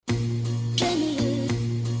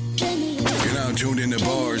now tuned into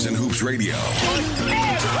Bars and Hoops Radio,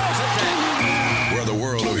 where the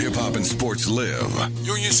world of hip-hop and sports live.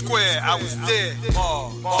 Union Square, I was there.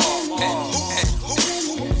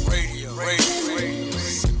 Radio.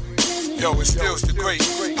 Yo, it's still the great.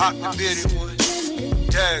 Pop the bearded one.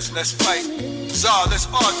 Jazz, let's fight. Czar, let's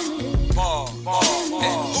argue.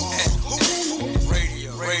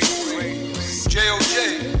 Radio.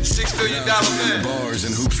 J.O.J., $6 billion man. Bars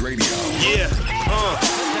and Hoops Radio. Yeah,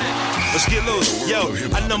 let's get loose. Yo,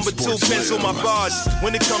 I number 2 pencil my bars.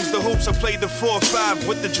 When it comes to hoops, I play the 4-5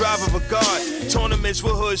 with the drive of a guard. Tournaments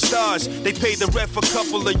with hood stars. They paid the ref a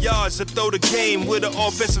couple of yards to throw the game with an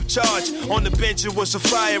offensive charge. On the bench, it was a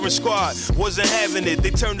firing squad. Wasn't having it.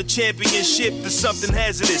 They turned the championship to something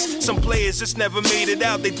hazardous. Some players just never made it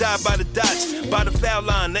out. They died by the dots, by the foul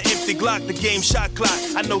line, the empty Glock, the game shot clock.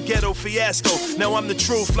 I know ghetto fiasco. Now I'm the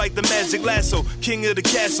truth like the magic lasso. King of the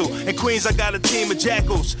castle. In Queens, I got a team of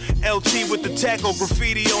jackals. LT with the tackle,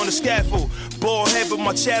 graffiti on the scaffold. Ball head with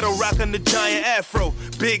my shadow, rocking the giant afro.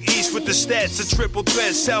 Big East with the stats, a triple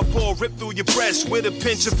threat. Southpaw rip through your breast with a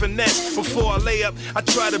pinch of finesse. Before I lay up, I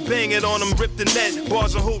try to bang it on them, rip the net.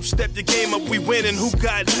 Bars and hoops, step your game up, we winning. Who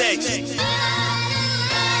got next?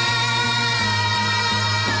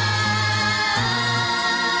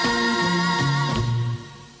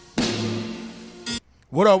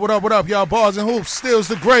 What up, y'all? Bars and Hoops, Stills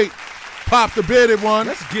the Great, Pop the Bearded One.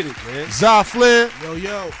 Let's get it, man. Za Flair.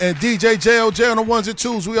 Yo. And DJ J.O.J. on the ones and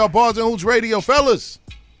twos. We are Bars and Hoops Radio, fellas.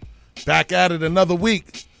 Back at it another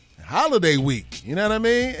week. Holiday week, you know what I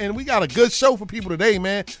mean? And we got a good show for people today,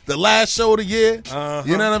 man. The last show of the year, You know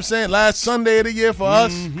what I'm saying? Last Sunday of the year for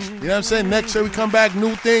us. You know what I'm saying? Next year we come back,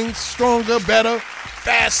 new things, stronger, better,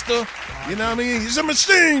 faster. You know what I mean? He's a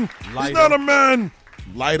machine. Lighter. He's not a man.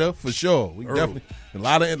 Lighter, for sure. We definitely a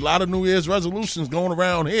lot of New Year's resolutions going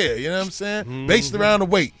around here, you know what I'm saying? Based around the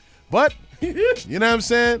weight. But, you know what I'm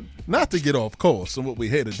saying? Not to get off course on what we're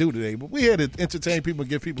here to do today, but we're here to entertain people and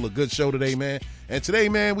give people a good show today, man. And today,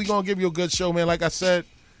 man, we're going to give you a good show, man. Like I said,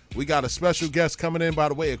 we got a special guest coming in by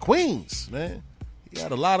the way of Queens, man. He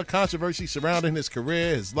had a lot of controversy surrounding his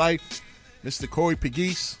career, his life. Mr. Corey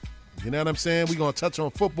Pegues, you know what I'm saying? We're going to touch on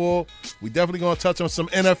football. We definitely going to touch on some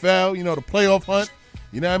NFL, you know, the playoff hunt.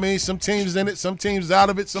 You know what I mean? Some teams in it, some teams out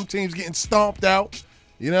of it, some teams getting stomped out.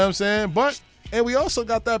 You know what I'm saying? And we also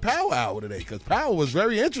got that Power Hour today because Power was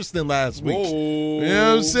very interesting last week. Whoa. You know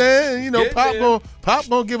what I'm saying? You know, Pop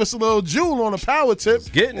gonna give us a little jewel on a Power tip.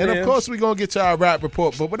 Of course, we're going to get to our rap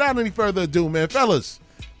report. But without any further ado, man, fellas,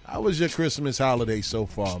 how was your Christmas holiday so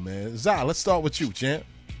far, man? Za, let's start with you, champ.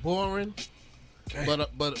 Boring, but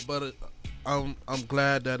I'm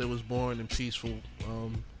glad that it was boring and peaceful.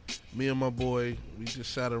 Me and my boy, we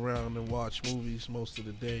just sat around and watched movies most of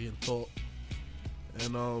the day and talked,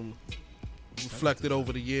 and reflected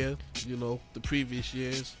over the year, you know, the previous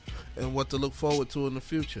years, and what to look forward to in the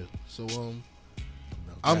future. So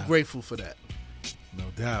I'm grateful for that. No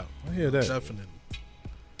doubt. I hear that. Definitely.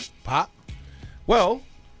 Pop? Well,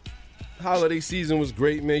 holiday season was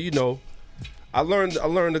great, man. You know, I learned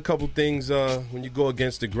a couple things. When you go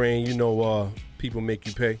against the grain, you know, people make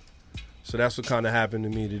you pay. So that's what kind of happened to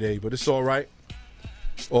me today. But it's all right,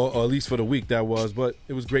 or at least for the week that was. But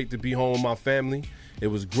it was great to be home with my family. It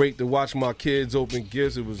was great to watch my kids open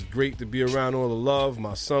gifts. It was great to be around all the love.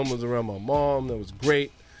 My son was around my mom. That was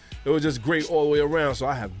great. It was just great all the way around. So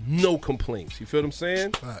I have no complaints. You feel what I'm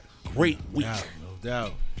saying? Great week. No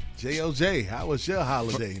doubt. J.O.J., how was your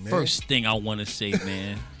holiday, man? First thing I want to say,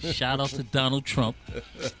 man, shout out to Donald Trump.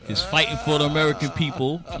 He's fighting for the American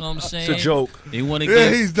people. You know what I'm saying? It's a joke. They want to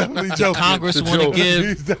he's definitely joking. Congress want to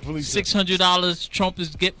give definitely $600. Trump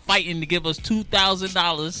is fighting to give us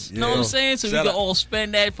 $2,000. You know what I'm saying? So we can all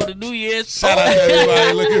spend that for the New Year's. Shout out to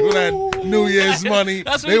everybody looking for that New Year's money.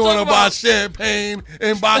 That's what they want to buy champagne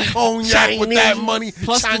and buy cognac with that money.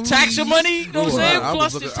 Plus the tax your money. You know what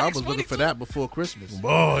I'm saying? I was looking for that before Christmas.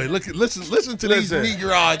 Boy, listen to these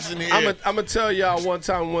Negroids in here. I'm going to tell y'all one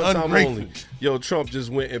time Ungrateful. only. Yo, Trump just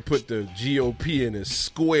went and put the GOP in his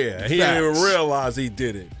square. He didn't even realize he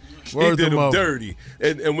did it. He did them dirty.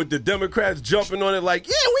 And with the Democrats jumping on it like,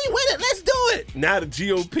 yeah, we win it, let's do it. Now the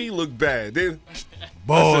GOP look bad.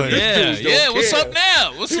 Boy. Yeah. What's up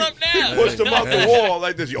now? Pushed them out the wall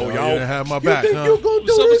like this. Yo, you y'all. didn't have my back, you think you going to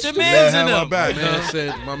do What's this? up with your mans in my them?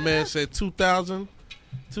 back, My man said 2,000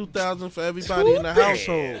 for everybody in the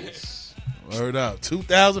household. Word up.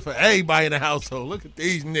 2,000 for everybody in the household. Look at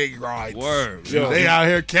these niggas. Word. Yo, They out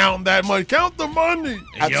here counting that money. Count the money.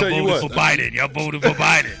 I tell you what. for Biden. Y'all voted for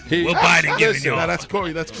Biden. What Biden giving listen, y'all? Nah, that's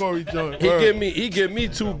Corey. That's Corey joint. He give me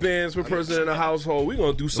 2 bands per person in the household. We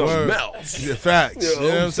gonna do something Word. else. Yeah, facts. You You know know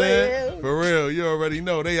what what I'm I'm saying? saying? For real. You already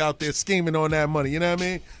know they out there scheming on that money. You know what I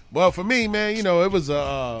mean? Well, for me, man, you know, it was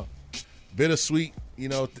a bittersweet, you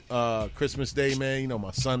know, Christmas Day, man. You know,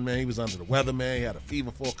 my son, man, he was under the weather, man. He had a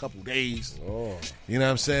fever for a couple days. Oh. You know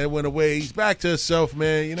what I'm saying? Went away. He's back to himself,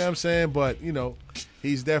 man. You know what I'm saying? But, you know,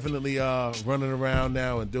 he's definitely running around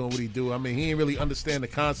now and doing what he do. I mean, he ain't really understand the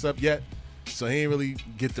concept yet. So he ain't really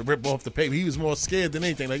get the rip off the paper. He was more scared than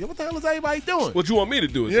anything. Like, what the hell is everybody doing? What you want me to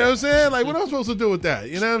do with You know that? what I'm saying? Like, what am I supposed to do with that?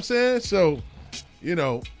 You know what I'm saying? So, you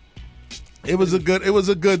know, it was a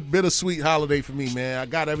good bittersweet holiday for me, man. I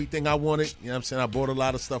got everything I wanted. You know what I'm saying? I bought a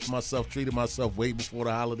lot of stuff for myself, treated myself way before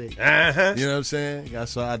the holiday. Uh-huh. You know what I'm saying?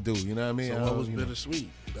 That's what I do. You know what I mean? So what was You know. bittersweet?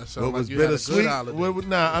 That What sounds was like you had a bittersweet? good holiday.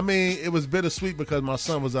 Nah, I mean, it was bittersweet because my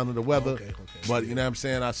son was under the weather. Okay. But, you know what I'm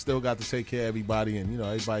saying? I still got to take care of everybody. And, you know,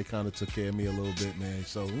 everybody kind of took care of me a little bit, man.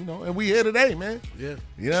 So, you know, and we here today, man. Yeah.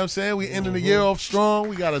 You know what I'm saying? We ending the year off strong.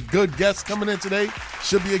 We got a good guest coming in today.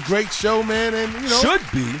 Should be a great show, man. And, you know. Should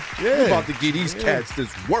be. Yeah. We're about to get these cats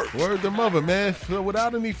this work. Word to mother, man. So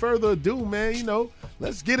without any further ado, man, you know,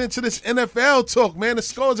 let's get into this NFL talk, man. The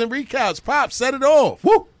scores and recaps. Pop, set it off.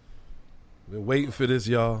 Woo! Been waiting for this,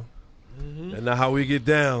 y'all. And now how we get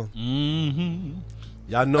down.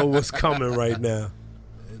 Y'all know what's coming right now.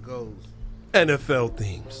 There it goes. NFL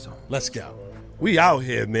theme song. Let's go. We out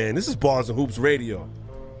here, man. This is Bars and Hoops Radio.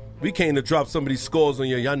 We came to drop some of these scores on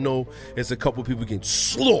you. Y'all know it's a couple people getting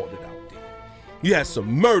slaughtered out there. You had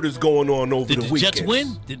some murders going on over Did the the weekend. Jets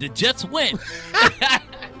win? Did the Jets win?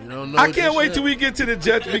 You don't know I what can't you wait said. till we get to the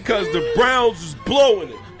Jets because the Browns is blowing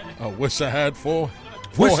it. I wish I had four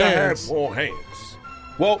Wish I had hands. 4 hands.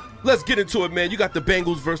 Well, let's get into it, man. You got the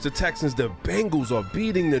Bengals versus the Texans. The Bengals are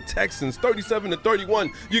beating the Texans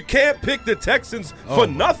 37-31. You can't pick the Texans for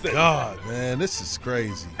nothing. God, man, this is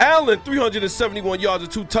crazy. Allen, 371 yards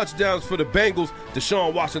and 2 touchdowns for the Bengals.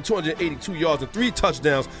 Deshaun Watson, 282 yards and 3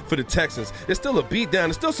 touchdowns for the Texans. It's still a beatdown.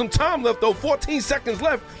 There's still some time left, though. 14 seconds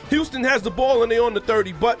left. Houston has the ball, and they're on the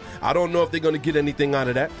 30, but I don't know if they're going to get anything out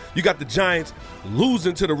of that. You got the Giants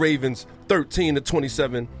losing to the Ravens,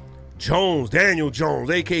 13-27. Daniel Jones,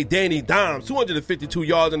 a.k.a. Danny Dimes, 252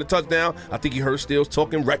 yards and a touchdown. I think he heard Stills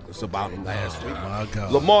talking reckless about him last week. My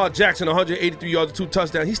God. Lamar Jackson, 183 yards and 2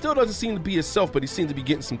 touchdowns. He still doesn't seem to be himself, but he seems to be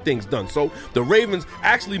getting some things done. So the Ravens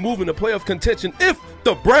actually moving to playoff contention if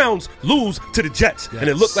the Browns lose to the Jets. Yes. And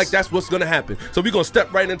it looked like that's what's going to happen. So we're going to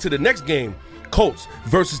step right into the next game. Colts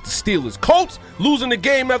versus the Steelers. Colts losing the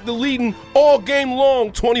game after leading all game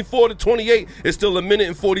long, 24-28. It's still a minute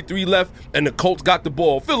and 43 left, and the Colts got the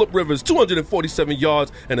ball. Phillip Rivers, 247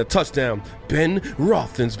 yards and a touchdown. Ben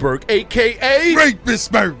Roethlisberger, a.k.a. Great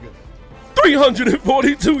Pittsburgh.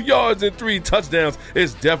 342 yards and 3 touchdowns.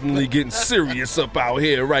 It's definitely getting serious up out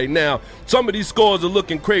here right now. Some of these scores are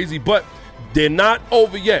looking crazy, but they're not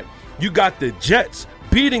over yet. You got the Jets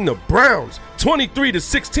beating the Browns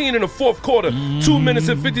 23-16 in the fourth quarter. 2 minutes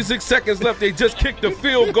and 56 seconds left. They just kicked the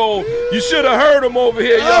field goal. You should have heard him over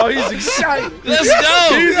here, y'all. He's excited. Let's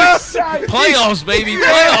go. He's excited. Playoffs, baby.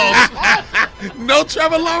 Playoffs. No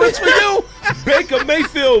Trevor Lawrence for you. Baker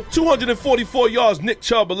Mayfield, 244 yards. Nick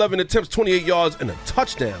Chubb, 11 attempts, 28 yards, and a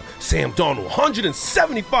touchdown. Sam Darnold,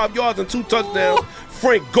 175 yards and 2 touchdowns.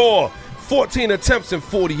 Frank Gore, 14 attempts and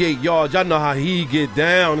 48 yards. Y'all know how he get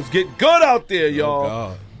down. It's getting good out there, y'all.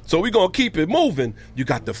 God. So we're going to keep it moving. You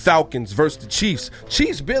got the Falcons versus the Chiefs.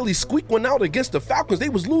 Chiefs barely squeaked one out against the Falcons. They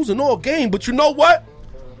was losing all game, but you know what?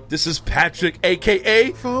 This is Patrick,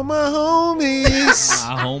 a.k.a. For my homies.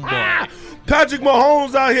 My homeboy. Patrick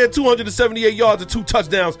Mahomes out here, 278 yards and 2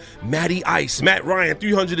 touchdowns. Matty Ice, Matt Ryan,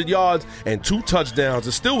 300 yards and 2 touchdowns.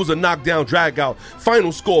 It still was a knockdown drag-out.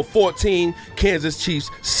 Final score, 14. Kansas Chiefs,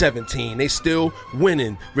 17. They still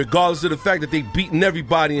winning, regardless of the fact that they beating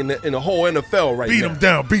everybody in the whole NFL right Beat now. them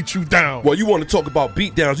down, beat you down. Well, you want to talk about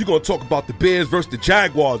beatdowns, you're going to talk about the Bears versus the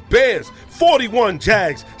Jaguars. Bears, 41,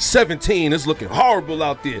 Jags, 17. It's looking horrible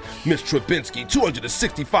out there. Mitch Trubisky,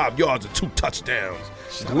 265 yards and 2 touchdowns.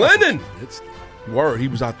 Glennon, Word, he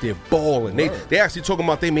was out there balling. They actually talking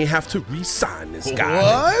about they may have to re-sign this guy.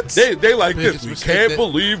 What? They like Biggest this. We mistake can't that-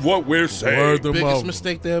 believe what we're saying. Biggest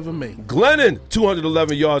mistake they ever made. Glennon,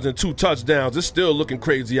 211 yards and 2 touchdowns. It's still looking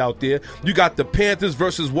crazy out there. You got the Panthers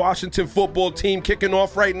versus Washington football team kicking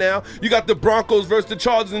off right now. You got the Broncos versus the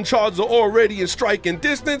Chargers, and Chargers are already in striking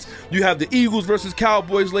distance. You have the Eagles versus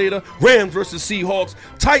Cowboys later, Rams versus Seahawks,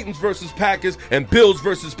 Titans versus Packers, and Bills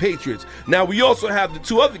versus Patriots. Now, we also have the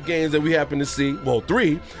 2 other games that we happen to see. Well,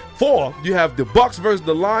 3. 4, you have the Bucks versus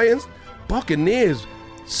the Lions. Buccaneers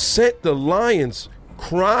sent the Lions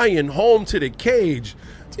crying home to the cage.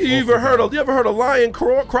 You ever heard a lion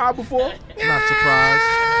cry before? Not surprised.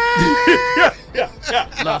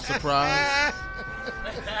 Not surprised.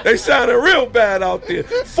 They sounded real bad out there.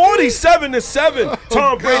 47-7.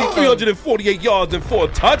 Tom Brady, 348 yards and 4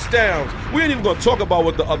 touchdowns. We ain't even going to talk about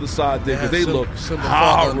what the other side did because they look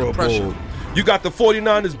horrible. You got the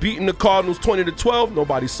 49ers beating the Cardinals 20-12.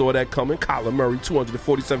 Nobody saw that coming. Kyler Murray,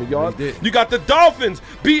 247 yards. You got the Dolphins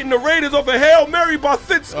beating the Raiders off a Hail Mary by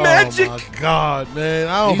Fitzmagic. Oh, my God, man.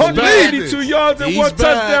 I don't 182 yards and He's 1 bad.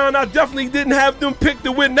 touchdown. I definitely didn't have them picked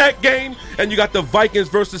to win that game. And you got the Vikings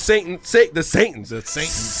versus the Saints.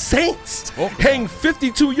 Hang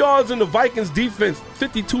 52 yards in the Vikings defense.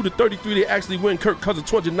 52-33. They actually win. Kirk Cousins,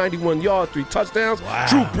 291 yards, 3 touchdowns.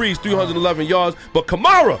 Drew Brees, 311 yards. But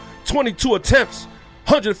Kamara, 22 attempts,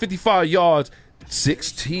 155 yards,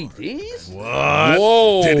 6 TDs. What?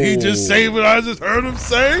 Whoa. Did he just say what I just heard him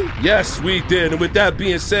say? Yes, we did. And with that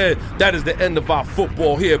being said, that is the end of our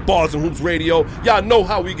football here at Bars and Hoops Radio. Y'all know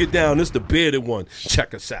how we get down. It's the bearded one.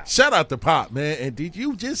 Check us out. Shout out to Pop, man. And did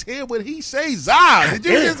you just hear what he say, Zah? Did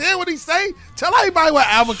you just hear what he say? Tell everybody what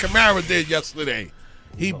Alvin Kamara did yesterday.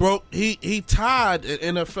 He tied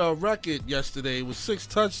an NFL record yesterday with 6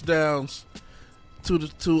 touchdowns to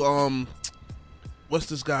what's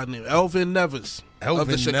this guy's name? Elvin Nevers of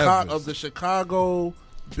the Chicago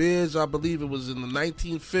Bears. I believe it was in the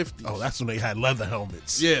 1950s. Oh, that's when they had leather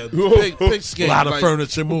helmets. Yeah, big skin. A lot of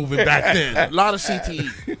furniture moving back then. A lot of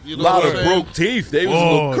CTE. You know A lot what of I'm saying? broke teeth. They was a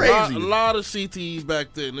little crazy. A lot of CTE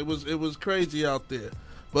back then. It was crazy out there.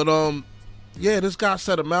 But yeah, this guy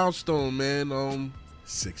set a milestone, man.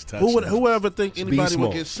 6 touchdowns. Who would ever think anybody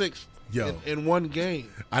would get 6 in one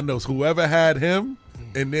game? I know whoever had him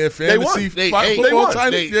in their fantasy They football won.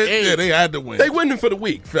 title, they had to win. They winning for the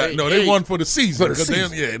week. They won for the season. For the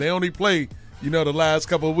season. They only play, the last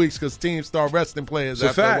couple of weeks because teams start resting players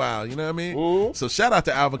after a while. You know what I mean? Mm-hmm. So shout out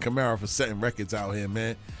to Alvin Kamara for setting records out here,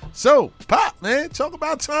 man. So, Pop, man, talk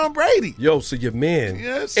about Tom Brady. Yo, so your man,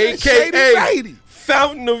 Yes, a.k.a. Shady Brady.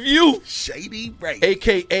 Fountain of Youth, Shady Brady.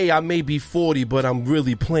 a.k.a. I may be 40, but I'm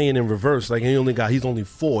really playing in reverse. Like he's only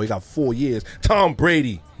 4. He got 4 years. Tom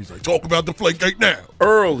Brady. He's like, talk about the Flakegate now.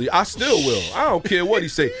 Early, I still will. I don't care what he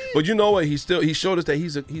say. But you know what? He showed us that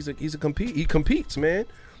he competes, man.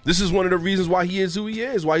 This is one of the reasons why he is who he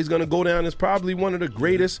is. Why he's going to go down as probably one of the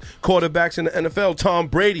greatest quarterbacks in the NFL. Tom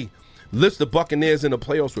Brady lifts the Buccaneers in the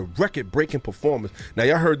playoffs with record-breaking performance. Now,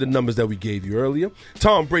 y'all heard the numbers that we gave you earlier.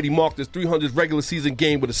 Tom Brady marked his 300th regular season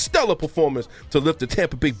game with a stellar performance to lift the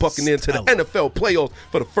Tampa Bay Buccaneers to the NFL playoffs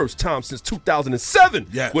for the first time since 2007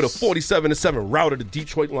 with a 47-7 rout of the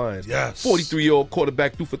Detroit Lions. 43-year-old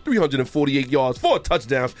quarterback threw for 348 yards, 4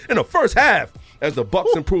 touchdowns in the first half as the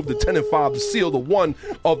Bucs improved to 10-5 to seal the one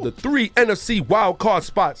of the 3 NFC wild card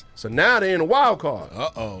spots. So now they're in a wild card.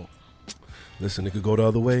 Uh-oh. Listen, it could go the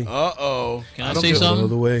other way. Uh-oh. Can I say something?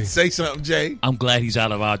 The other way. Say something, Jay. I'm glad he's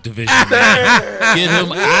out of our division, man. Get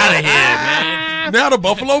him out of here, man. Now the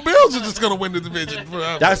Buffalo Bills are just going to win the division.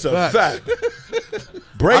 That's a fact.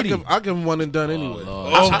 Brady. I give him one and done anyway.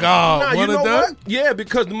 Oh, God. Nah, One you and know done? what? Yeah,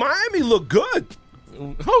 because Miami look good.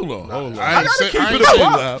 Hold on.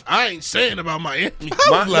 I ain't saying about Miami.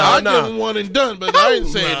 I give him one and done, but I ain't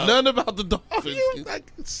saying nothing about the Dolphins. You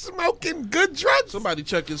like smoking good drugs? Somebody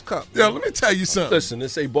check his cup. Yo, let me tell you something. Listen, they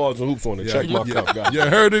say Bars and Hoops on it. Check my cup, guys. You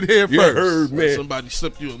heard it here You first. heard, man. Somebody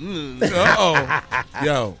slipped you. Uh-oh.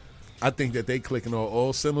 Yo, I think that they clicking on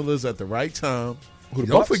all cylinders at the right time. Who, the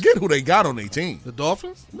Don't Bucks? forget who they got on their team. The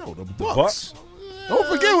Dolphins? No, the Bucks? Bucks. Don't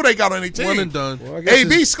forget who they got on their team. One and done. Well, I guess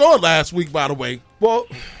AB scored last week, by the way. Well,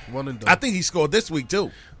 One and done. I think he scored this week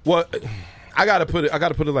too. well, I gotta put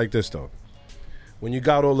it like this though. When you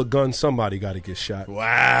got all the guns, somebody got to get shot.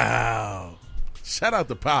 Wow. Shout out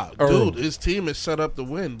to Pop. Dude, his team is set up to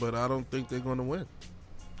win, but I don't think they're going to win.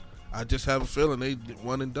 I just have a feeling they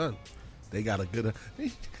one and done. They got a good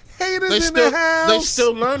haters They in still the house. they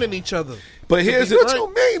still learning each other. But here's What the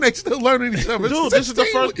you mean they still learning each other? Dude, this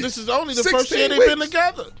is only the first year they've been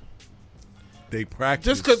together. They practice.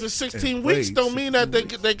 Just because it's 16 weeks don't mean that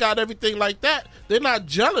they got everything like that. They're not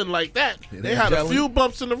gelling like that. They had a few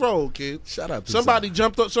bumps in the road, kid. Shout out to somebody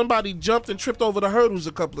jumped and tripped over the hurdles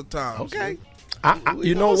a couple of times. Okay.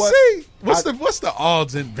 You know what? See, what's the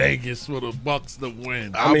odds in Vegas for the Bucks to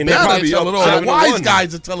win? I mean, they they probably probably tell it up all. The wise 7-1.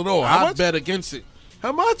 guys will tell it all. How I much? bet against it.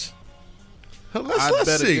 How much? Let's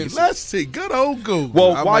bet see. against Let's see. Good old Google.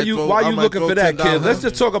 Well, I while might you go- while I you might looking go for that, $10. kid, let's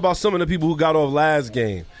just talk about some of the people who got off last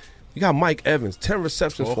game. You got Mike Evans, 10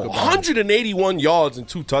 receptions Talk for about 181 yards and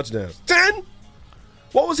 2 touchdowns. 10?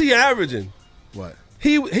 What was he averaging? What?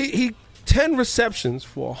 He 10 receptions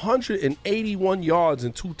for 181 yards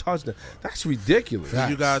and 2 touchdowns. That's ridiculous.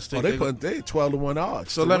 You guys think they 12-1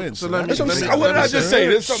 odds. So to let win, me so let me That's what I'm let me- saying. What did I just say?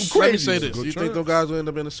 There's something Let me crazy. say this. Good Do you think chance. those guys will end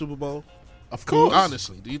up in the Super Bowl? Of course.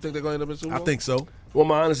 Honestly, do you think they're going to end up in the Super I Bowl? think so. Well,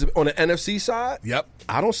 my honest, on the NFC side, Yep.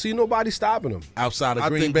 I don't see nobody stopping them. Outside of I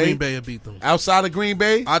Green think Bay. Green Bay will beat them. Outside of Green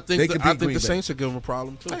Bay, I they think could the, beat Green Bay. Saints will give them a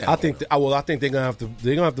problem too. I think they're gonna have to.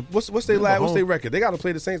 What's their Remember home- record? They got to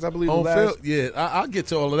play the Saints, I believe. Home the last. field, yeah. I'll get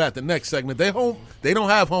to all of that. The next segment, they don't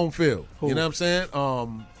have home field. Who? You know what I'm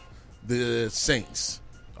saying? The Saints.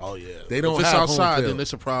 Oh yeah, They don't if it's have home outside, field. then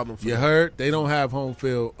it's a problem for You them. heard? They don't have home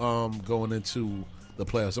field going into the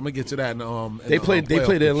playoffs. I'm gonna get to that. In They the, played the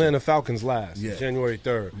playoff Atlanta Falcons last, Yeah. January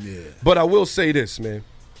 3rd. Yeah. But I will say this, man.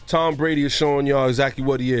 Tom Brady is showing y'all exactly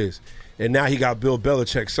what he is. And now he got Bill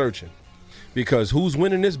Belichick searching. Because who's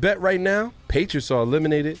winning this bet right now? Patriots are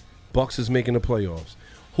eliminated. Bucks is making the playoffs.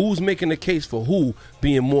 Who's making the case for who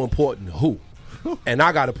being more important than who? And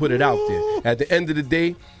I got to put it out there. At the end of the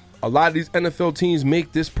day, a lot of these NFL teams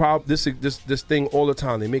make this thing all the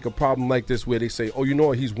time. They make a problem like this where they say, oh, you know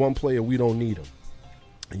what? He's one player. We don't need him.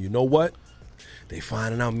 And you know what? They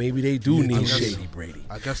finding out maybe they do need Shady Brady.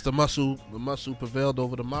 I guess the muscle prevailed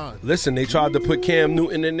over the mind. Listen, they tried to put Cam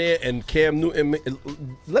Newton in there, and Cam Newton.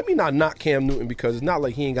 Let me not knock Cam Newton because it's not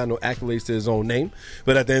like he ain't got no accolades to his own name.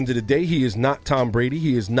 But at the end of the day, he is not Tom Brady.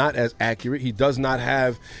 He is not as accurate. He does not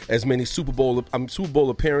have as many Super Bowl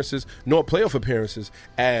appearances nor playoff appearances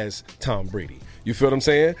as Tom Brady. You feel what I'm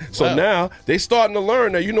saying? So now they starting to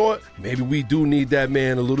learn that, you know what? Maybe we do need that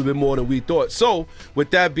man a little bit more than we thought. So with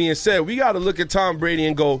that being said, we got to look at Tom Brady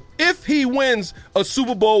and go, if he wins a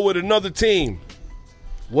Super Bowl with another team,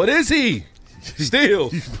 what is he? Still.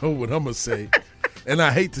 You know what I'm gonna say, and I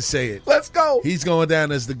hate to say it. Let's go. He's going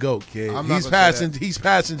down as the GOAT, kid. I'm not He's gonna say passing. He's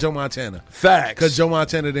passing Joe Montana. Facts. Because Joe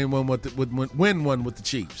Montana didn't win one with the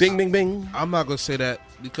Chiefs. Bing, bing, bing. I'm not gonna say that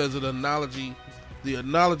because of the analogy. The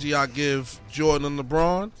analogy I give Jordan and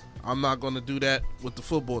LeBron, I'm not gonna do that with the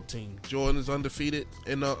football team. Jordan is undefeated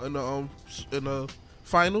in the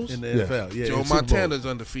finals. In the NFL, yeah. Joe in Super Bowl. Montana's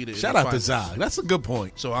undefeated. Shout in the out to finals. Zog. That's a good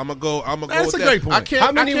point. So I'm gonna go. That's with a that. great point. I can't.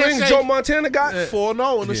 How many I can't rings say Joe Montana got?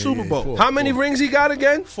 4-0 in the Super Bowl. four. How many rings he got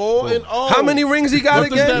again? 4-0. How many rings he got What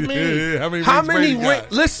does again? that mean? How many rings Brady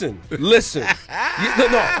got? Listen.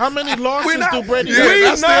 No. How many losses We're not- do Brady Yeah, have?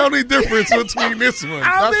 that's not- the only difference between this one.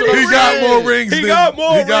 How That's many what He I'm got saying. more rings. He than, got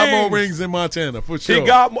more He got more rings. rings than Montana for sure. He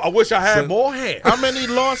got. I wish I had So- more hands How many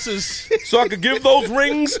losses? so I could give those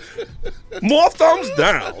rings more thumbs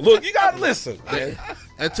down. Look, you gotta listen, man.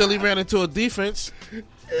 Until he ran into a defense.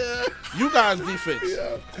 You guys'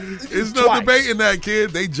 defense. There's no Twice. debating that,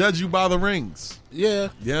 kid. They judge you by the rings. Yeah.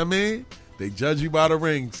 You know what I mean? They judge you by the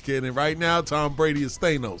rings, kid. And right now, Tom Brady is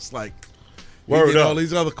Thanos. Like, Word he get up. all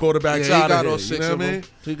these other quarterbacks Yeah, he out got of all here. 6 You know of what I them. mean?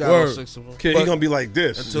 He got all Word. 6 of them. Kid, he gonna be like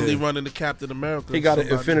this. Until he run into Captain America. He got an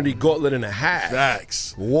Somebody- infinity gauntlet and a half.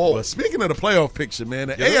 Facts. Whoa. But speaking of the playoff picture, man,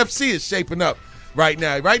 the AFC is shaping up right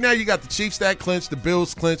now. Right now, you got the Chiefs that clinched, the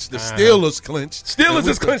Bills clinched, the Steelers clinched. Steelers And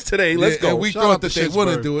we is clinched today. Let's yeah, go. And we Shout thought out that to they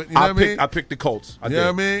wouldn't Pittsburgh. do it. You know what I mean? I picked the Colts. I You did. know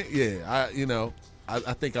what I mean? Yeah,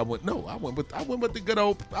 I think I went with the good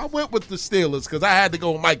old. I went with the Steelers because I had to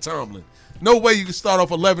go with Mike Tomlin. No way you can start off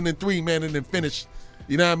 11-3, man, and then finish.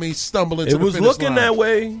 You know what I mean? Stumbling. It was looking that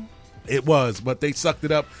way. It was, but they sucked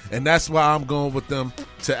it up, and that's why I'm going with them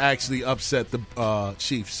to actually upset the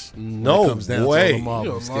Chiefs. when No it comes down way. To the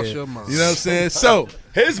Marbles, You lost kid. your mind. You know what I'm saying? So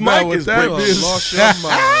His now mic with is that breaking. being- Lost your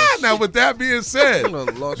mind. now with that being said, You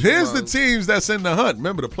lost your here's the mind. teams that's in the hunt.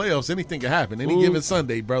 Remember the playoffs? Anything can happen any given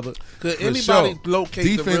Sunday, brother. Could For anybody sure. locate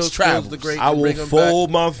the Defense real travels. skills, the great, I and will bring them fold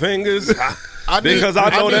my fingers because I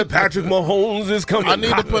know that Patrick Mahomes is coming. I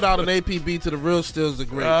need to put out an APB to the real stills, the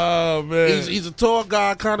great. Oh man, He's a tall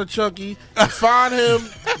guy, kind of chunky. Find him,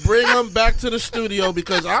 bring him back to the studio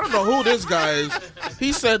because I don't know who this guy is.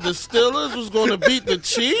 He said the Steelers was going to beat the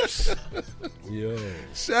Chiefs. Yo.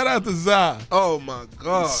 shout out to Zah. Oh my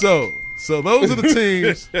God! So those are the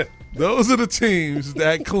teams. Those are the teams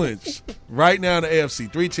that clinch right now in the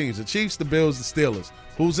AFC. 3 teams: the Chiefs, the Bills, the Steelers.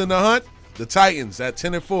 Who's in the hunt? The Titans at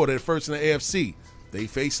 10-4, they're first in the AFC. They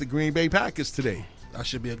face the Green Bay Packers today. That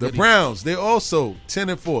should be a The good. Browns, they're also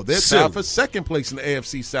 10-4. They're Silly. tied for second place in the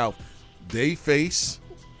AFC South. They face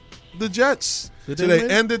the Jets Did they today.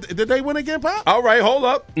 win? And did they win again, Pop? All right, hold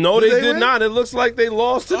up. No, Did they they did win? not. It looks like they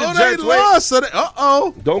lost to the Oh, Jets. they Wait. lost. So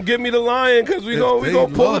uh-oh. Don't give me the lion because we If gonna they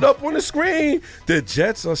pull it lost. up on the screen. The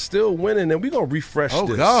Jets are still winning, and we gonna refresh Oh,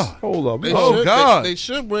 this. God. Hold up. They Oh, should, God. They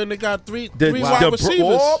should win. They got three The, wide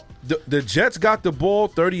receivers. the Jets got the ball.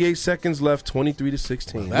 38 seconds left.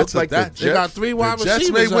 23-16. That's Looks like that- the They got Jets. three wide The Jets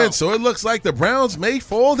may receivers win, out. so it looks like the Browns may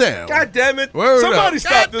fall down. God damn it! Word Somebody up.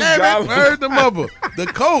 stop God this damn guy. it. Word the mother. The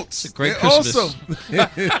Colts. a great they're Christmas. Also,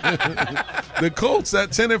 the Colts at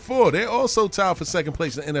 10-4. They're also tied for second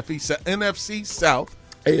place in the NFC South.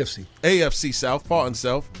 AFC South, pardon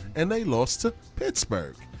self, and they lost to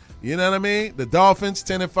Pittsburgh. You know what I mean? The Dolphins,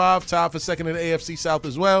 10-5, tied for second in the AFC South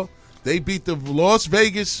as well. They beat the Las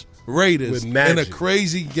Vegas Raiders With in magic. a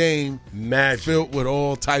crazy game Magic. filled with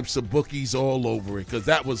all types of bookies all over it, because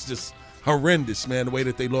that was just horrendous, man, the way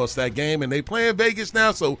that they lost that game. And they play in Vegas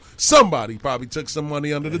now, so somebody probably took some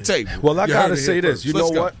money under the table. Well, I You gotta heard it say here this. first. You Let's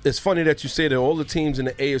know go. what? It's funny that you say that all the teams in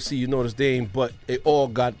the AFC, you notice they ain't, but they all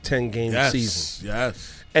got 10-game Yes, seasons.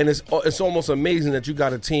 yes. And it's almost amazing that you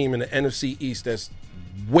got a team in the NFC East that's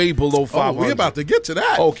way below 500. Oh, we about to get to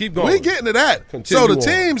that. Oh, keep going. We getting to that. Continue so the on.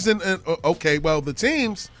 teams the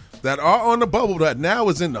teams that are on the bubble that now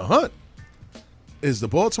is in the hunt is the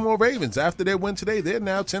Baltimore Ravens. After their win today, they're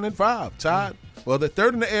now 10-5, tied. Well, they're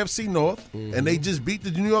third in the AFC North, and they just beat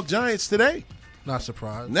the New York Giants today. Not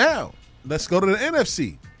surprised. Now, let's go to the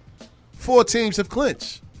NFC. 4 teams have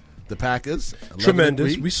clinched. The Packers, 11-3.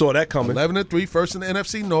 Tremendous. We saw that coming. 11-3, first in the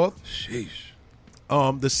NFC North.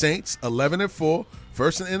 Sheesh. The Saints, 11-4,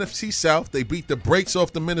 first in the NFC South. They beat the brakes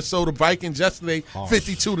off the Minnesota Vikings yesterday,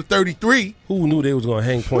 52-33. Who knew they was going to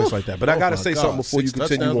hang points like that? But I got to say something before 6 you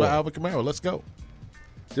continue touchdowns by on. Alvin Kamara. Let's go.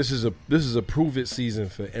 This is a prove it season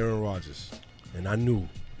for Aaron Rodgers, and I knew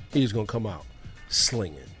he was going to come out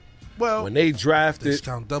slinging. Well, When they drafted,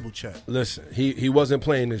 Discount double check. listen, he wasn't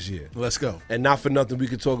playing this year. let's go. And not for nothing, we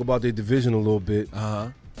could talk about their division a little bit. Uh-huh.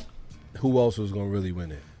 Who else was going to really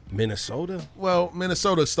win it? Minnesota? Well,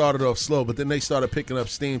 Minnesota started off slow, but then they started picking up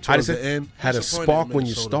steam towards the end. Had a Disappointed spark in when you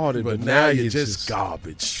Minnesota. started, But but now you're you're just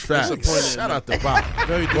garbage. Facts. Disappointed in Shout out to Bob.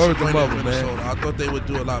 Very Word to disappointed mother, in man. Minnesota. I thought they would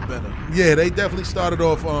do a lot better. Yeah, they definitely started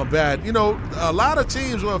off bad. You know, a lot of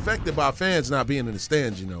teams were affected by fans not being in the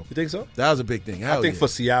stands, you know. You think so? That was a big thing. I Hell think yeah. for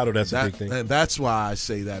Seattle, that's a big thing. And that's why I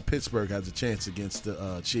say that Pittsburgh has a chance against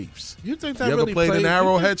the Chiefs. You think that You ever really played in played-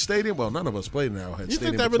 Arrowhead Stadium? Well, none of us played in Arrowhead You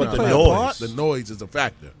Stadium. think that really but played a noise, part? The noise is a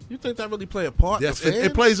factor. You think that really play a part? Yes, the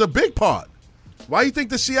it plays a big part. Why you think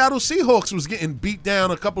the Seattle Seahawks was getting beat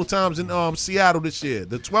down a couple of times in Seattle this year?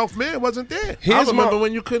 The 12th man wasn't there. I remember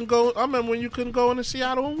when you couldn't go. I remember when you couldn't go into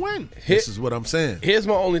Seattle and win. This is what I'm saying. Here's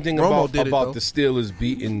my only thing Romo about did it, though. the Steelers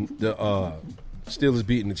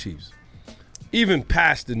beating the Chiefs. Even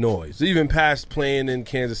past the noise, even past playing in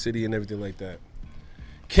Kansas City and everything like that.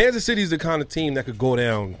 Kansas City is the kind of team that could go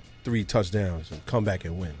down 3 touchdowns and come back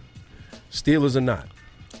and win. Steelers are not.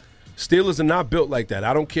 Steelers are not built like that.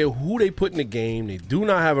 I don't care who they put in the game. They do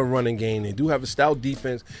not have a running game. They do have a stout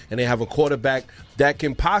defense, and they have a quarterback that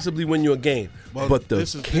can possibly win you a game. Well, but the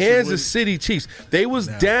this is Kansas what- City Chiefs, they was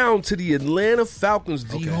down to the Atlanta Falcons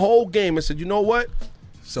the whole game and said, you know what?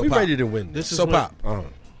 So We Pop, ready to win This this. is So what- Pop,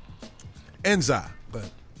 Enza,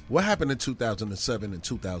 what happened in 2007 and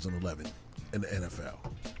 2011 in the NFL?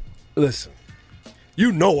 Listen,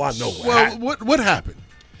 you know I know what Well, happened. what happened?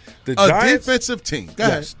 The A Giants, defensive team. Go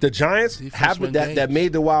yes, the Giants Defense happened win that games.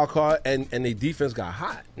 made the wild card, and their defense got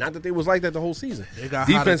hot. Not that they was like that the whole season. They got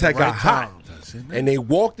hot defense at the had got right hot, time. That's it, man. and they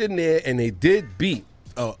walked in there and they did beat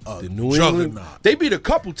the New England. juggernaut. They beat a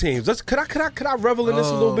couple teams. Could I revel in this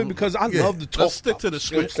a little bit because I yeah. love to talk. Let's stick to the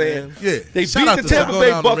You know what I'm script, saying? man. Yeah. They Shout beat out the to Tampa Go Bay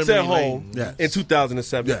down Bucks memory at home lane. Yes. in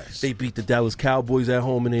 2007. Yes. They beat the Dallas Cowboys at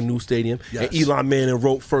home in their new stadium. Yes. And Eli Manning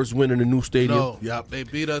wrote first win in the new stadium. No, Yep. they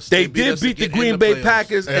beat us. They beat did us to beat the get in Green Bay playoffs.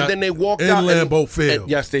 Packers, Yeah. and then they walked In out. Lambeau Field.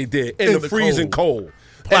 Yes, they did. In, In the the freezing cold.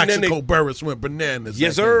 And then Plaxico they, Burress went bananas.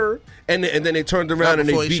 yes, that game. sir. And then they turned around and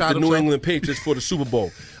before they he beat shot the New himself? England Patriots for the Super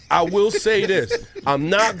Bowl. I will say this: I'm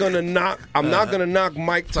not gonna knock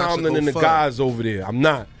Mike Tomlin and the fun. guys over there. I'm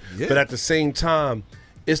not. Yeah. But at the same time,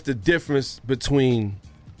 it's the difference between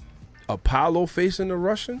Apollo facing the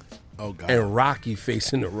Russian Oh, God. and Rocky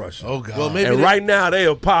facing the Russian. Oh, God. Well, maybe And they- right now they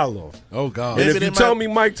Apollo. Oh, God. And Maybe if they you tell might-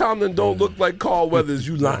 me Mike Tomlin don't look like Carl Weathers,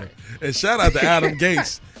 you lying. And shout out to Adam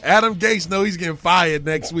Gates. Adam Gates know he's getting fired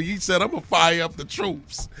next week. He said, I'm going to fire up the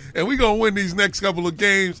troops. And we're going to win these next couple of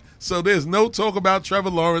games. So there's no talk about Trevor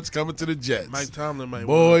Lawrence coming to the Jets. Mike Tomlin might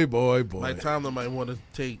boy. Mike Tomlin might want to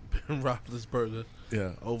take Ben Roethlisberger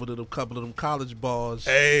over to a couple of them college bars.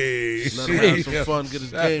 Hey. Let him have some fun, get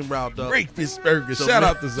his game riled up. Great Fitzburger. So Shout may-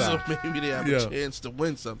 out to Zion. So maybe they have a chance to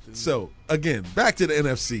win something. So, again, back to the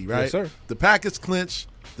NFC, right? Yes, sir. The Packers clinch.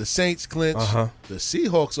 The Saints clinch. Uh-huh. The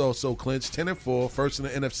Seahawks also clinch, 10-4, first in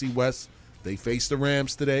the NFC West. They face the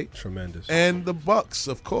Rams today. Tremendous. And the Bucks,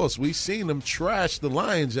 of course. We seen them trash the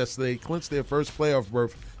Lions yesterday, clinch their first playoff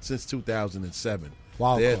berth since 2007.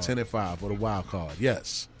 Wild They're card. 10-5 with a wild card.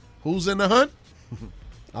 Yes. Who's in the hunt?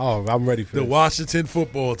 Oh, I'm ready for The this. Washington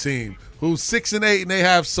football team, who's 6-8 and they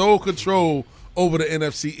have sole control over the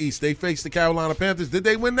NFC East. They faced the Carolina Panthers. Did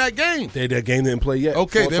they win that game? That game didn't play yet.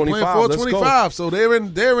 Okay, they're playing 425. 425, so they're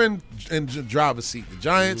in driver's seat. The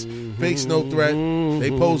Giants face no threat. They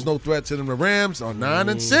pose no threat to them. The Rams are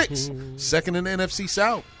 9-6, second in the NFC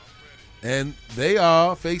South, and they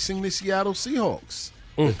are facing the Seattle Seahawks.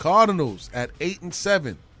 The Cardinals at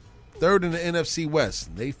 8-7, third in the NFC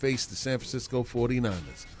West. They face the San Francisco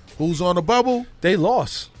 49ers. Who's on the bubble? They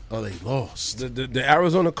lost. Oh, they lost. The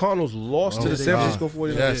Arizona Cardinals lost to the San Francisco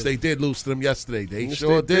 49ers. Yes, they did lose to them yesterday. They Yes,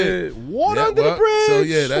 sure they did. did. Water under the bridge. So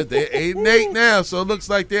yeah, they're 8-8 now. So it looks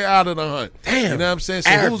like they're out of the hunt. Damn. You know what I'm saying? So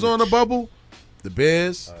Average. who's on the bubble? The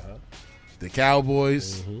Bears, the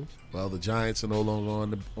Cowboys. Well, the Giants are no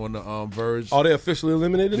longer on the verge. Are they officially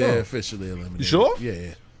eliminated? They're now? officially eliminated. You sure?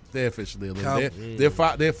 Yeah. They're officially eliminated. They're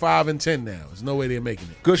 5-10 now. There's no way they're making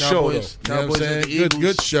it. Good show, though. You know what I'm Cowboys saying? and the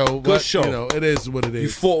Good show. Good but, show. You know, it is what it You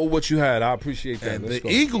is. fought with what you had. I appreciate that. And Let's the go.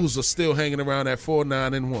 Eagles are still hanging around at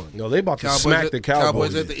 4-9-1. No, they about to smack the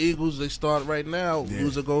Cowboys. at the Eagles. They start right now.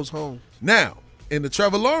 Loser goes home. Now, in the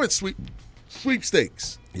Trevor Lawrence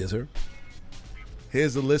sweepstakes, Yes, sir.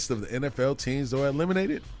 here's a list of the NFL teams that are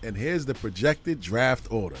eliminated, and here's the projected draft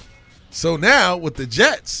order. So now, with the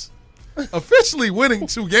Jets officially winning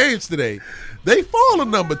 2 games today, they fall to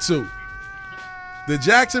number 2. The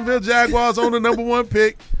Jacksonville Jaguars own the number 1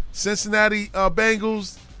 pick. Cincinnati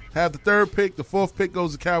Bengals have the 3rd pick. The 4th pick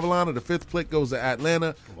goes to Carolina. The 5th pick goes to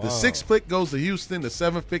Atlanta. The 6th pick goes to Houston. The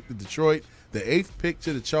 7th pick to Detroit. The 8th pick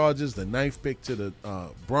to the Chargers. The 9th pick to the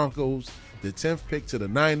Broncos. The 10th pick to the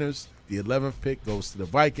Niners. The 11th pick goes to the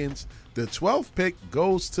Vikings. The 12th pick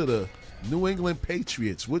goes to the New England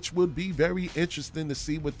Patriots, which would be very interesting to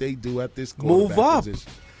see what they do at this quarterback Move up.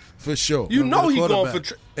 position. For sure. You know he going quarterback.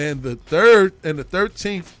 for. And the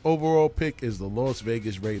 13th overall pick is the Las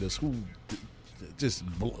Vegas Raiders, who just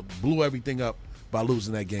blew everything up by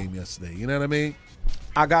losing that game yesterday. You know what I mean?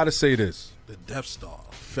 I gotta say this. The Death Star.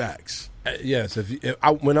 Facts. Yes,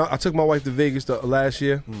 when I took my wife to Vegas last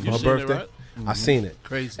year for her seen it, birthday, right? I seen it.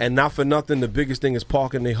 Crazy. And not for nothing, the biggest thing is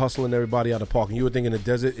parking. They hustling everybody out of parking. You would think in the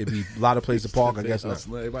desert it'd be a lot of places to park. I guess not.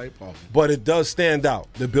 Everybody parking. But it does stand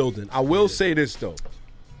out, the building. I will say this, though.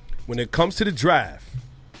 When it comes to the draft,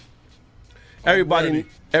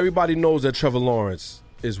 everybody knows that Trevor Lawrence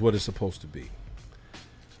is what it's supposed to be.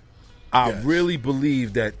 I really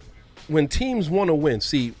believe that when teams want to win,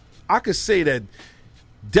 see, I could say that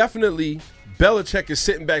definitely Belichick is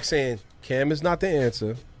sitting back saying, Cam is not the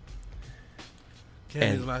answer.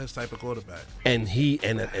 Cam is not his type of quarterback. And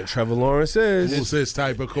Trevor Lawrence is. Who's his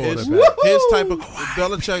type of quarterback? His type of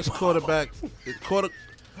Belichick's quarterback.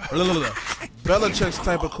 Belichick's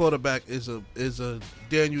type of quarterback is a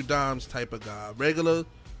Daniel Dimes type of guy. Regular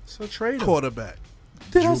So trade him. quarterback.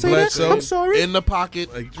 Did I Drew say Bledsoe? that? I'm sorry. In the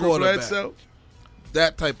pocket Like Drew quarterback. Bledsoe?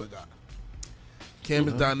 That type of guy. Cam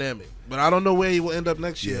is dynamic. But I don't know where he will end up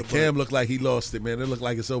next year. Yeah, but Cam looked like he lost it, man. It looked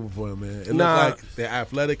like it's over for him, man. It Nah. looked like the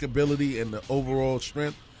athletic ability and the overall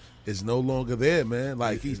strength is no longer there, man.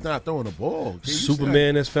 Like, he's not throwing the ball. He's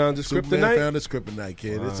Superman has found his Superman kryptonite. found his kryptonite,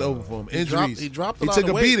 kid. It's over for him. He dropped- Injuries. he dropped a He lot took of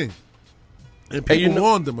a weight. beating. And Hey, people you know-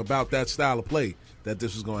 warned him about that style of play, that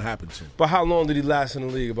this was going to happen to him. But how long did he last in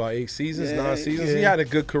the league? About 8 seasons, Yeah, 9 seasons? yeah. He had a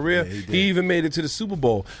good career. Yeah, he did. he even made it to the Super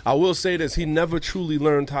Bowl. I will say this, he never truly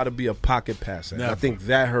learned how to be a pocket passer. Never. I think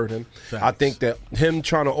that hurt him. Facts. I think that him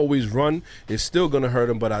trying to always run is still going to hurt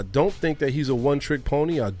him, but I don't think that he's a one-trick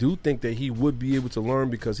pony. I do think that he would be able to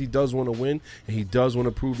learn because he does want to win, and he does want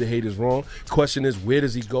to prove the haters wrong. Question is, where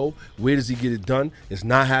does he go? Where does he get it done? It's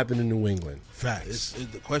not happening in New England. Facts.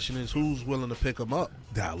 the question is who's willing to pick him up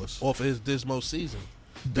Dallas. off of his dismal season.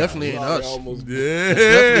 Definitely ain't us.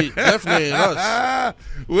 Yeah. Definitely ain't us.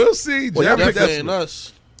 We'll see. Well, y'all Jerry picked Definitely Desmond. ain't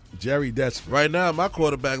us. Jerry Desper. Right now, my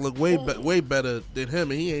quarterback look way better than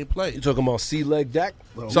him, and he ain't played. You talking about C-leg Dak?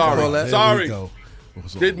 There Sorry. we go.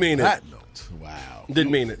 Didn't mean it. That note. Wow.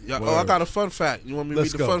 Didn't mean it. I got a fun fact. You want me to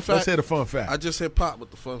read the fun fact? Let's hear the fun fact. I just hit Pop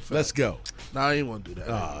with the fun fact. Let's go. Nah, I ain't want to do that.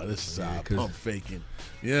 Oh, this is our pump faking.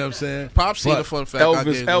 You know what I'm saying? Pop seen the fun fact.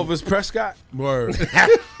 Elvis Prescott? Word.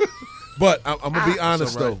 But I'm going to be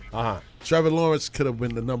honest, right. though. Trevor Lawrence could have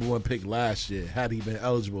been the number 1 pick last year had he been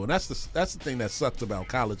eligible. And that's the thing that sucks about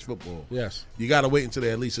college football. Yes. You got to wait until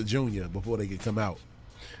they're at least a junior before they can come out.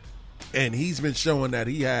 And he's been showing that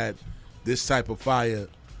he had this type of fire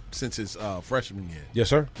since his freshman year. Yes,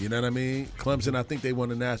 sir. You know what I mean? Clemson, I think they won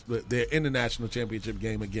they're in the national championship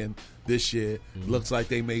game again this year. Looks like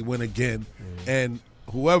they may win again. And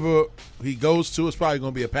whoever he goes to is probably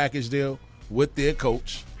going to be a package deal with their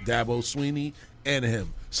coach, Dabo Swinney, and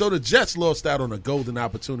him. So the Jets lost out on a golden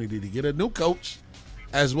opportunity to get a new coach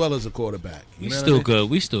as well as a quarterback. We still good.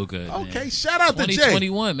 We still good. Okay, man. shout out to Jay.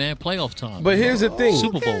 2021, man. Playoff time. But here's the thing.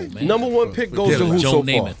 Super Bowl, man. Number 1 pick goes to who Joe so far?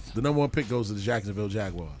 Namath. The number 1 pick goes to the Jacksonville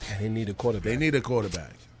Jaguars. They need a quarterback. They need a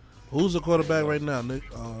quarterback. Who's the quarterback right now, Nick?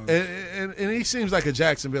 And he seems like a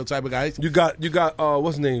Jacksonville type of guy. You got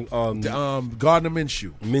what's his name? Gardner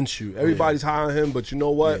Minshew. Minshew. Everybody's high on him, but you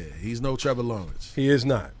know what? Yeah, he's no Trevor Lawrence. He is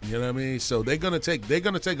not. You know what I mean? So they're gonna take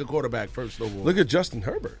a quarterback first overall. Look at Justin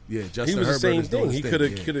Herbert. Yeah, Justin he was Herbert the same is doing thing. his He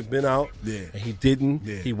thing, could have been out. Yeah. And he didn't.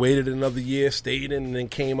 Yeah. He waited another year, stayed in, and then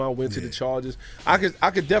came out, went to the Chargers. I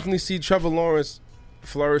could definitely see Trevor Lawrence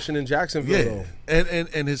flourishing in Jacksonville. Yeah,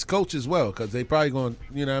 and his coach as well, because they probably going,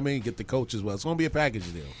 you know what I mean, get the coach as well. It's going to be a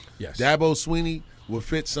package deal. Yes. Dabo Swinney will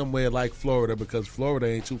fit somewhere like Florida because Florida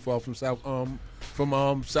ain't too far from South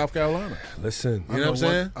Carolina. Listen, you know what I'm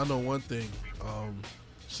saying? I know one thing.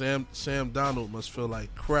 Sam Darnold must feel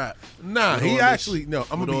like crap. Nah, with he all actually this, no.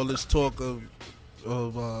 I'm with gonna all be, this talk of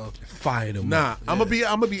fired him. Nah, I'm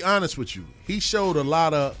gonna be honest with you. He showed a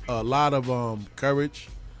lot of courage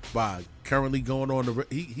by currently going on the.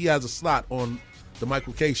 He has a slot on the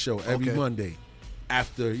Michael K show every Monday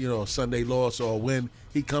after Sunday loss or win.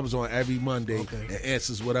 He comes on every Monday and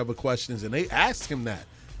answers whatever questions, and they ask him that.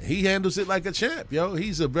 He handles it like a champ, yo.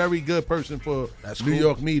 He's a very good person for New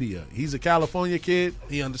York media. He's a California kid.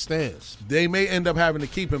 He understands. They may end up having to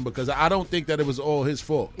keep him because I don't think that it was all his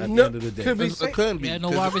fault at the end of the day. It couldn't be. Yeah, no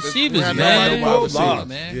wide receivers,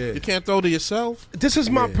 man. You can't throw to yourself. This is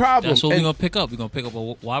my problem. That's what we're going to pick up. We're going to pick up a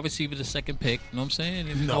wide receiver the second pick. You know what I'm saying?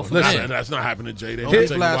 And no, that's not happening, Jay. They don't take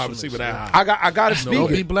a wide receiver that high. I got to speak. Don't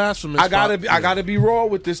be blasphemous. I got to be raw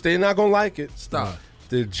with this. They're not going to like it. Stop.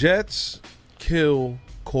 The Jets kill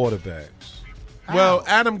quarterbacks. Well,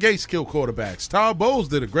 Adam Gase killed quarterbacks. Todd Bowles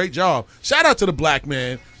did a great job. Shout out to the black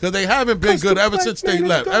man because they haven't been good ever since they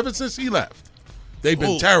left. Ever since he left, they've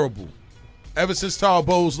been terrible. Ever since Todd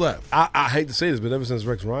Bowles left. I hate to say this, but ever since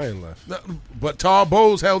Rex Ryan left. But Todd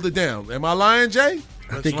Bowles held it down. Am I lying, Jay?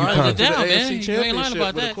 I think Ryan you went to the down, man. AFC You ain't lying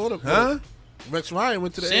about Championship that. Huh? Rex Ryan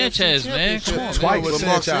went to the Sanchez, AFC man. Championship Come on, twice. With with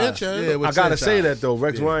Mark Sanchez. Sanchez. Yeah, with I gotta Sanchez. say that though.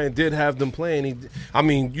 Rex Yeah. Ryan did have them playing.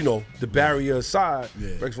 The barrier aside,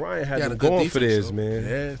 Rex Ryan had them a good going for defense, theirs, though. man.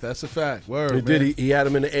 Yeah, that's a fact. Word, He man. did. He had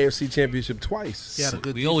him in the AFC Championship twice. He had a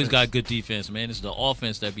good We always defense. got good defense, man. It's the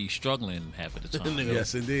offense that be struggling half of the time.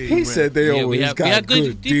 Yes, indeed. He said they Yeah, always we had got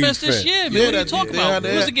good defense this year, man. Yeah, What are you that- talking yeah, about? they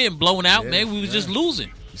We wasn't had- getting blown out, man. We was just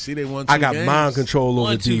losing. You see, they won 2 I got games. mind control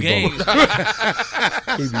over 1-2 Debo. games.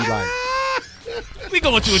 He be like, We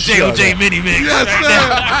going to a JOJ mini mix. Yes,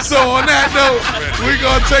 sir. So on that note, we're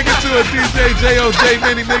going to take it to a DJ JOJ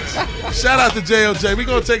mini mix. Shout out to JOJ. We're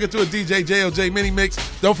going to take it to a DJ JOJ mini mix.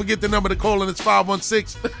 Don't forget the number to call in. It's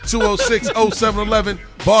 516-206-0711.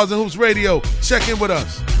 Bars and Hoops Radio. Check in with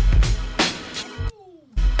us.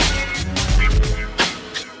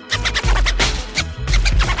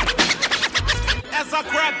 As I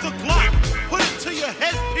grab the Glock, put it to your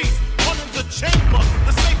headpiece. One in the chamber.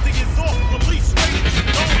 The safety is off. Release rage.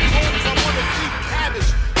 No homes. I want to see cabbage.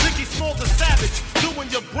 Biggie Small the Savage. Doing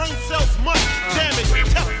your brain cells much damage.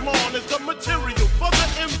 Teflon is the material for the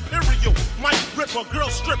Imperial. Mike Ripper, girl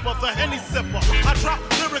stripper, the Henny sipper. I drop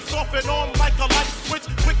lyrics off and on like a light switch.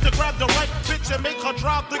 Quick to grab the right bitch and make her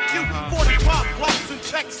drive the queue. 45 blocks and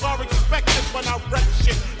checks are expected when I wreck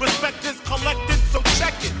shit. Respect is collected, so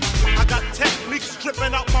check it. I got techniques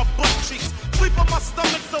dripping out my butt cheeks. Sleep on my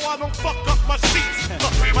stomach so I don't fuck up my sheets.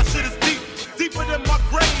 My shit is deep, deeper than my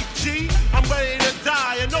grave, G. I'm ready to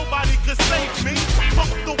die and nobody can save me. Fuck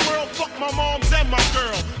the world, fuck my moms and my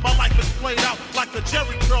girl. My life is played out like a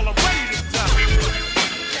Jerry curl. I'm ready to die.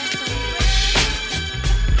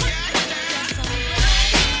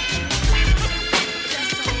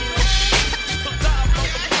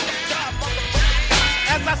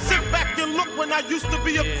 As I sit back and look when I used to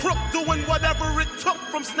be a crook.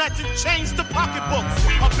 snatching chains to pocketbooks.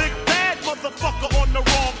 A big bad motherfucker on the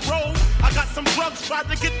wrong road. I got some drugs, tried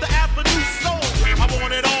to get the avenue sold. I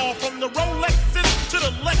want it all from the Rolexes to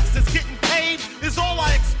the Lexus. Getting paid is all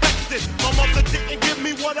I expected. My mother didn't give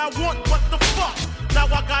me what I want, what the fuck? Now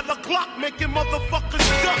I got a Glock making motherfuckers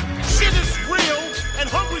duck. Shit is real, and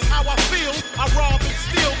hungry's how I feel. I rob and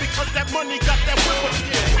steal because that money got that whip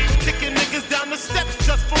skill. Kicking niggas down the steps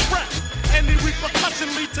just for rep. Any repercussion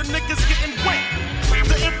lead to niggas getting wet.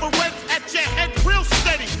 The infrared's at your head real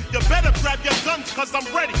steady. You better grab your guns cause I'm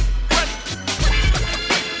ready. Ready.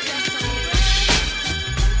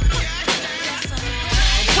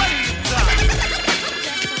 I'm ready to die.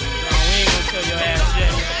 No, we ain't gonna kill your ass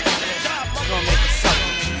yet. We're gonna make it suck.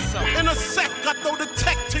 In a sec, I throw the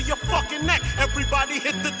tech to your fucking neck. Everybody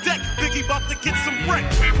hit the deck. Biggie about to get some wreck.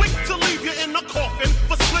 Quick to leave you in the coffin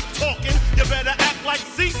for slick talking. You better act like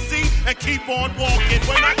CC and keep on walking.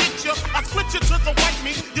 When I hit you, I split you to the white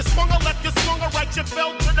meat. You swung a left, you swung a right, you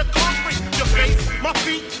fell to the concrete. Your face, my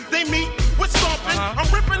feet, they meet. We're stomping. I'm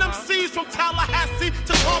ripping them C's from Tallahassee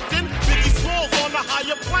to Compton. Biggie Smalls on a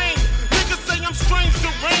higher plane. Niggas say I'm strange,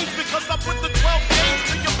 deranged because I put the 12 gauge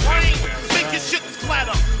to your brain. Make your shit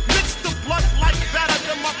splatter. Mix the blood like batter,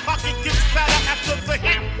 then my pocket gets fatter after the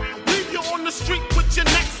hit. Leave you on the street with your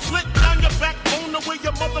neck slit down your backbone to where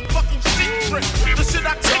your motherfucking shit trip. The shit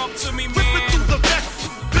I Talk to me, rip it man. through the vest.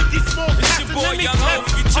 Biggie Smalls, It's your boy Young Hope.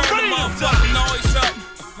 You turn the motherfucking noise up.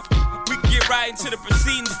 We can get right into the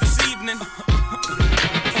proceedings this evening.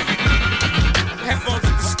 Headphones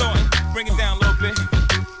at the start. Bring it down a little bit.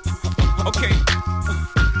 Okay.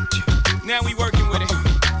 Now we working with it.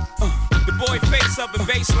 The boy Face up in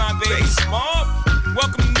baseline, baby. Mob.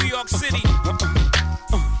 Welcome to New York City.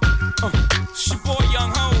 It's your boy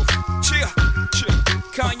Young Hove. Chill.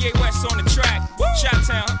 Kanye West on the track.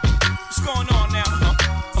 Chi-Town. What's going on now?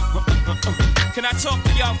 Can I talk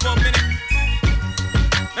to y'all for a minute?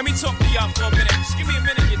 Let me talk to y'all for a minute. Just give me a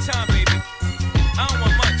minute of your time, baby. I don't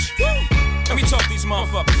want much. Let me talk to these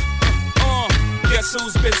motherfuckers. Guess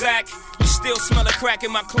who's Bizak? You still smell a crack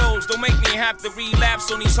in my clothes. Don't make me have to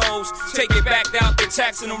relapse on these hoes. Take it back out, they're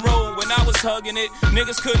taxing the road. When I was hugging it,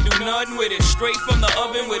 niggas couldn't do nothing with it. Straight from the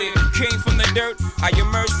oven with it. Came from the dirt. I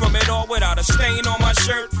emerged from it all without a stain on my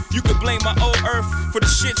shirt. You could blame my old earth for the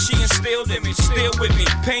shit she instilled in me. Still with me.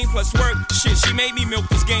 Pain plus work. Shit, she made me milk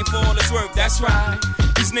this game for all its work. That's right.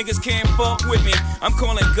 These niggas can't fuck with me. I'm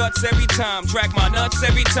calling guts every time. Drag my nuts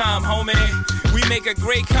every time, homie. We make a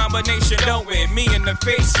great combination, don't we? Me and the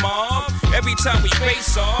Face Mob. Every time we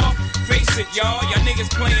face off, face it, y'all. Y'all niggas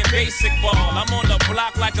playing basic ball. I'm on the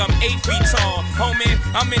block like I'm 8 feet tall. Homie,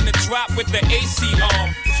 I'm in the drop with the AC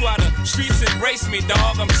off. That's why the streets embrace me,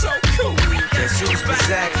 dog. I'm so cool. Guess who's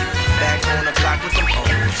Bizak? Back on the block with them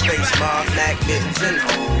O's. Face Mob, black mittens and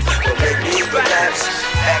hoes. But make me relapse.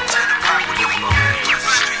 Back to the block with them O's.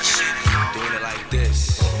 Street shit, doing it like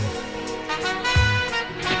this.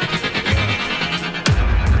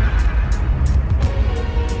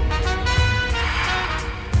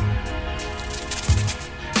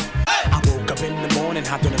 In the morning,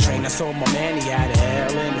 hopped on the train, I saw my man, he had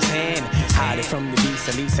a L in his hand. Hide it from the beast,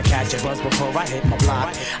 at least I catch a buzz before I hit my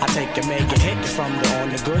block. I take and make a hit from the on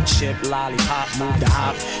the good ship. Lollipop, move the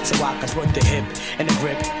hop, so I can put the hip in the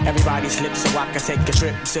grip. Everybody slip so I can take a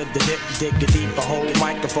trip to the dip. Dig a deeper hole,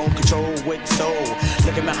 microphone control with soul.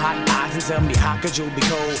 Look at my hot eyes and tell me how could you be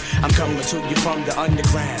cold? I'm coming to you from the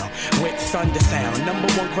underground with thunder sound. Number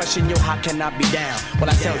one question, yo, how can I be down?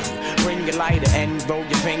 Well, I tell you, bring your lighter and roll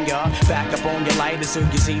your finger back up on your lighter so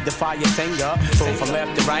you see the fire finger. Go from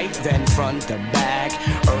left to right, then front to back.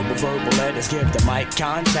 Herbal verbal letters give the mic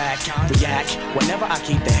contact. React whenever I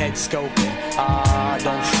keep the head scoping.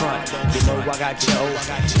 Don't front, you know I got you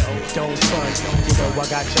open. Don't front, you know I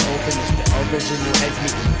got you open. It's the original heads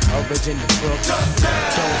meeting, original crooks.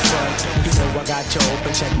 Don't front, you know I got you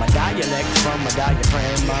open. Check my dialect from my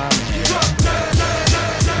diaphragm, mom.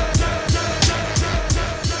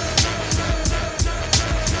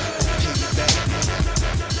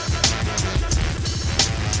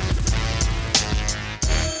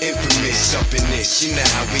 Infamous up in this, you know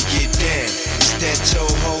how we get down. It's that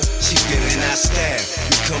Toho, she feeling our style.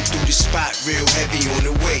 We come through the spot real heavy on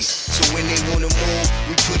the waist. So when they wanna move,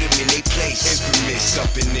 we put them in their place. Infamous up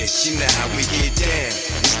in this, you know how we get down.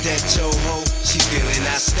 It's that Toho, she feeling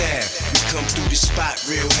our style. We come through the spot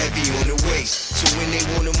real heavy on the waist. So when they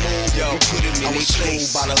wanna move, we put them in their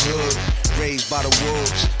place. By the hood, raised by the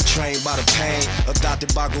wolves, trained by the pain,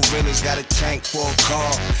 adopted by gorillas, got a tank for a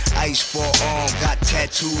car, ice for an arm, got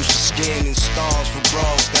tattoos for skin and stars for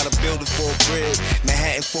bras, got a building for a crib,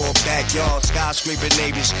 Manhattan for a backyard, skyscraper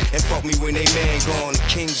neighbors, and fuck me when they man gone, the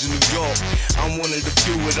kings of New York, I'm one of the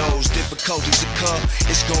few of those, difficulties occur,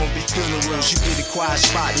 it's gonna be funerals, you get a quiet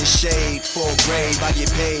spot in the shade, for a grave, I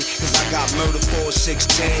get paid, cause I got murder for a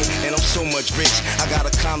 16, and I'm so much rich, I got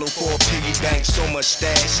a condo for a piggy bank, so much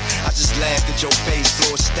stash, I just laughed at your face,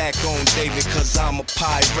 throw a stack on David, cause I'm a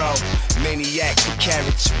pyro, maniac for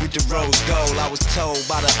carrots with the rose gold, I was told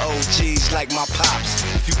by the OGs like my pops,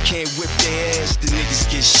 if you can't whip their ass, the niggas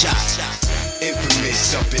get shot.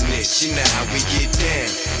 Infamous up in this, you know how we get down.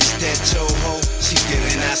 It's that Toho, she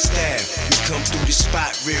feeling our style. We come through the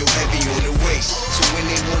spot real heavy on the waist. So when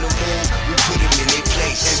they wanna move, we put them in their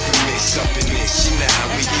place. Infamous up in this, you know how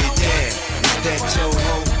we get down. It's that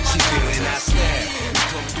Toho, she feeling our style. We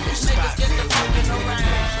come through the spot real heavy on the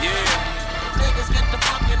waist. Yeah. Niggas get the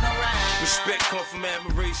fucking around. Respect come from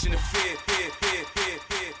admiration and fear.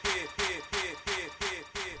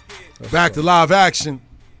 Back to live action.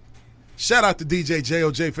 Shout out to DJ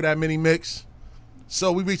JOJ for that mini mix.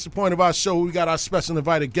 So we reached the point of our show. We got our special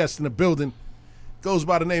invited guest in the building. Goes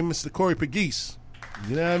by the name of Mr. Corey Pegues.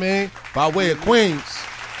 You know what I mean? By way of Queens.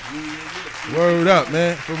 Word up,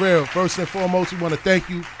 man. For real. First and foremost, we want to thank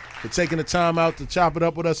you for taking the time out to chop it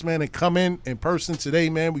up with us, man, and come in person today,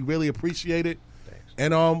 man. We really appreciate it. Thanks.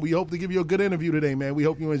 And we hope to give you a good interview today, man. We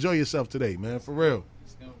hope you enjoy yourself today, man. For real.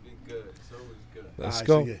 It's going to be good. It's always good. Let's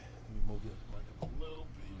go. So, yeah.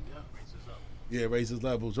 Yeah, raises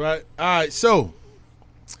levels, right? All right, so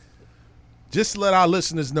just to let our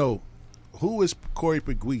listeners know, who is Corey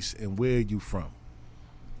Pegues and where are you from?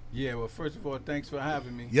 Yeah, well, first of all, thanks for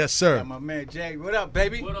having me. Yes, sir. Got my man Jay. What up,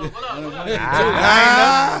 baby? What up?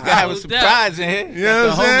 I was surprised in here. You know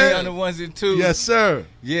what I'm saying? On the ones and twos. Yes, sir.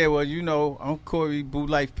 Yeah, well, you know, I'm Corey Boo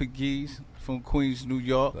Life Pegues from Queens, New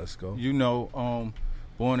York. Let's go. You know,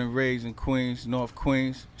 born and raised in Queens, North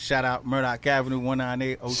Queens. Shout out Murdoch Avenue,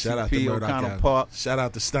 198 OCP, Shout out to Murdoch O'Connell Avenue. Park. Shout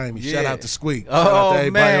out to Stymie. Yeah. Shout out to Squeak. Shout out to Oh,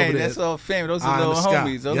 everybody man, over there. that's all family. Those Eye are in little the sky.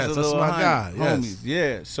 homies. Those Yes, are that's little my guy. Yes. homies.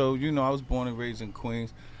 Yeah, so, you know, I was born and raised in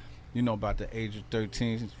Queens. You know, about the age of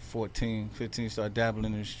 13, 14, 15, started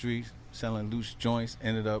dabbling in the streets, selling loose joints,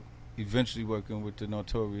 ended up eventually working with the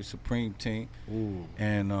Notorious Supreme team. Ooh.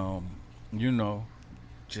 And, you know,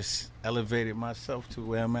 just elevated myself to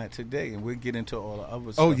where I'm at today. And we'll get into all the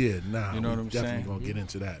other stuff. Oh, yeah, nah. You know what I'm definitely saying? going to get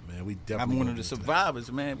into that, man. We definitely I'm one gonna of the get into that.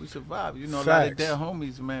 survivors, man. We survived. You know, a lot of Facts. dead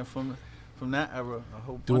homies, man, from that era. A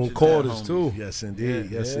whole bunch Doing of quarters, dead too. homies. Yes, indeed.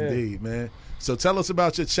 Yeah. Yes, Yeah. indeed, man. So tell us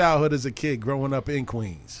about your childhood as a kid growing up in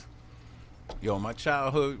Queens. Yo, my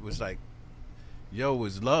childhood was like, it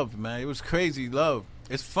was love, man. It was crazy love.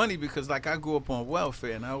 It's funny because, like, I grew up on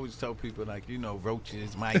welfare, and I always tell people, like, you know,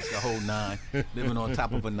 roaches, mice, the whole nine, living on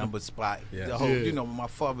top of a number spot. Yeah. The whole, Yeah. you know, when my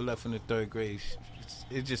father left in the 3rd grade,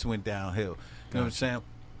 it just went downhill. You know what I'm saying?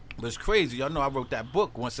 But it's crazy. Y'all know I wrote that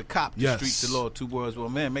book, Once a Cop, The Yes. Streets, The Law, Two Worlds,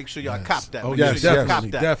 One Man. Make sure y'all Yes. cop that. Oh, Make yes, sure y'all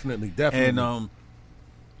definitely, cop that. definitely. And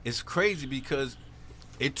it's crazy because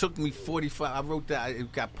it took me 45. I wrote that.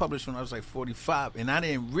 It got published when I was like 45, and I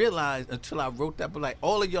didn't realize until I wrote that. But like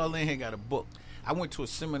all of y'all in here got a book. I went to a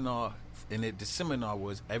seminar, and the seminar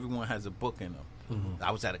was everyone has a book in them. Mm-hmm. I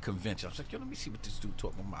was at a convention. I was like, yo, let me see what this dude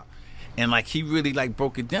talking about. And like he really like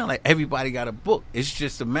broke it down. Like everybody got a book. It's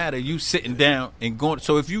just a matter of you sitting down and going.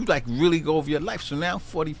 So if you like really go over your life. So now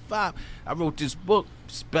 45, I wrote this book,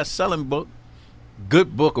 best-selling book.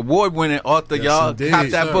 Good book, award-winning author, Yes, y'all. indeed. Cop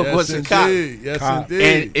that book. Yes, What's a cop? indeed. Yes, Cop.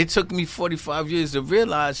 indeed. And it took me 45 years to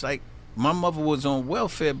realize, like, my mother was on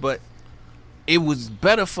welfare, but it was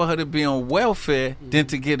better for her to be on welfare than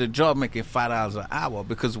to get a job making $5 an hour,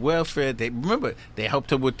 because welfare, they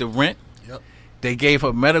helped her with the rent. Yep. They gave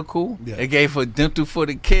her medical. Yeah. They gave her dental for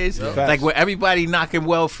the kids. Yep. Like where everybody knocking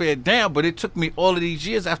welfare down, but it took me all of these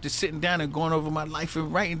years after sitting down and going over my life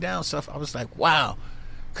and writing down stuff. I was like, wow.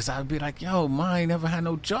 Because I'd be like, yo, mine never had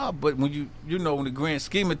no job. But when you know, in the grand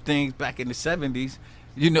scheme of things back in the 70s,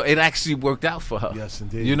 you know, it actually worked out for her. Yes,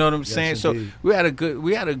 indeed. You know what I'm Yes, saying? So indeed. we had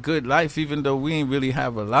a good life, even though we ain't really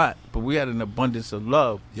have a lot, but we had an abundance of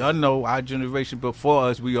love. Y'all know our generation before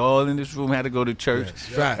us, we all in this room had to go to church Yes,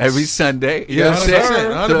 facts. every Sunday. You know what I'm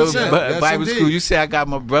saying? 100%. So, Yes, Bible indeed. school. You say I got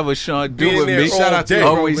my brother Sean Being doing there me. all Shout out to day,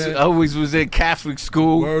 bro, always, man. always was in Catholic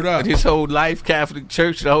school. Word up. His whole life, Catholic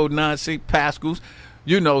church, the whole 9 St. Pascals.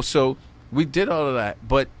 You know, so we did all of that,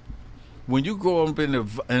 but when you grow up in an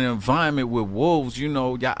environment with wolves, you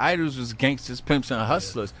know, your idols was gangsters, pimps, and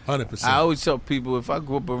hustlers. 100%. I always tell people, if I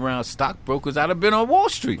grew up around stockbrokers, I'd have been on Wall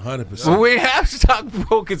Street. 100%. But we have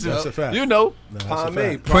stockbrokers. That's a fact. You know,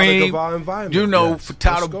 product Preem, of our environment. you know, Yes.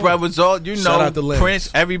 Furtado Let's go. Brothers, all you Shout out to know, Lance.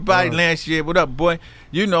 Prince, everybody last year. What up, boy?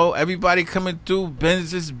 You know, everybody coming through,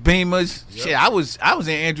 Benzes, Beamers. Shit, I was in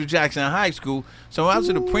Andrew Jackson High School. So when I was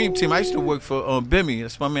in the Preem team, I used to work for Bimmy.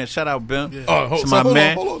 That's my man. Shout out Bim. Oh, That's so my hold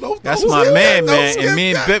man. on, hold on. Don't That's skip my that. man, Don't man. skip And me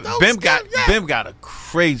and that. Don't Bim skip that. Bim got a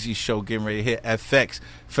crazy show getting ready to hit FX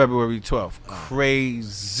February 12th.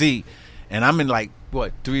 Crazy. And I'm in like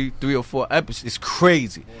what, three or four episodes. It's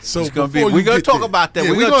crazy. So it's gonna be. before you We're gonna get talk there- about that.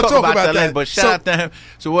 Yeah, we're gonna talk about that later. But shout So- out to him.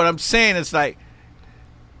 So what I'm saying is like,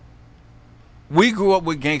 we grew up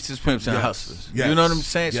with gangsters, pimps, and Yes. hustlers. Yes. You know what I'm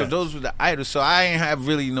saying? So Yes. those were the idols. So I ain't have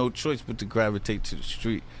really no choice but to gravitate to the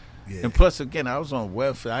street. Yeah. And plus, again, I was on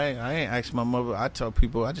welfare. I ain't asked my mother. I tell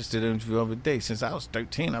people, I just did an interview the other day. Since I was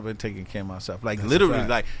 13, I've been taking care of myself. Like, That's a literally, fact.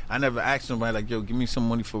 like, I never asked nobody, like, yo, give me some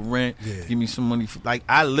money for rent. Yeah. Give me some money for, like,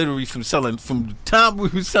 I literally, from the time we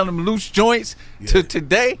were selling loose joints to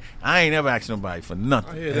today, I ain't never asked nobody for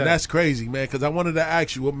nothing. And that's crazy, man, because I wanted to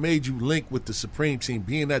ask you what made you link with the Supreme team,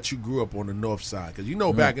 being that you grew up on the North Side. Because you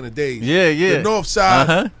know back in the days, Yeah. the North Side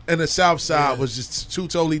Uh-huh. and the South Side was just two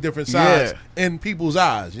totally different sides in people's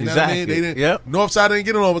eyes. You know what I mean? Exactly. They didn't, Yep. North Side didn't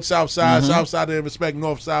get along with South Side. Mhm. South Side didn't respect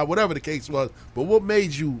North Side, whatever the case was. But what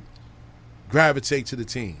made you gravitate to the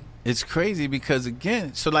team? It's crazy because,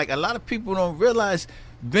 again, so, like, a lot of people don't realize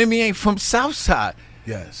Bimmy ain't from South Side.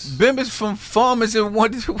 Yes. Bim is from Farmers and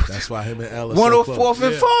That's why him and Ellis 104th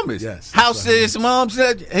and Farmers. Yes. House his mom's,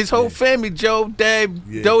 his whole family, Joe,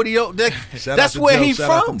 Dave, Dodie. Shout That's out to where Joe, he shout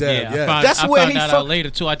out to from. Dad. Yeah, Yeah. That's I where found he that from. out later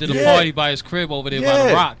too. I did a Yeah. party by his crib over there by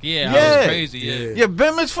the Rock. Yeah, that was crazy. Yeah.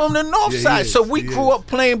 Bim is from the North Yeah, he Side, is. so we He grew is. up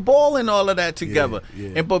playing ball and all of that together. Yeah.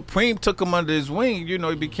 And but Preem took him under his wing. You know,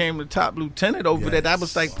 he became the top lieutenant over there. That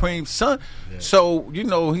was like Preem's son. So you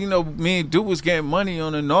know, me and Dude was getting money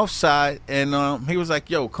on the North Side, and he was like,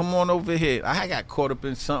 "Yo, come on over here." I got caught up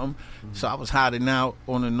in something, so I was hiding out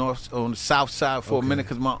on the South Side for a minute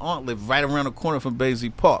because my aunt lived right around the corner from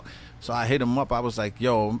Baisley Park. So I hit him up. I was like,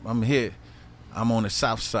 "Yo, I'm here. I'm on the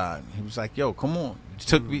South Side." He was like, "Yo, come on." He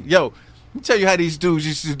took me, yo. Let me tell you how these dudes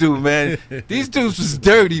used to do, man. These dudes was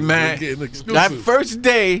dirty, man. Getting exclusive. That first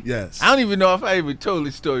day, Yes. I don't even know if I even told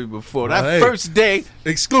this story before. That Hey. first day,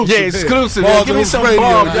 Exclusive. yeah, exclusive. Balls Yeah, give me on some radio,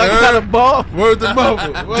 balls. Y'all you got a heard? ball? Word to mother.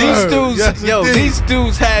 These Word. dudes, Yes, yo, indeed. these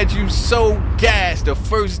dudes had you so gassed. The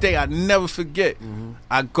first day, I never forget.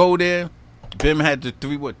 I go there. Bim had the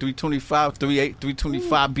 325, 38,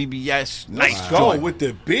 325 BBS. Nice Let's go joint. with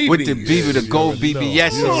the BB. With the BB, the gold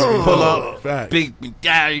BBS. Pull up, Facts.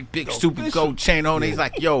 big stupid gold chain on. He's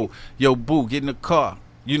like, yo, Boo, get in the car.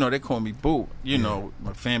 You know, they call me Boo. You know,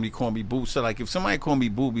 my family call me Boo. So, like, if somebody call me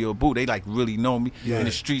Boobie or Boo, they, like, really know me. Yeah. In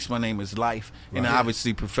the streets, my name is Life. And Right.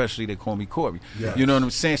 obviously, professionally, they call me Corey. Yes. You know what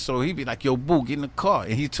I'm saying? So, he'd be like, yo, Boo, get in the car.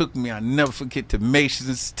 And he took me, I never forget, to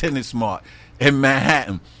Mason's Tennis Mart in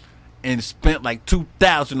Manhattan. And spent, like,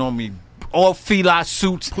 $2,000 on me. All fila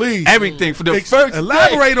suits. Please. Everything for the first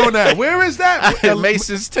Elaborate day. on that. Where is that?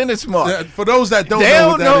 Mason's Tennis Mart. For those that don't They know don't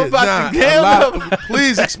what that know is, about nah, the- they a don't lot- know.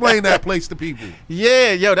 please explain that place to people.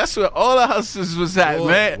 Yeah, yo, that's where all the hustlers was at,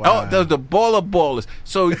 man. wow. Oh, those the ballers.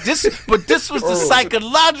 So this was the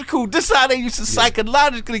psychological. This is how they used to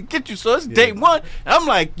psychologically get you. So it's day one. And I'm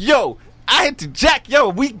like, yo, I hit the jack, yo,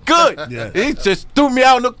 we good. Yeah. He just threw me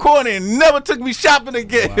out in the corner and never took me shopping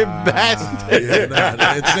again. Bastard. Yeah, nah,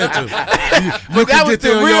 the incentive. You But that can was get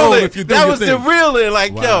there the on your real own it. if you do That your was the thing. real it.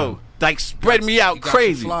 Like, Wow. yo, like spread me out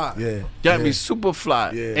crazy. Yeah. Got yeah. me super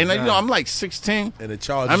fly. Yeah, And you nah. know, I'm like 16. And it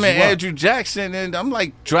charges I'm in you up. Andrew Jackson, and I'm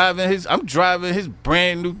like driving his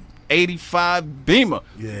brand new 85 Beamer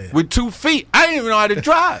Yeah. with 2 feet. I didn't even know how to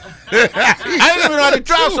drive. I didn't even know how to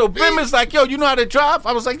drive. So Bim is like, yo, you know how to drive?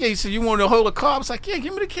 I was like, yeah. He said, you want to hold a car? I was like, yeah,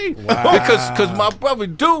 give me the key. Wow. Because my brother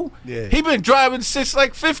Do, Yeah. he been driving since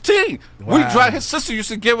like 15. Wow. We drive. His sister used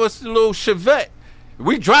to give us a little Chevette.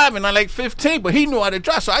 We driving at like 15, but he knew how to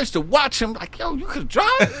drive. So I used to watch him like, yo, you could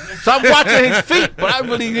drive? So I'm watching his feet, but I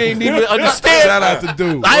really didn't even understand. Shout out to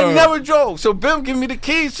Dude. I Word. never drove. So Bim give me the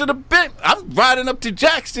keys to the Bim. I'm riding up to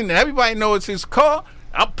Jackson, and everybody knows it's his car.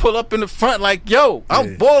 I pull up in the front like, yo,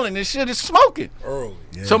 I'm balling. This shit is smoking. Early.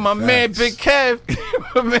 Yeah, So my man facts.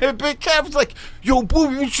 Big Cav was like, yo,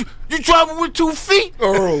 boo, you driving with 2 feet?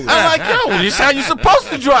 Early. I'm like, yo, this how you supposed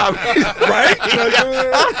to drive. Right?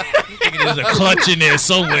 There's a clutch in there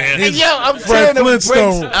somewhere. And yo, I'm Fred tearing the brakes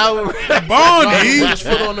Flintstone. out. Barney. His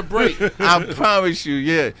foot on the brake. I promise you,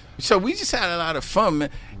 yeah. So we just had a lot of fun, man.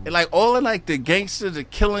 like all of like the gangsters, the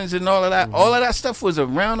killings, and all of that. All of that stuff was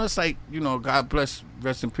around us. Like, you know, God bless,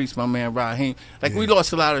 rest in peace, my man Raheem. Like we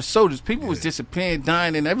lost a lot of soldiers. People was disappearing,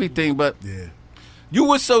 dying, and everything. But you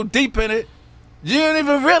were so deep in it, you didn't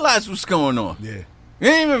even realize what's going on. Yeah, you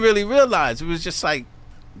didn't even really realize. It was just like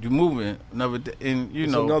you moving another day, and you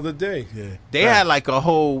know, another day. Yeah, they had like a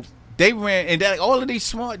whole. They ran, and like, all of these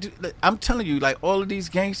smart. I'm telling you, like all of these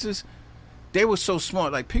gangsters, they were so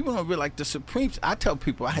smart. Like people don't realize. Like the Supremes. I tell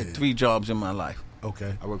people I had 3 jobs in my life.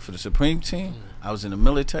 Okay, I worked for the Supreme Team. I was in the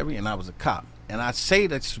military, and I was a cop. And I say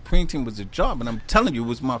that the Supreme Team was a job, and I'm telling you, it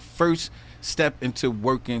was my first step into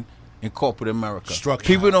working in corporate America. Structure.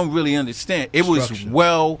 People don't really understand. It was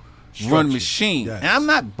well-run machine. Yes. And I'm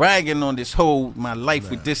not bragging on this whole my life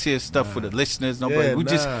with this here stuff for the listeners. Nobody. We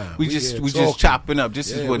just chopping up.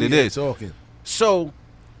 This is what it is. Talking. So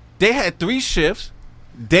they had 3 shifts.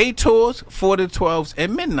 Day tours, 4 to 12s,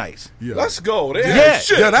 and midnights. Yeah. Let's go. They Yeah. had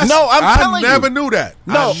shit. Yeah, No, I'm telling you. I never knew that.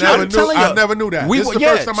 No, I never knew that. This is the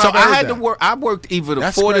first time so I've I heard had that. to work. I worked either the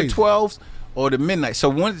That's 4 crazy. to 12s or the midnight. So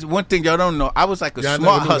one thing y'all don't know, I was like a Yeah, I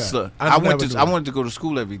smart never knew hustler. that. I never knew I that. wanted to go to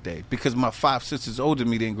school every day because my 5 sisters older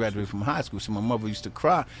than me didn't graduate from high school. So my mother used to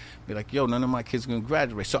cry, be like, "Yo, none of my kids gonna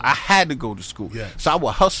graduate." So I had to go to school. Yes. So I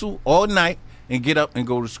would hustle all night and get up and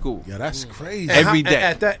go to school. Yeah, that's crazy. Every day.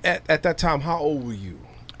 At that time, how old were you?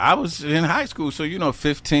 I was in high school, so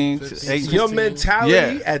 15 to 18. Your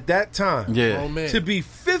mentality at that time, to be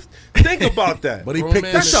 50. Think about that. But he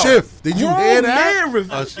picked the shift. Did you hear that? I'm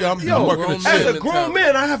working a as shift. a grown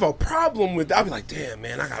man, I have a problem with that. I'll be like, damn,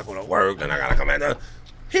 man, I gotta go to work, then I gotta come back.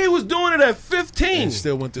 He was doing it at 15. And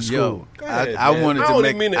still went to school. Yo, ahead, I man. wanted I to don't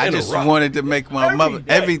make. mean to I just interrupt. wanted to make my mother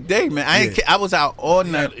every day, man. I was out all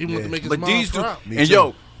night. He wanted to make his but mom these two, proud. and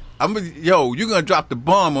yo, you're gonna drop the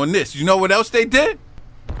bomb on this. You know what else they did?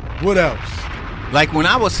 What else? Like when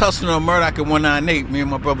I was hustling on Murdoch at 198, me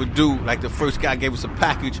and my brother Dude, like the first guy gave us a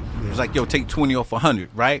package. It was like, yo, take 20 off 100,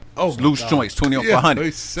 right? Oh, loose God. joints, 20 off Yeah, 100.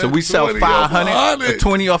 they So said we sell 20 off 500, 100.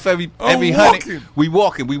 20 off every I'm 100. walking. We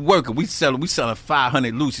walking, we working, we selling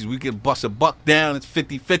 $500 loosies. We can bust a buck down, it's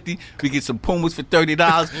 50-50. We get some Pumas for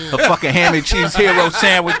 $30, a fucking ham and cheese hero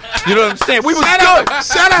sandwich. You know what I'm saying? We was good.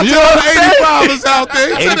 Shout out You to know all what the I'm saying? 85ers out there.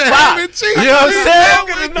 To the 85. ham and cheese. You know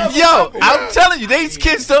what I'm saying? Yo, I'm telling you, these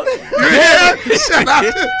kids don't. Yeah. Shout out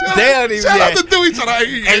to They don't even. Shout out to Dewey. I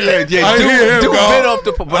hear Yeah, him, dude God. bit off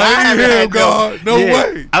the. But I I haven't hear him, had God. No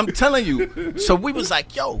way. I'm telling you. So we was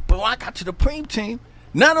like, yo, but when I got to the Supreme Team,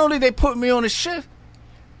 not only they put me on a shift,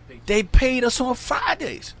 they paid us on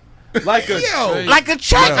Fridays. Like a Like a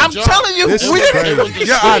check. Yo, I'm telling you. This is crazy.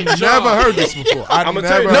 Yeah, I never heard this before. I'ma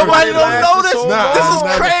tell you, never Nobody heard don't know this. Nah, This I is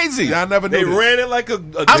never- crazy. Yeah, I never knew They this. ran it like a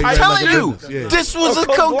I'm ran telling like a you, business, yeah. this was A a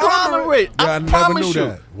conglomerate. Yeah, I I never promise knew you.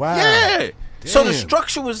 that. Wow. Yeah. So the Damn.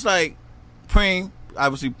 structure was like Preem,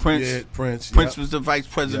 obviously Prince. Yeah, Prince. Prince Yep. was the vice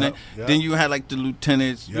president. Yep. Then you had like the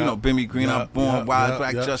lieutenants, you Yep. know, Bimmy Green, Yep. I'm born, Yep. Wise Yep.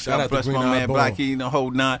 Black Yep. Just, Shout God out to bless my Green man Eye Bone. Blackie, the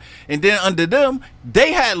whole nine. And then under them,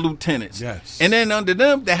 they had lieutenants. Yes. And then under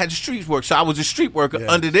them, they had the street work. So I was a street worker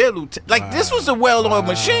Yes. under their lieutenant. Like this was a well-oiled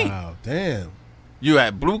machine. Wow, damn. You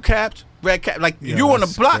had blue caps, red caps. Like Yeah, you on the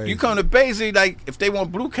that's block, crazy. you come to Basie. Like if they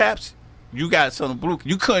want blue caps, you got some blue.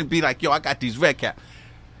 You couldn't be like, yo, I got these red caps.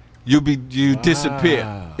 You disappear.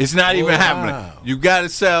 It's not even happening. You got to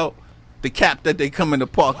sell the cap that they come in the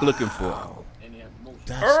park looking for.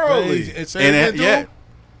 That's Early. crazy. It's And yeah.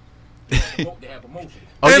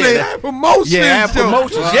 Oh, and they yeah, have promotions. Yeah, they have yo.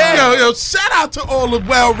 promotions, yeah. Yo, shout out to all the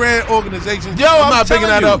well-ran organizations. Yo, I'm not picking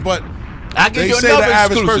telling that you. up, but I give they you say the another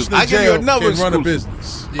average exclusive. person in I give you jail another can run a exclusive.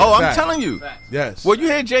 business. Oh, I'm Fact. telling you. Yes. Well, you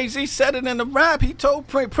hear Jay-Z said it in the rap. He told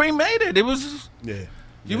Pre made it. It was. Yeah.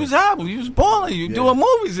 You was album. You was balling. You doing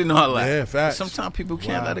movies and all that. Yeah, facts. Sometimes people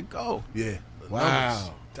can't Wow. let it go. Yeah.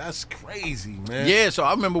 Wow. That's crazy, man. Yeah, so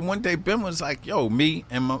I remember one day Ben was like, yo, me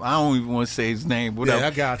and I don't even want to say his name, whatever. Yeah,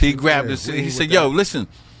 I got He you. grabbed Yeah, us. we He with said, that. yo, listen,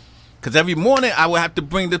 because every morning I would have to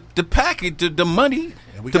bring the package, the money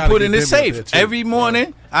And we to gotta put get in the Bimmy up safe. there, too. Every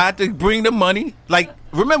morning I had to bring the money. Like,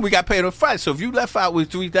 remember, we got paid on Friday. So if you left out with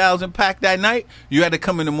 3,000 pack that night, you had to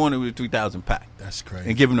come in the morning with 3,000 pack. That's crazy.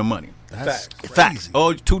 And give him the money. That's Facts.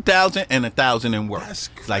 Oh, 2,000 and 1,000 in work. That's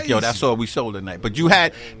Like, yo, that's crazy. all we sold at night. But you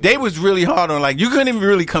had, they was really hard on, like, you couldn't even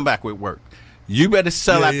really come back with work. You better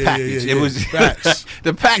sell Yeah, that yeah, package. yeah, It yeah. was Facts.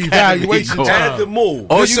 the pack Evaluation had to be time. going. Had to move.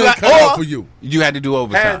 Or This you ain't got, cut out or for you. you had to do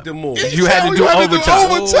overtime. Had to move. You had to do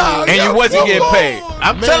overtime. And you wasn't getting paid.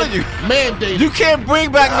 I'm telling you. Mandated. You can't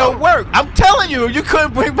bring back no work. I'm telling you, you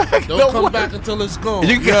couldn't bring back Don't no come work. back until it's gone.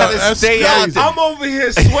 You gotta that's stay out crazy. there. I'm over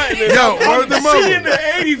here sweating. Yo, word I'm to mother. seeing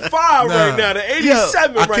the 85 right now, the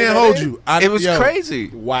 87 I right now. can't hold you. It was yo, crazy.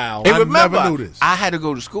 Wow. And I remember, never knew this. I had to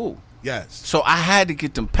go to school. Yes. So I had to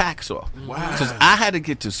get them packs off. Wow. Because I had to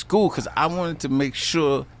get to school because I wanted to make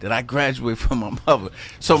sure that I graduate from my mother.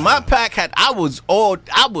 So my pack I was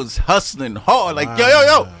hustling hard. Like,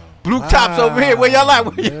 yo, blue tops over here. Where y'all at?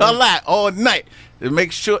 Where y'all at? All night. To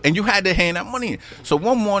make sure, and you had to hand that money in. So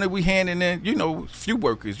one morning we handing in, few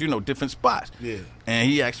workers, different spots. Yeah. And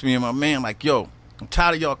he asked me and my man, like, yo, I'm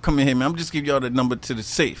tired of y'all coming here, man. I'm just giving y'all the number to the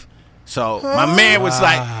safe. So my man was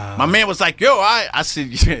like, yo, I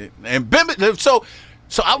said, yeah. And Bim, so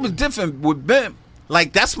I was different with Bim.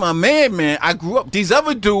 Like, that's my man. I grew up. These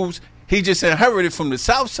other dudes, he just inherited from the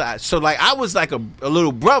South Side. So, like, I was like a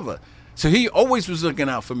little brother. So he always was looking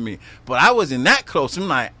out for me. But I wasn't that close. I'm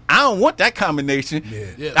like, I don't want that combination.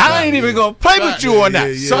 Yeah. I ain't even going to play with you on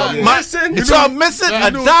that. So I'm missing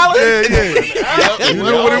 $1. Yeah. You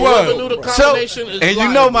knew what it was. So,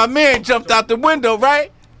 and my man jumped out the window,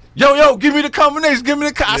 right? Yo, give me the combination. Give me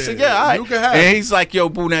the I said, yeah, all right. You can have and he's like, yo,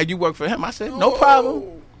 boo, now you work for him. I said, no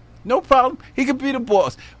problem. He could be the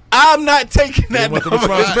boss. I'm not taking that number to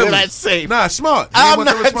that safe. Nah, smart. I'm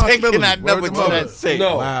not taking that number to that safe.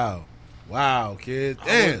 No. Wow, kid.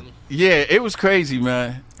 Damn. Yeah, it was crazy,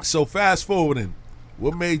 man. So fast forwarding,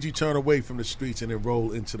 what made you turn away from the streets and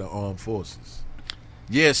enroll into the armed forces?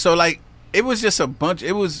 Yeah, so like it was just a bunch.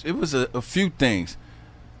 It was a few things.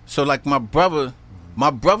 So like my brother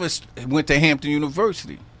went to Hampton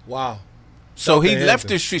University. Wow. So he left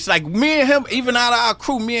the streets. Like me and him, even out of our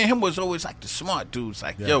crew, me and him was always like the smart dudes.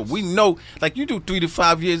 Like, yo, we know, like you do 3 to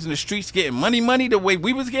 5 years in the streets getting money the way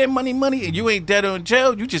we was getting money, and you ain't dead or in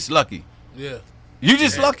jail, you just lucky. Yeah. You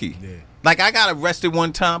just lucky. Yeah. Like I got arrested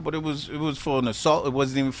one time, but it was for an assault. It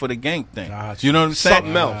wasn't even for the gang thing. Gotcha. You know what I'm saying?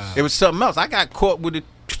 Something else. It was something else. I got caught with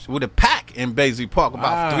a pack in Baisley Park,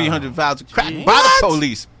 about 300 vials of crack by the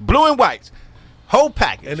police, blue and whites, whole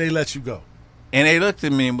package. And they let you go. And they looked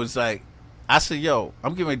at me and was like, I said, yo,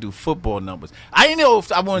 I'm getting ready to do football numbers. I didn't know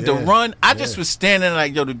if I wanted to run. I just was standing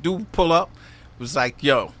like, yo, the dude pull up. Was like,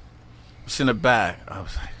 yo, what's in the bag? I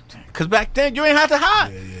was like, because back then you ain't have to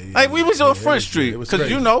hide. Like we was on Front Street because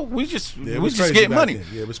we just getting money. Then.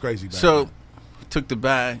 Yeah, it was crazy. Back so then. Took the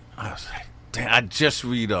bag. I was like, damn, I just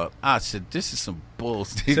read up. I said, this is some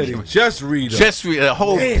bullshit. Just read up. Just read a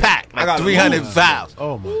whole pack, like 300 vials.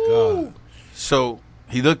 Oh my God. So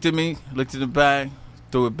he looked at me, looked at the bag,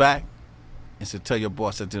 threw it back, and said, tell your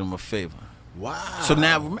boss I did him a favor. Wow. So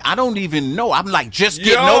now I don't even know. I'm like just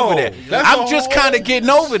getting over there. I'm just kind of getting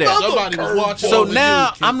over there. Somebody was watching. So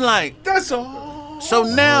now I'm like, that's all. So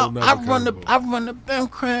now I run the Bim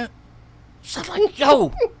crib. So I'm like,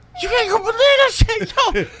 yo, you ain't gonna believe that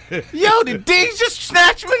shit, yo, the D's just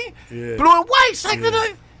snatched me, blue and white. Like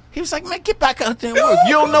he was like, man, get back out there and work.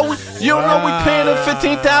 You don't know we paying them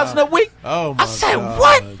 $15,000 a week. Oh my I said, God.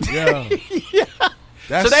 what? Yeah.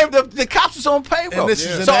 So the cops was on payroll.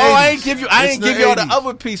 So I ain't give you all the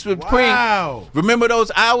other piece with Queen. Remember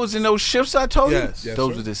those hours and those shifts I told you?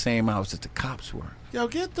 Those were the same hours that the cops were. Yo,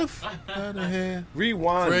 get the out of here.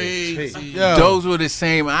 Rewind. Crazy. Those were the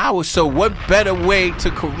same hours. So what better way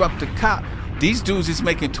to corrupt the cop? These dudes is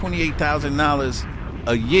making $28,000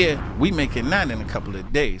 a year. We making that in a couple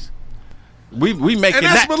of days. We making and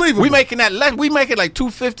that's that. Believable. We making that less. We making like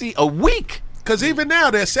 $250 a week. Because even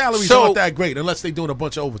now, their salaries aren't that great unless they doing a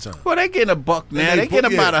bunch of overtime. Well, they getting $1 now. They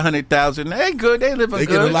getting about 100,000. They good. They living good. They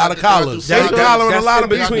getting a lot of collars. They collaring a lot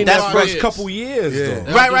of between that first couple years.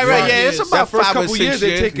 Though. Right. Yeah, it's about 5 or 6 years.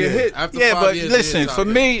 They take a hit. Yeah, but listen, for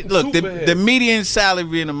me, look, the median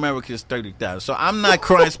salary in America is $30,000. So I'm not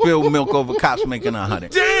crying spilled milk over cops making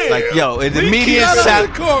 $100. Damn. Like, yo, the median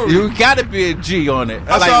salary, you got to be a G on it.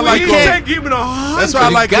 That's why I like Corey. That's why I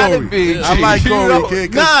like Corey. I like Corey,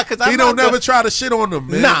 kid. Nah, because he don't never try to shit on them.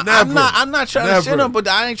 Man, nah, never. I'm not trying to shit them, but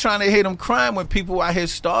I ain't trying to hear them crying when people out here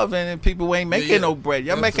starving and people ain't making no bread.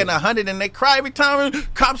 Y'all making $100 and they cry every time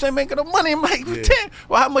and cops ain't making no money. I'm like, damn,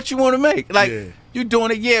 well, how much you want to make? Like, you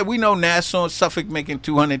doing it? Yeah, we know Nassau and Suffolk making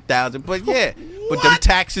 $200,000, but but them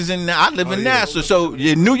taxes I live in Nassau, so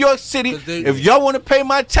in New York City, if y'all want to pay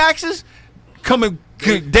my taxes, come and.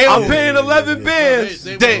 I'm paying 11 bands.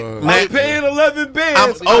 I'm paying 11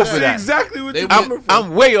 bands. I'm over that. Exactly what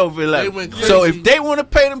I'm way over 11. So if they want to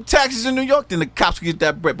pay them taxes in New York, then the cops get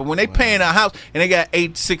that bread. But when they paying a house and they got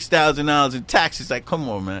 $6,000 in taxes, like, come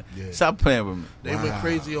on, man, stop playing with me. They went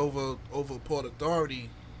crazy over Port Authority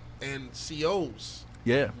and COs.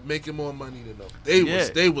 Yeah, making more money than them.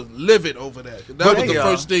 They was livid over that. That was the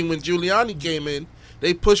first thing when Giuliani came in.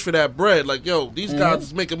 They pushed for that bread. Like, yo, these guys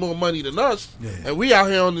is making more money than us, and we out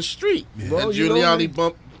here on the street. And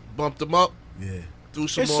Giuliani bumped them up. Yeah, threw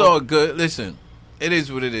some it's more. all good. Listen, It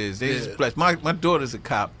is what it is. They just blessed. My daughter's a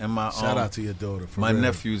cop, and my Shout out to your daughter. For my real.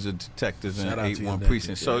 nephew's a detective in Shout out to your 8-1 nephew.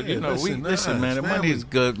 precinct. So Yeah, listen, man. The money family. is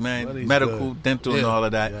good, man. Money's Medical, good. dental, and all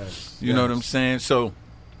of that. Yes, You know what yes. I'm saying? So,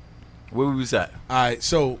 where we was at? All right.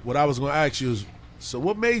 So what I was going to ask you is, so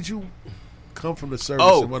what made you come from the service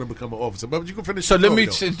and want to become an officer? But you can finish. So the let me.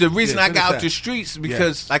 story, though. The reason Yeah, I finish got out that. the streets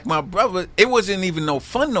because, Yes. like my brother, it wasn't even no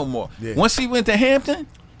fun no more. Yeah. Once he went to Hampton,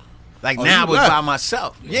 like Oh, now I you was left. by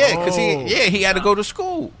myself. Yeah, because Oh. he had to go to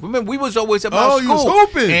school. Remember, we was always about Oh, school. you was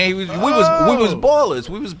hooping. And we was ballers.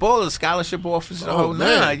 We was ballers, scholarship officers, the Oh, whole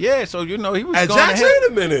man. nine. Yeah, so he was At going Jackson? ahead. Wait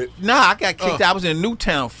a minute. Nah, I got kicked out. I was in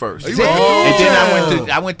Newtown first. Oh, And you were- then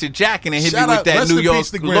I went to Jackson and hit Shout me with out- that rest New in York peace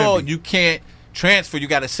to law. Granby. You can't transfer. You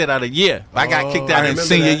got to sit out a year. I got kicked I out in remember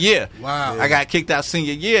senior that. year. Wow. I got kicked out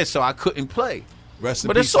senior year, so I couldn't play. Rest in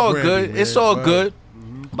But peace it's to all Granby, good. man. It's all Right. good.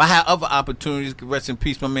 But I had other opportunities. Rest in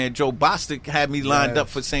peace, my man Joe Bostic had me lined up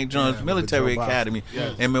for St. John's Yeah, Military Joe Bostic. Academy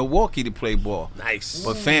Yes. in Milwaukee to play ball. Nice.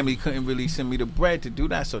 But family couldn't really send me the bread to do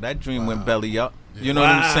that, so that dream went belly up. You know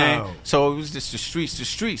what I'm saying? So it was just the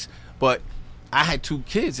streets. But I had two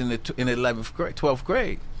kids in the 11th grade, 12th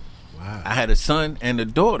grade. Wow. I had a son and a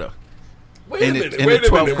daughter. Wait a minute. In Wait the a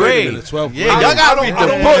 12th minute. grade. In the 12th Yeah, grade. y'all gotta read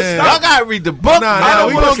the book. Y'all gotta read the book. Nah,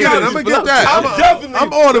 we gonna get it. I'm gonna get that.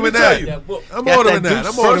 I'm ordering that. I'm ordering that.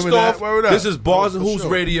 I'm ordering First that. off, Word up. this is Bars and For Hoops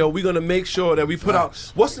sure. Radio. We're gonna make sure that we put out.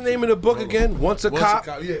 What's the name of the book again? Once a Cop.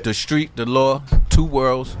 Yeah. The street, the law, two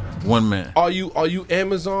worlds, one man. Are you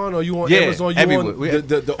Amazon? Are you on Yeah, Amazon? You everywhere. on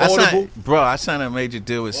the I Audible? signed, bro, I signed a major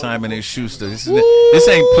deal with Simon and Schuster. This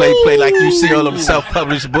ain't play like you see all them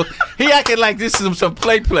self-published books. He acting like this is some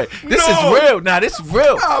play. This is real. Now this is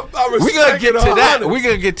real. I We gonna respect get it to that. 100. We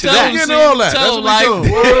gonna get to Tell that. him, Getting all that. Tell That's what we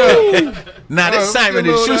him, doing. Word up. Now All this right, Simon we and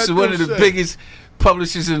get all Schuster, that one of the shit. biggest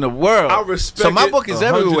publishers in the world. I respect So my it book is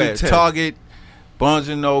everywhere. 110. Target, Barnes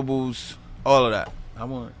and Nobles, all of that. I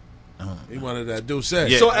want. He wanted that dude say.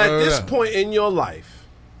 Yeah. So at Word this up. point in your life,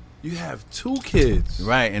 you have two kids.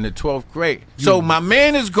 Right, in the 12th grade. So my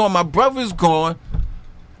man is gone, my brother's gone.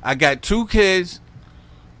 I got two kids.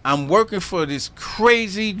 I'm working for this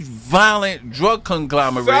crazy, violent drug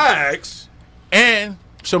conglomerate. Facts. And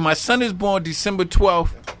so my son is born December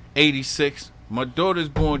 12th, 86. My daughter's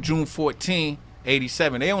born June 14,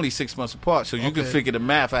 87. They only 6 months apart, so you can figure the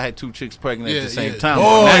math. I had two chicks pregnant at Yeah, the same yeah. time.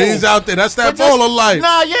 Oh, Now- he's out there. That's that But just- baller life.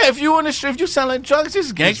 Nah, yeah. If you in the street, if you selling drugs,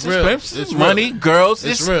 it's gangsters, real. pimps, It's money, real. girls.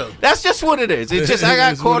 It's real. That's just what it is. It's just I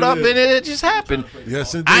got It's caught what up it in it. It just happened.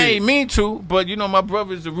 Yes, indeed. I ain't mean to, but you know my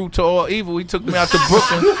brother's the root to all evil. He took me out to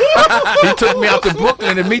Brooklyn. He took me out to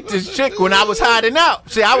Brooklyn to meet this chick when I was hiding out.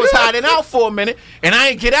 See, I was hiding out for a minute, and I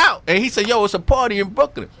ain't get out. And he said, "Yo, it's a party in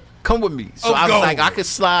Brooklyn. Come with me." So I'm I was going. like, I could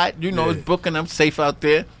slide. You know, it's Brooklyn. I'm safe out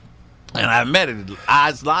there. And I met her.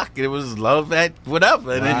 Eyes locked. It was love at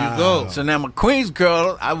whatever. And then you go. So now my Queens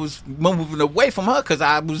girl, I was moving away from her because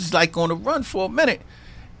I was like on the run for a minute.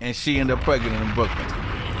 And she ended up pregnant in Brooklyn.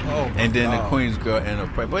 And then the Queens girl ended up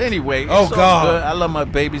pregnant. But anyway, Oh, it's all God. good. I love my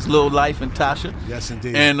babies, Lil Life and Tasha. Yes,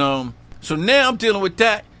 indeed. And so now I'm dealing with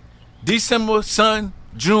that. December, son,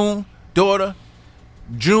 June, daughter.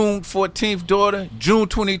 June 14th, daughter. June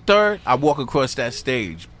 23rd, I walk across that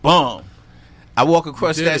stage. Boom. I walk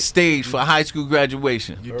across did that it. stage for high school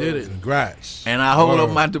graduation. You did it. Congrats. And I hold up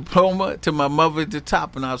Word. my diploma to my mother at the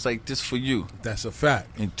top, and I was like, "This for you." That's a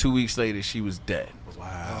fact. And 2 weeks later, she was dead.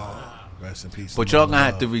 Wow. Rest in peace. But to y'all my gonna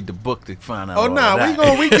have love. to read the book to find out. Oh all nah,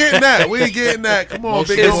 of we getting that. We getting that. Come on,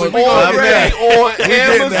 big It's homie. We gonna already get that. on We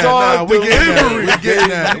getting that. Amazon Nah, we getting that. delivery. We getting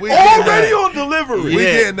that. We getting Already that. on delivery. We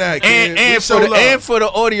getting that, kid. We And show for the love. and for the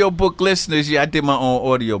audiobook listeners, yeah, I did my own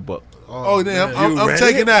audiobook. Oh, yeah, I'm You read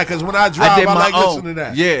taking it? that because when I drive, did I my like own. listening to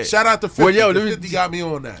that. Yeah. Shout out to 50. Well, yo, The let me- 50 got me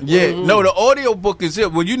on that. Yeah, no, the audiobook is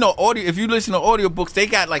it. Well, you know, audio. If you listen to audiobooks, they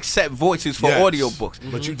got like set voices for Yes. audiobooks.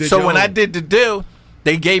 But you did So your when own. I did the deal,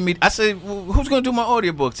 they gave me. I said, well, "Who's gonna do my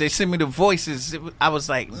audiobooks?" They sent me the voices. I was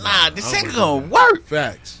like, "Nah, this ain't gonna work."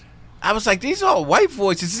 Facts. I was like, "These are all white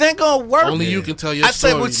voices. This ain't gonna work." Only you can tell your I said,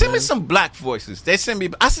 story, "Well, send me man. some black voices." They sent me.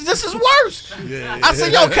 I said, "This is worse." Yeah. I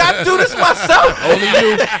said, "Yo, can I do this myself?"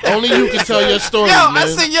 Only you can tell your story, Yo, man. I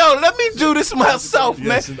said, "Yo, let me do this myself,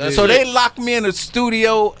 Yes, man." indeed. So they locked me in a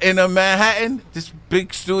studio in Manhattan, this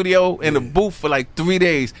big studio in a booth for like 3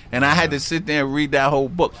 days, and I had to sit there and read that whole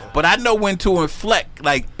book. But I know when to inflect,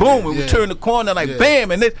 like boom, and we Yeah. turn the corner, like Yeah.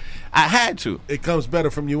 bam, and it, I had to. It comes better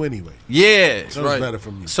from you anyway. Yeah, It comes right. better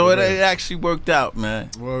from you. so For it real. actually worked out, man.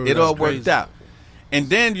 Word, It all that's worked crazy. out. And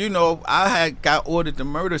then, you know, I had got ordered to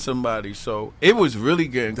murder somebody, so it was really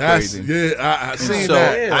getting That's crazy. yeah. I And seen so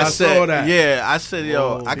that. I said, saw that. yeah, I said,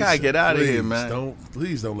 yo, Oh, I he gotta said, get out of here, please man.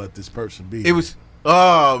 Please don't let this person be. It was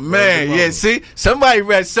Oh man, yeah. See, somebody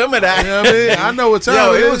read some of that. You know what I mean? I know what time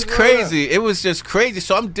Yo, it it is, was crazy. It was just crazy.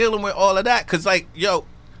 So I'm dealing with all of that because, like, yo,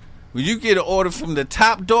 when you get an order from the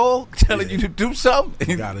top dog telling you to do something,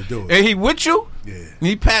 You gotta do it. and he with you, Yeah. and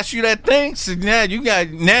he pass you that thing. So now you got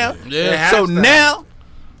Yeah. So now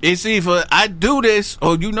it's either I do this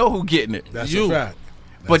or you know who getting it. That's You. a fact.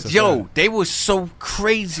 But That's a yo, fact. they were so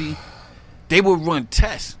crazy. They would run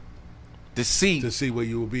tests to see where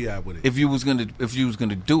you will be at with it. if you was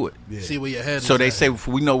gonna do it. Yeah. See where your head is. So they at. say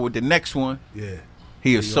we know with the next one, Yeah.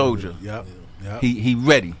 he a soldier. Yep. Yep. He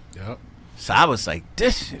ready. Yep. So I was like,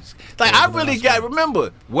 this is like I really got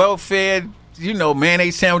remember welfare. You know,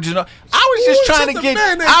 mayonnaise sandwiches. I was just trying to get.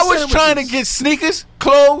 I was trying to get sneakers,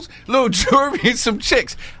 clothes, little jewelry, and some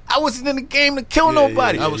chicks. I wasn't in the game to kill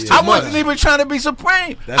nobody. yeah, I wasn't even trying to be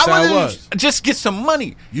supreme. That's how it was. Just get some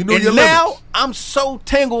money. You knew and your now limits. I'm so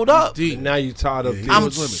tangled up. Now you tired of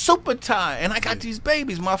I'm super tired, and I got these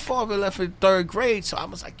babies. My father left in 3rd grade, so I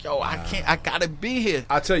was like, "Yo, I can't. I gotta be here."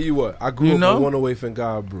 I tell you what, I grew You up know? on 108 from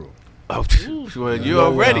God Brew. Oh, well, you know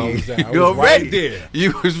already. where I was at. I You was already. right there.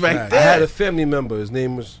 You was right I there. had a family member. His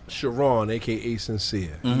name was Sharon, a.k.a.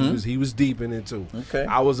 Sincere. Mhm. He was deep in it, too. Okay.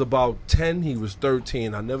 I was about 10. He was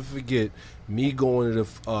 13. I'll never forget me going to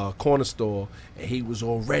the corner store, and he was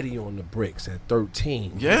already on the bricks at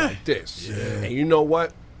 13. Yeah. Like this. Yeah. And you know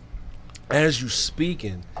what? As you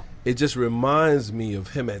speaking, it just reminds me of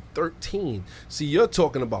him at 13. See, you're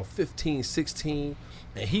talking about 15, 16.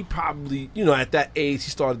 And he probably, you know, at that age, he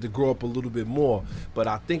started to grow up a little bit more. But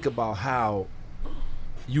I think about how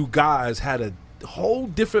you guys had a whole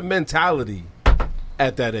different mentality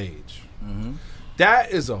at that age. Mm-hmm.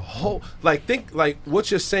 That is a whole, like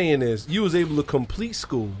what you're saying is you was able to complete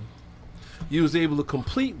school. You was able to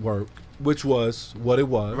complete work, which was what it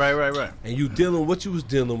was. Right. And you dealing with what you was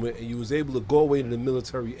dealing with, and you was able to go away to the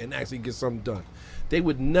military and actually get something done. They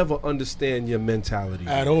would never understand your mentality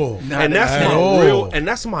At all. And that's At my all. real. And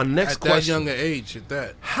that's my next at that question. younger age, at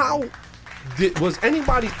that. How was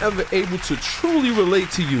anybody ever able to truly relate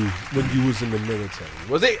to you when you was in the military?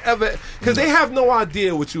 Was they ever? Because they have no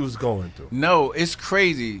idea what you was going through. No, it's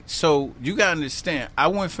crazy. So you gotta understand. I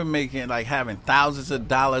went from making having thousands of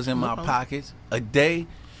dollars in my pockets a day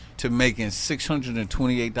to making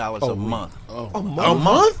 $628 a month. A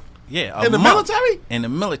month? Yeah, In the military? In the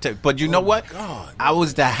military. But you know what? God, I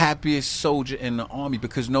was the happiest soldier in the army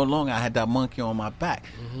because no longer I had that monkey on my back.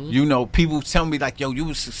 You know, people tell me like, yo, you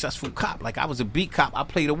was a successful cop. Like I was a beat cop. I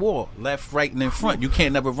played a war, left, right, and in front. You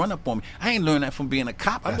can't never run up on me. I ain't learned that from being a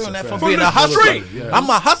cop. I learned that from being a hustler. I'm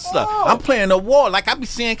a hustler. I'm playing a war. Like I be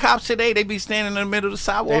seeing cops today, they be standing in the middle of the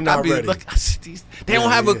sidewalk. They not I be ready. look, they don't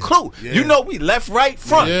have a clue. Yeah. You know, we left, right,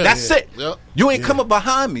 front. Yeah. That's Yeah. it. Yep. You ain't coming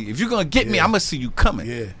behind me. If you're gonna get me, I'm gonna see you coming.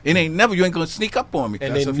 Yeah. It ain't never. You ain't gonna sneak up on me.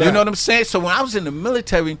 And You they know not. what I'm saying? So when I was in the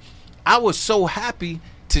military, I was so happy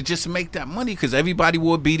to just make that money because everybody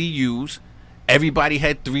wore BDUs. Everybody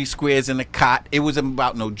had 3 squares in the cot. It wasn't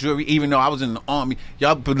about no jewelry. Even though I was in the army,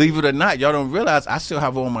 y'all believe it or not, y'all don't realize I still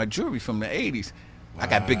have all my jewelry from the 80s. I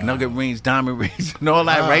got big nugget rings, diamond rings, and all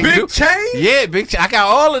that. Right? Big chain? Yeah, big chain. I got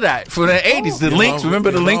all of that from the 80s. The links. Remember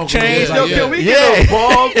the link chains? yeah, yeah. Can we get a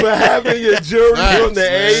ball for having your jewelry from the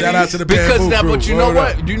 80s? Shout out to the Because Bamboo that, crew. but you know Word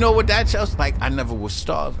up. what? You know what that tells? Like I never was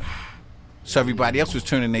starving, so everybody else was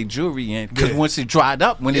turning their jewelry in. Because Yeah. once it dried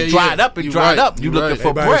up, it Yeah, dried yeah. up. It You dried right. up. You You looking right. for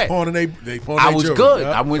Everybody was bread. pawning they pawning I they was jewelry. good.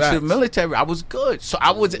 Yep, I went to the facts. military. I was good. So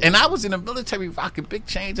I was in the military rocking big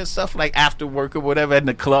chains and stuff like after work or whatever in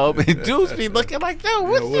the club. And dudes be looking like, yo,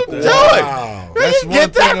 what you doing? Wow. Where That's you one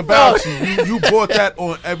get thing that about from? you. You brought that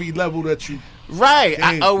on every level that you. Right.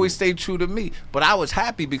 I Came always stayed true to me. But I was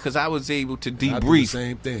happy because I was able to I do the debrief.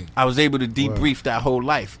 same thing. I was able to debrief that whole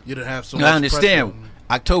life. You didn't have so I much understand. pressure.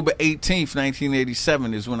 October 18th,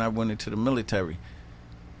 1987 is when I went into the military.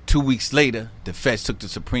 2 weeks later, the Feds took the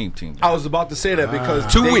Supreme team. I was about to say that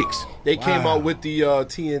because 2 they- weeks. They came out with the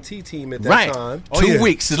TNT team at that Right. time. 2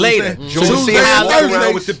 weeks later. Tuesday. So you see Tuesday how and that Thursday.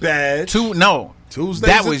 around with the badge. Tuesdays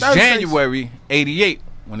that and was Thursdays. January 88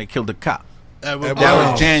 when they killed the cop. Edward That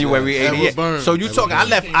Burns. was January Edward 88. Burns. So you talking? I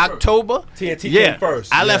left October. TNT yeah, came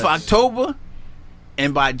first. I left Yes. October,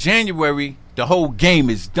 and by January the whole game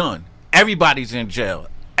is done. Everybody's in jail.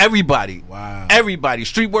 Everybody. Wow. Everybody.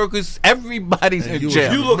 Street workers. Everybody's And in you was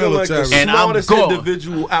jail. You looking like the Military. And I'm smartest gone.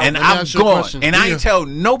 individual out And there. I'm ask you a gone. question. And I Yeah. ain't tell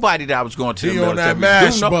nobody that I was going to the He on military. that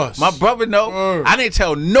MASH You know, bus. my brother know. Word. I didn't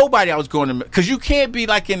tell nobody I was going to, because you can't be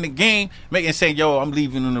like in the game making saying, yo, I'm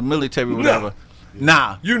leaving in the military or whatever.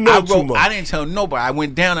 Nah. You know I wrote, too much. I didn't tell nobody. I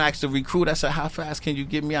went down and asked the recruit. I said, how fast can you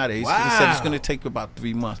get me out of here? He said, it's Wow. going to take about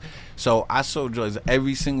 3 months. So I sold drugs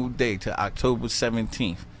every single day to October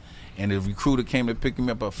 17th. And the recruiter came to pick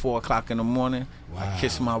me up at 4 o'clock in the morning. Wow. I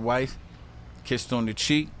kissed my wife, kissed on the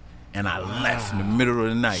cheek, and I left in the middle of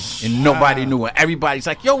the night. And nobody knew it. Everybody's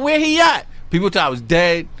like, yo, where he at? People thought I was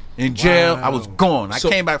dead, in jail. I was gone. I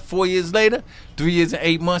came back 4 years later, 3 years and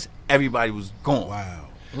 8 months, everybody was gone. Wow.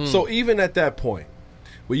 So even at that point,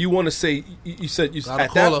 where you want to say, you said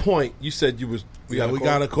at that point, you said you was. We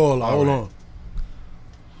got a caller. Hold on.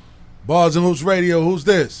 Bars and Hoops Radio. Who's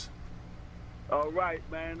this? All right,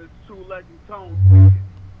 man. It's True Legend Tone.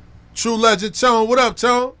 True Legend Tone. What up,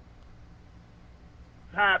 Tone?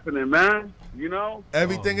 What's happening, man? You know?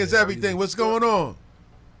 Everything is everything. What's going on?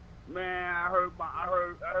 Man, I heard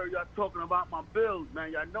y'all talking about my Bills,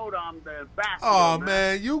 man. Y'all know that I'm the ambassador. Oh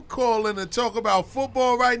man, you calling to talk about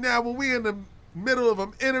football right now when we in the middle of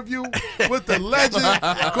an interview with the legend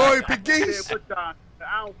Corey Pegues? I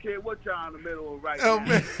don't care what y'all in the middle of right now.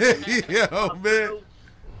 Man. Yo, man.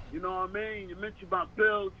 You know what I mean? You mentioned my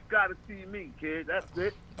Bills, you got to see me, kid. That's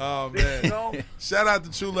it. Oh, man. You know? Shout out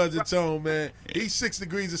to True Legend Tone, man. He's 6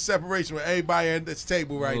 degrees of separation with everybody at this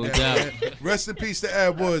table right now, man. Rest in peace to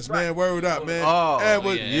Ed Woods, man. Word up, man. Oh, Ed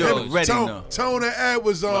Woods. You already know. Tone and Ed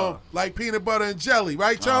was like peanut butter and jelly,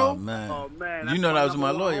 right, Tone? Oh, man. You know that was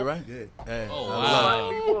my lawyer, right? Yeah. Ed,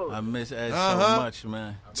 I miss Ed so much,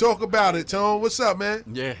 man. Talk about it, Tone. What's up, man?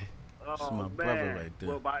 Yeah. That's my brother right there.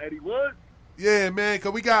 What about Eddie Woods? Yeah, man,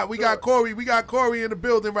 because we got Corey. We got Corey in the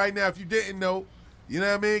building right now, if you didn't know. You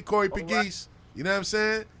know what I mean? Corey Pegues. Right. You know what I'm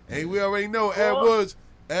saying? And we already know Ed Woods.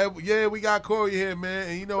 Yeah, we got Corey here, man.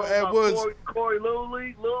 And you know Ed Woods. Corey, Little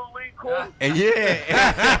League, Corey.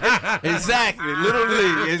 Yeah. Exactly. Little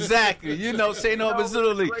League. Exactly. You know St. Albans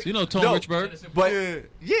Little League. You know Tone Richburg. But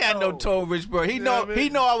I know Tone Richburg. He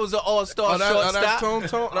know I was an all-star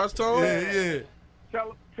shortstop. That's Tone. Yeah.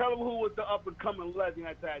 Tell him who was the up-and-coming legend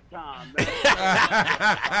at that time, man.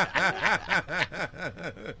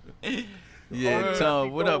 Yeah,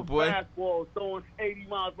 Tone, what up, boy? Fastball, throwing 80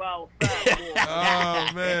 miles per hour fastball.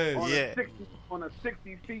 Oh, man. On a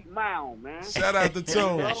 60-feet mound, man. Shout out to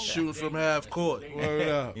Tone. Shooting from half court. Word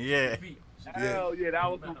up. Yeah. Hell yeah, that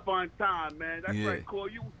was a fun time, man. That's right,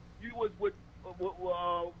 Corey. You was with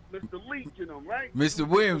Mr. Leach and them, right? Mr.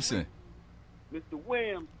 Williamson. Mr.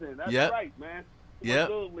 Williamson. That's right, man. Yep.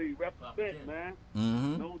 Little League represent, man.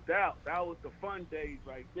 Mm-hmm. No doubt. That was the fun days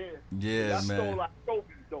right there. Yeah, man. man. I stole our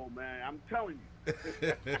trophies, though, man. I'm telling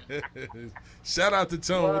you. Shout out to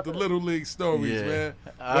Tone with the Little League stories, man.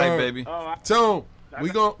 All right, baby. Tone,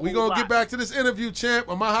 we gonna get back to this interview, champ.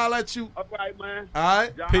 I'm gonna holler at you. All right, man. All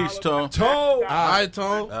right. Peace, Tone. All right,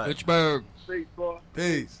 Tone. Richburg. Peace, boy.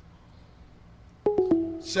 Peace.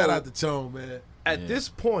 Shout out to Tone, man. At this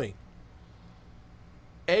point,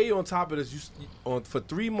 on top of this, for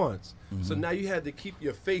 3 months. Mm-hmm. So now you had to keep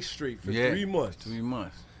your face straight for 3 months. 3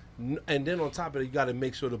 months. And then on top of it, you got to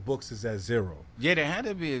make sure the books is at 0. Yeah, there had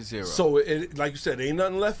to be a 0. So, like you said, ain't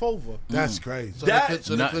nothing left over. That's crazy. So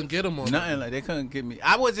they couldn't get him on. Nothing like they couldn't get me.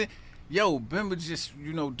 I wasn't. Yo, Ben was just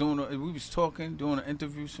we was talking, doing an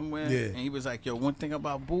interview somewhere, and he was like, "Yo, one thing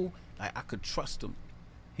about Boo, like I could trust him.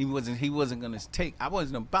 He wasn't gonna take. I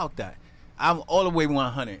wasn't about that. I'm all the way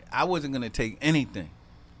 100. I wasn't gonna take anything.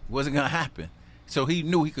 It wasn't gonna happen. So he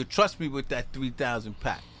knew he could trust me with that 3,000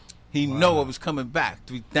 pack. He know it was coming back,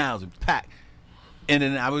 3,000 pack. And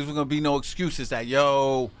then I was gonna be no excuses that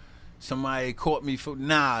somebody caught me for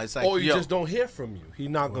it's like you just don't hear from you. He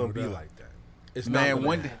not gonna be like that. It's man,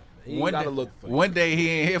 not one day he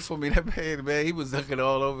ain't here for me. That man, he was looking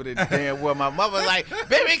all over the damn world. My mother was like,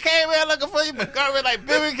 Bimmy came here looking for you. But Curry like,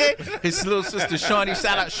 Bimmy came. His little sister Shawnee,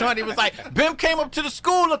 shout out Shawnee, was like, Bim came up to the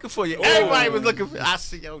school looking for you. Everybody was looking for you. I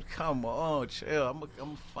said, yo, come on, chill.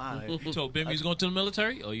 I'm fine. You told Bim he was going to the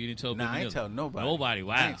military? Or you didn't tell Bim? Nah, I ain't tell nobody.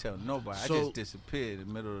 Wow. I ain't tell nobody. I just disappeared in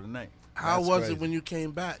the middle of the night. How was it when you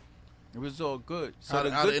came back? It was all good. So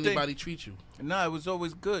how did anybody treat you? No, it was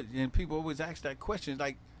always good. And people always ask that question.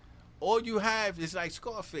 Like, all you have is like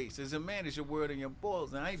Scarface. As a man, is your word and your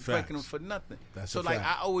balls. And I ain't breaking them for nothing. That's so,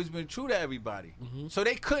 I always been true to everybody. Mm-hmm. So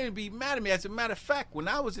they couldn't be mad at me. As a matter of fact, when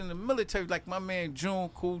I was in the military, like my man June,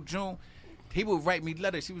 he would write me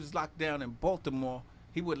letters. He was locked down in Baltimore.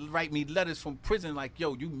 He would write me letters from prison like,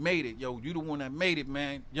 yo, you made it. Yo, you the one that made it,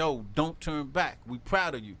 man. Yo, don't turn back. We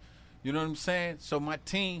proud of you. You know what I'm saying? So my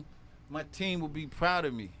team would be proud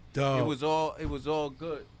of me. Dog. It was all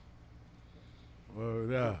good.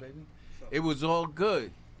 Word up. It was all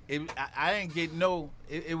good. I didn't get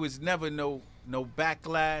it was never no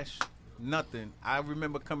backlash, nothing. I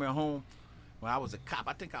remember coming home when I was a cop.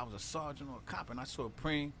 I think I was a sergeant or a cop, and I saw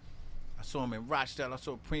Preem. I saw him in Rochdale. I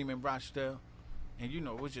saw Preem in Rochdale. And,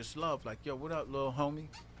 it was just love. Like, yo, what up, little homie?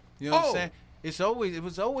 You know what I'm saying? it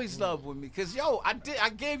was always love with me. Cause I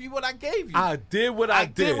gave you what I gave you. I did what I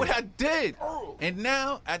did. I did what I did. And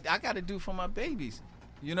now I got to do for my babies.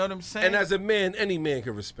 You know what I'm saying? And as a man, any man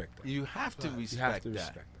can respect that. You have to respect You have to that.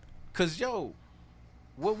 respect that. Cause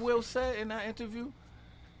what Will said in that interview.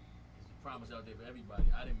 Promise out there for everybody.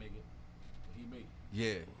 I didn't make it. He made it.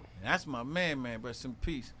 Yeah, that's my man. Rest in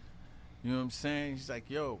peace. You know what I'm saying? He's like,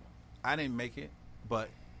 I didn't make it, but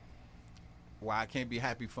why I can't be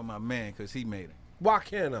happy for my man because he made it. Why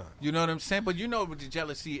can't I? You know what I'm saying? But with the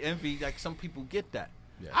jealousy, envy, like some people get that.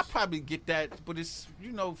 Yes. I probably get that, but it's,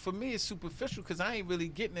 for me, it's superficial because I ain't really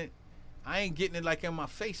getting it. I ain't getting it like in my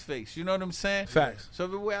face. You know what I'm saying? Facts. So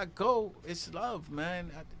everywhere I go, it's love,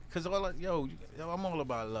 man. Because I'm all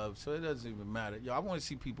about love, so it doesn't even matter. I want to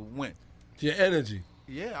see people win. Your energy.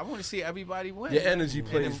 Yeah, I want to see everybody win. Your energy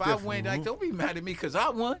plays And if different. I win, don't be mad at me because I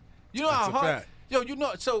won. You know That's how a hard.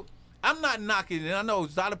 fact. So I'm not knocking it. I know a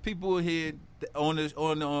lot of people here on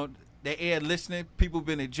the air listening. People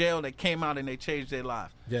been in jail. They came out and they changed their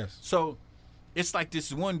lives. Yes. So it's like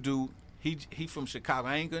this one dude. He from Chicago.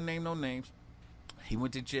 I ain't gonna name no names. He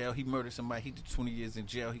went to jail. He murdered somebody. He did 20 years in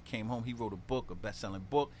jail. He came home. He wrote a best-selling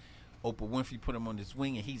book. Oprah Winfrey put him on this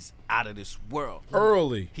wing, and he's out of this world.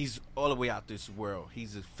 Early. He's all the way out this world.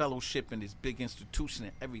 He's a fellowship in this big institution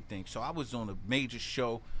and everything. So I was on a major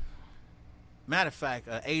show. Matter of fact,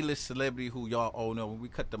 an A-list celebrity who y'all all know. When we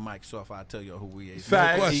cut the mics off, I'll tell y'all who he is.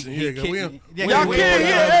 Fact. No question. Y'all can't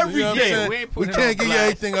hear everything. We can't give you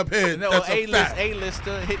anything up here. No, That's a fact.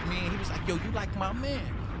 A-lister hit me, and he was like, "Yo, you like my man?"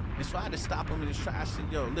 And so I had to stop him in his tracks. I said,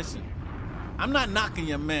 "Yo, listen, I'm not knocking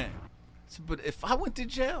your man. But if I went to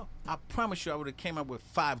jail, I promise you I would have came out with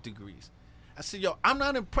 5 degrees. I said, I'm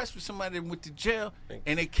not impressed with somebody that went to jail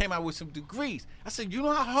and they came out with some degrees. I said, you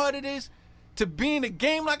know how hard it is to be in the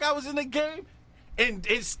game like I was in the game and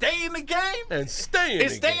stay in the game? And stay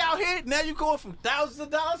out here. Now you going from thousands of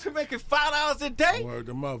dollars to making $5 a day? Word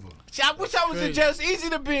to mother. See, I wish I was in jail. It's easy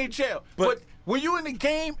to be in jail. But when you in the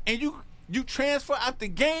game and you transfer out the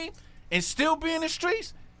game and still be in the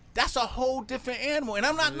streets, that's a whole different animal. And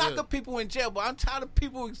I'm not knocking people in jail, but I'm tired of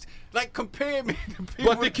people like comparing me to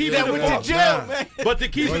people that went to jail, man. But to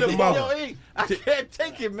keep it a buck, I can't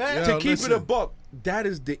take it, man. To keep it a buck, that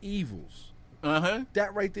is the evils. Uh-huh.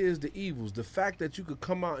 That right there is the evils. The fact that you could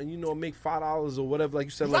come out and make $5 or whatever, like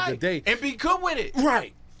you said, like a day, and be good with it.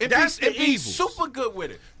 Right. That's the evils. Super good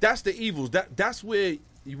with it. That's the evils. That's where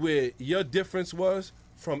your difference was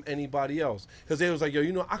from anybody else, because they was like,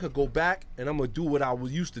 I could go back and I'm gonna do what I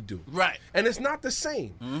was used to do. Right. And it's not the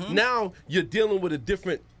same. Mm-hmm. Now you're dealing with a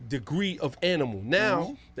different degree of animal.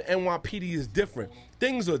 Now the NYPD is different.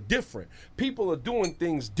 Things are different. People are doing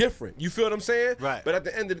things different. You feel what I'm saying? Right. But at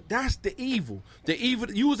the end of that's the evil. The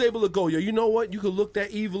evil, you was able to go, you know what? You could look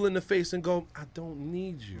that evil in the face and go, I don't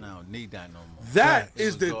need you. I don't need that no more. That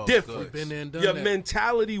is the difference. Been there and done Your that.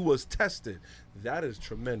 mentality was tested. That is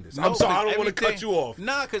tremendous. No, I'm sorry, I don't everything- want to cut you off.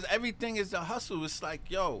 Nah, because everything is a hustle. It's like,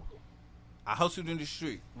 I hustled in the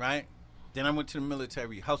street, right? Then I went to the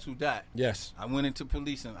military, hustled that. Yes. I went into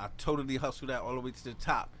policing. I totally hustled that all the way to the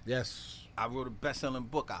top. Yes. I wrote a best-selling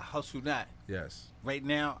book. I hustled that. Yes. Right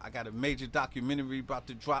now, I got a major documentary about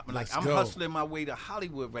to drop. And Let's I'm go. hustling my way to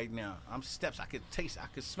Hollywood right now. I'm steps. I could taste. I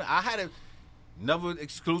could smell. I had never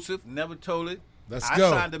exclusive. Never told it. Let's I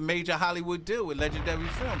go. signed a major Hollywood deal with Legendary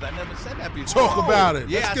Films. I never said that before. Talk about it.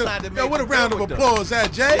 Yeah, Let's I get- signed a Yo, major what a round deal of with them. applause,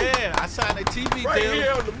 that Jay. Yeah, I signed a TV Right deal.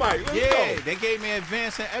 here on the mic. Let's Yeah, go. they gave me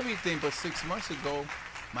advance and everything. But 6 months ago,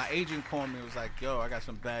 my agent called me and was like, I got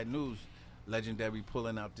some bad news. Legendary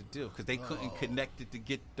pulling out the deal because they couldn't connect it to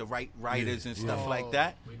get the right writers and stuff like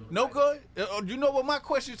that. No good. You know what my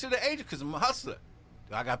question to the agent? Because I'm a hustler.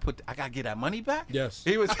 I got to get that money back. Yes.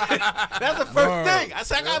 He was. That's the first Word. thing. I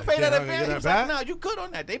said I got to pay that Yeah, I advance. get He that was back? like, "Nah, you good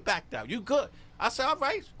on that? They backed out. You good?" I said, "All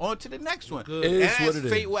right, on to the next one." It is and what as it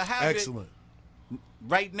fate is. will have it, Excellent.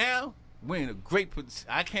 right now we're in a great position.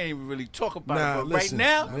 I can't even really talk about Nah, it, but listen, right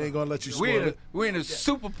now we ain't gonna let you we're spoil in a, it. we're in a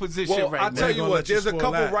super position Well, right I'll now. tell you gonna what, let you there's a spoil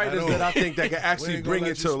couple that writers at that all. I think that can We actually ain't gonna bring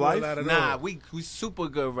let it you to spoil life. that at Nah, all. we super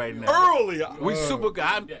good right now. Early. We super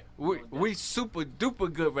good. We super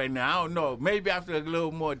duper good right now. I don't know. Maybe after a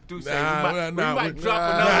little more Deuce, we might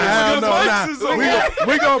drop another.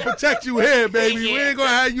 We gonna protect you here, baby. Yeah. We ain't gonna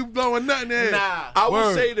have you blowing nothing here. Nah, I will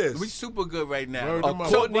Word. say this. we super good right now. Word to my-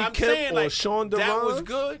 Courtney what I'm Kemp saying, or like, Sean that was Deron?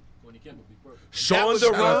 good. Sean was-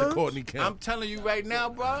 Shout out to Deron? Courtney Kemp. I'm telling you right now,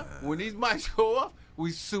 bro. When these mics go off,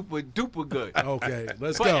 we super duper good. Okay,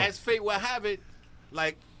 let's But go. as fate will have it,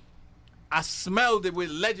 like I smelled it with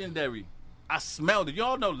Legendary. I smelled it.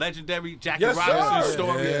 Y'all know Legendary, Jackie Yes, Robinson sir.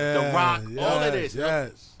 story, Yeah, The Rock, all of yes, this.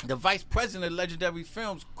 Yes. The vice president of Legendary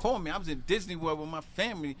Films called me. I was in Disney World with my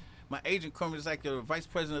family. My agent called me, was like, yo, the vice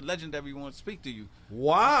president of Legendary wants to speak to you.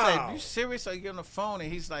 Wow. I said, you serious? I get on the phone,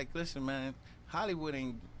 and he's like, listen, man, Hollywood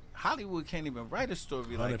can't even write a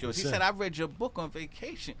story like yours. He 100%. said, I read your book on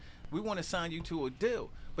vacation. We want to sign you to a deal.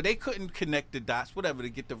 But they couldn't connect the dots, whatever, to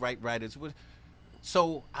get the right writers.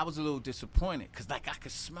 So I was a little disappointed because, like, I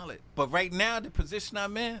could smell it. But right now, the position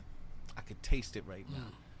I'm in, I could taste it right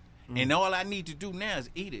now. And all I need to do now is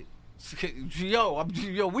eat it.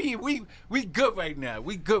 We good right now.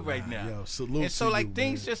 We good right now. Yo, salute and so, to like, you,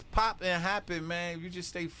 things man. just pop and happen, man. You just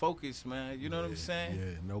stay focused, man. You know what I'm saying? Yeah,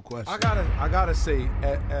 no question. I gotta say,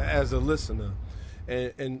 as a listener,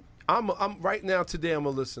 and I'm right now today. I'm a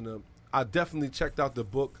listener. I definitely checked out the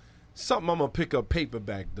book. Something I'm gonna pick up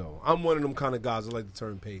paperback though. I'm one of them kind of guys that like to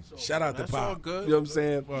turn pages. Shout out to That's Pop. all good. You know what I'm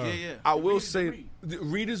saying? Yeah. I will say,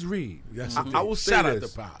 readers read. Yes, I will say Shout this. out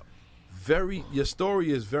to Pop. Your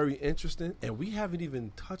story is very interesting, and we haven't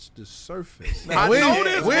even touched the surface. Nah, we ain't get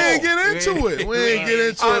into it. We ain't get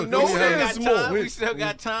into I it. know We there's have- more. We still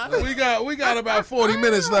got time. We got about 40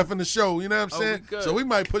 minutes left in the show. You know what I'm we saying? good. So we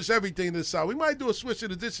might push everything this side. We might do a switch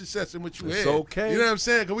of the dishes session with you It's here. okay. You know what I'm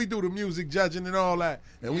saying? Because we do the music judging and all that,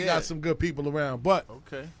 and we got some good people around. But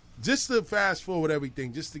Okay. just to fast forward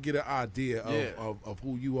everything, just to get an idea Yeah. of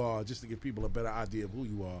who you are, just to give people a better idea of who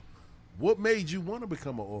you are. What made you want to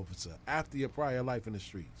become an officer after your prior life in the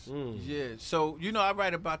streets? Yeah, so I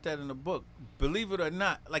write about that in the book. Believe it or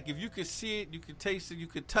not, like if you could see it, you could taste it, you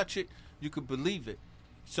could touch it, you could believe it.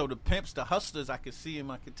 So the pimps, the hustlers, I could see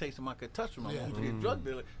them, I could taste them, I could touch them. I wanted to be a drug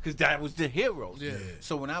dealer because that was the heroes. Yeah.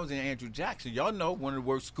 So when I was in Andrew Jackson, y'all know one of the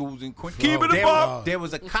worst schools in Quincy. Keep it above. There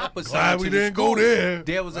was a cop Glad assigned we to the didn't school. go there.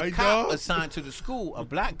 There was a Right, cop dog? assigned to the school, a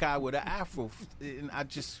black guy with an afro, and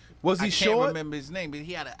Was he I short? can't remember his name, but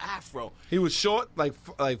he had an afro. He was short, like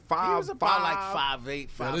five. He was about like 5'8",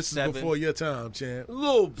 Now, this 5'7". is before your time, champ. A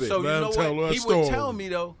little bit. So you Let him know tell what? that He story. would tell me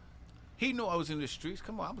though. He knew I was in the streets.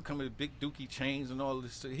 Come on, I'm becoming a big Dookie Chains and all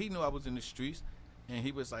this. He knew I was in the streets, and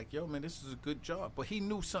he was like, "Yo, man, this is a good job." But he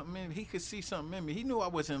knew something in me. He could see something in me. He knew I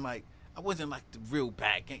wasn't like the real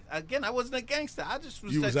bad gang. Again, I wasn't a gangster. I just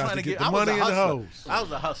was You just was out trying to to get get. the I was money a and the hustler. hoes. I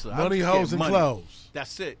was a hustler. I Money, was just hoes, getting and money. clothes.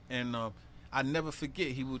 That's it. And I never forget.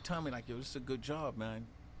 He would tell me like, "Yo, this is a good job, man.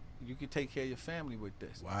 You can take care of your family with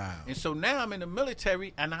this." Wow. And so now I'm in the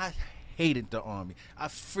military, and I hated the Army. I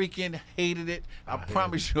freaking hated it. I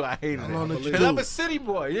promise you I hated How long it. did you Because I'm do? a city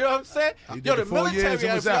boy. You know what I'm saying? You did Yo, the it 4 years military,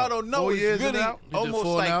 and was if y'all out. don't know, 4 years is and really out? You did almost 4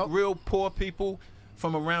 and like out? real poor people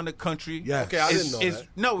from around the country. Yes. Okay, I didn't know that.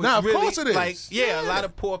 No, it's Nah, of really course it is. like, a lot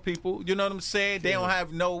of poor people. You know what I'm saying? They don't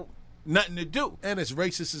have nothing to do. And it's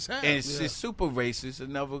racist as hell. And it's super racist,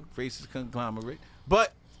 another racist conglomerate.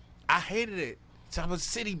 But I hated it. So I was a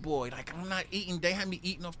city boy. Like, I'm not eating. They had me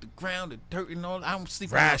eating off the ground, the dirt and all. I don't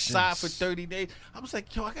sleep Rations. outside for 30 days. I was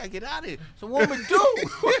like, yo, I got to get out of here. So what I'm going to do?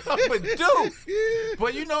 What I'm going to do?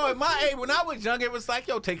 But, at my age, when I was young, it was like,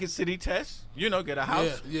 yo, take a city test. Get a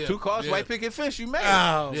house, Yeah, 2 cars, yeah. white picket fence, you made it.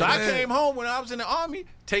 Oh, So I man. came home when I was in the Army.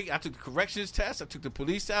 I took the corrections test. I took the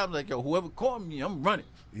police test. I was like, yo, whoever called me, I'm running.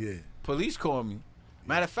 Yeah. Police called me.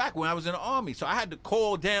 Matter of fact, when I was in the Army, so I had to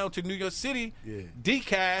call down to New York City, Yeah.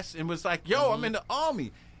 DCAS, and was like, yo, I'm in the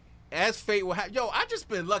Army. As fate will have, I just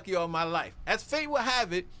been lucky all my life. As fate will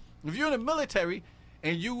have it, if you're in the military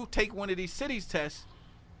and you take one of these cities tests,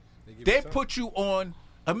 they put you on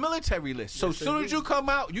a military list. So as soon as you come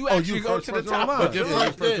out, you actually you go first to the person on top. line. of You're the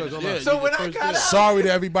first list. in. Yeah, So you when the I first got in. out, Sorry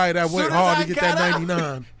to everybody that went Soon as hard I to get got that out.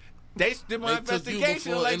 99. they did my They took you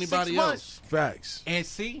investigation in before like 6 anybody months. else. Facts. And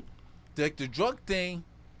see, the drug thing,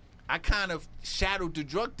 I kind of shadowed the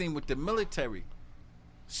drug thing with the military.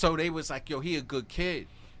 So they was like, yo, he a good kid.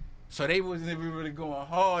 So they wasn't even really going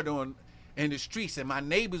hard on in the streets. And my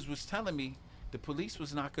neighbors was telling me the police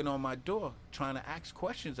was knocking on my door trying to ask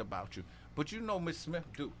questions about you. But Miss Smith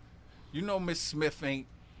do. Miss Smith ain't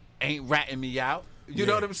ratting me out. You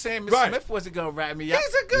know what I'm saying? Miss Smith wasn't gonna rat me out.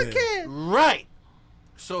 He's a good kid. Right.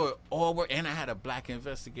 So it all worked. And I had a black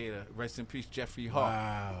investigator, rest in peace, Jeffrey Hart.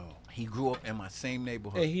 Wow. He grew up in my same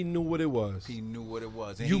neighborhood. And he knew what it was. He knew what it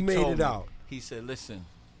was. And You he made told it me, out. He said, listen,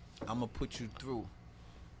 I'm going to put you through.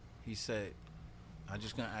 He said, I'm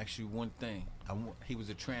just going to ask you one thing. He was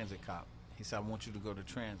a transit cop. He said, I want you to go to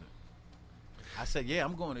transit. I said, yeah,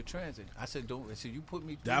 I'm going to transit. I said, you put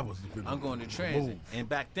me through. That was I'm going to transit. move. And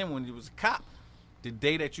back then when he was a cop, the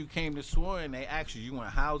day that you came to swear in, they asked you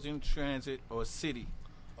want housing, transit, or city.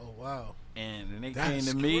 Oh, wow. And then they That's came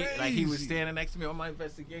to me, like he was crazy. standing next to me on my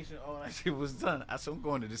investigation. All that shit was done. I said, I'm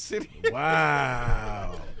going to the city.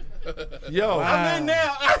 Wow. Yo, I'm in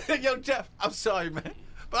now. Yo, Jeff, I'm sorry, man.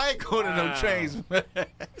 But I ain't going to no trains, man.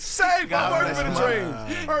 Save my work for the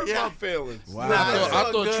train. Hurt Yeah. my feelings. Wow. Nah, Nah, it's I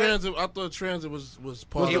all thought good. transit. I thought transit was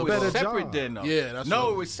part It of was better separate job. then, though. Yeah, that's no,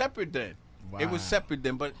 what- it was separate then. It was Wow. separate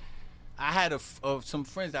then, but I had some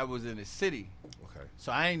friends that was in the city, Okay.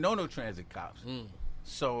 so I ain't know no transit cops.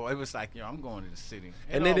 So it was like, I'm going to the city,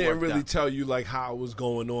 And It they all didn't worked really out. tell you like how it was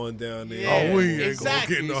going on down there. Yeah, Oh, we ain't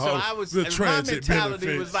exactly. gonna get no So I was, the my transit mentality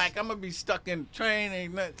benefits. was like, I'm gonna be stuck in the train,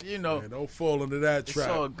 ain't nothing, you know. Man, don't fall into that It's trap.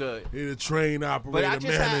 all good. You're the train operator, But I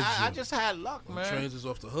manager. just had luck, man. Trains is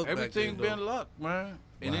off the hook. Everything back then, been luck, man,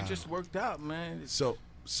 and Wow. it just worked out, man. So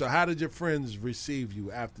how did your friends receive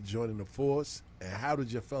you after joining the force, and how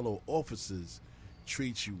did your fellow officers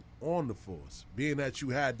treat you on the force? Being that you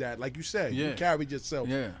had that, like you said, you Yeah. carried yourself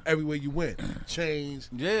Yeah. everywhere you went, chains,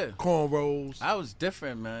 Yeah, cornrows. I was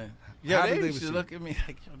different, man. Yeah, How they did they used to receive look at me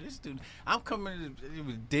like, yo, this dude. I'm coming to it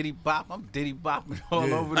was Diddy Bop. I'm Diddy Bopping all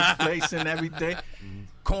Yeah. over the place and everything.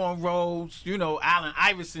 Cornrows, Allen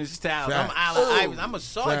Iverson style. Facts. I'm Allen Oh. Iverson. I'm a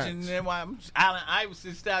sergeant, Facts. and I'm Allen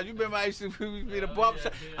Iverson style. You remember I used to be the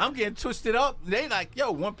barbershop? I'm getting twisted up. They like,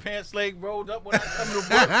 yo, one pants leg rolled up when I come to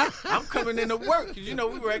work. I'm coming into work because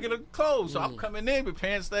we regular clothes, so I'm coming in with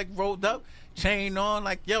pants leg rolled up, chain on.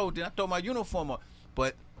 Like, yo, then I throw my uniform on,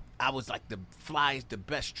 but I was like the flyest, the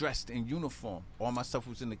best dressed in uniform. All my stuff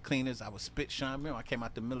was in the cleaners. I was spit shine. Remember, I came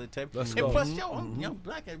out the military. Let's And go. plus, yo, I'm young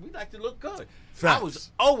black. We like to look good.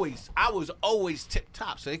 Facts. I was always tip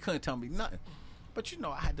top, so they couldn't tell me nothing. But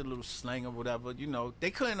I had the little slang or whatever.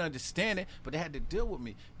 They couldn't understand it, but they had to deal with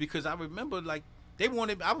me because I remember like they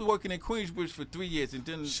wanted. I was working in Queensbridge for 3 years, and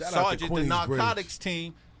then Shout out to sergeant, the Queensbridge. narcotics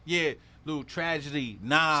team. Yeah, little tragedy. Nas.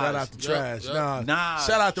 Shout out to Trash. Yep. Nah,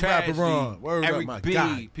 Shout out to tragedy. Rapper Ron. Word Eric up, my B.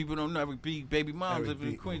 guy. People don't know Eric B. Baby moms Eric living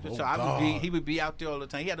in B. Queens. Oh, so God. he would be out there all the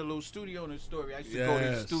time. He had a little studio in the story. I used to go to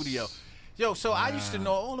the Yes. studio. Yo, so I used to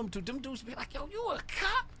know all them dudes. Them dudes be like, yo, you a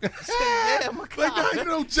cop? I said, yeah, I'm a cop. Like, now you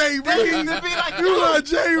know Jay Reed. They used to be like, You like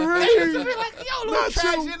Jay They used to Reed. be like, yo, little Not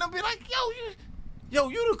tragedy. you. And they'll be like, yo,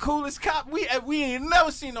 you the coolest cop. We ain't never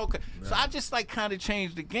seen no cop. So I just like kind of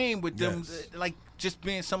changed the game with them, Yes. like just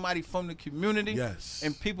being somebody from the community. Yes.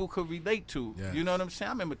 And people could relate to. Yes. You know what I'm saying?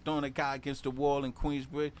 I remember throwing a guy against the wall in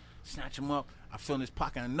Queensbridge, snatch him up. I feel in his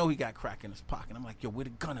pocket. I know he got crack in his pocket. I'm like, yo, where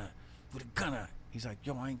the gun at? Where the gun at? He's like,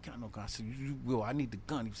 yo, I ain't got no gun. I said, you will. I need the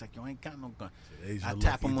gun. He was like, yo, I ain't got no gun. Today's I your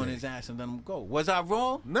tap lucky him on day. his ass and let him go. Was I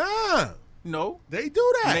wrong? Nah, No. they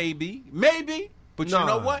do that. Maybe. But Nah, you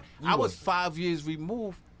know what? you I was wasn't. 5 years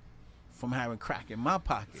removed from having crack in my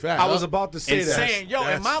pocket. Facts. I was about to say And that. saying, yo, in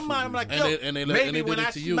That's my true. mind, I'm like, And yo, they maybe did when it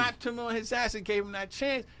I to you. smacked him on his ass and gave him that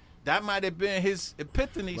chance, that might have been his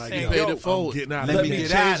epiphany Like, saying, yo, paid yo, it forward. I'm getting out let of me that.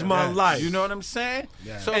 get out change of my that. life. You know what I'm saying?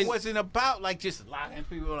 Yeah. So And- it wasn't about like just locking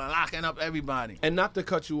people and locking up everybody. And not to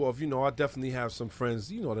cut you off, I definitely have some friends,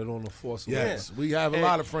 that on the force. Yes, we have a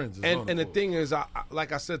lot of friends that's on And the the force. thing is,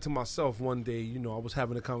 like I said to myself one day, I was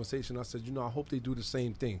having a conversation. I said, I hope they do the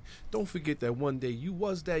same thing. Don't forget that one day you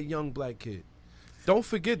was that young black kid. Don't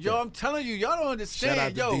forget Yo, that. I'm telling you, y'all don't understand. Shout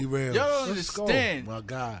out to Yo, D-Rail. y'all don't Let's go. understand. My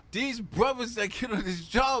God. These brothers that get on this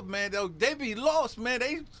job, man, they be lost, man.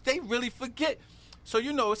 They really forget. So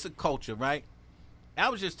it's a culture, right? I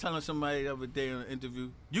was just telling somebody the other day in an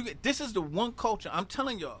interview. This is the one culture. I'm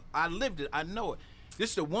telling y'all, I lived it. I know it.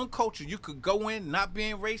 This is the one culture you could go in not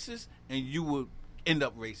being racist, and you would end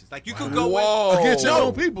up racist. Like you could go in Against your No,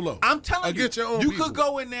 own people, though. I'm telling Against you, your own you people. could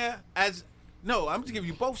go in there as no. I'm just giving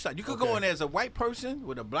you both sides. You could go Okay. in there as a white person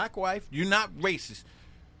with a black wife. You're not racist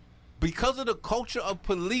because of the culture of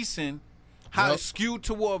policing, how Yep. it's skewed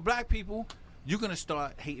toward black people. You're gonna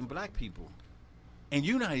start hating black people. And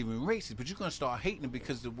you're not even racist, but you're gonna start hating them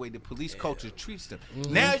because of the way the police culture treats them.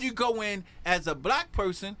 Now you go in as a black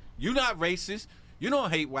person, you're not racist. You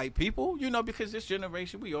don't hate white people, because this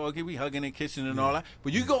generation we hugging and kissing and all that.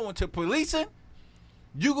 But you go into policing,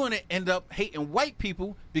 you're gonna end up hating white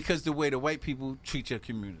people because the way the white people treat your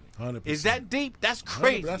community. 100%. Is that deep? That's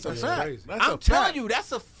crazy. That's a Yeah, fact. crazy. That's I'm a telling fact. you,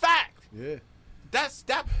 that's a fact. Yeah.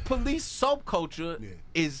 That police subculture Yeah.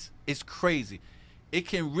 is crazy. It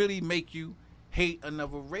can really make you hate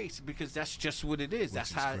another race because that's just what it is. That's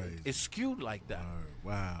is how crazy. it's skewed like that.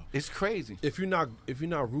 Wow. It's crazy. if you're not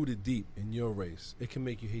rooted deep in your race, it can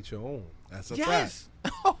make you hate your own. That's a Yes.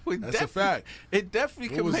 fact. Oh, it That's a definitely- fact. It definitely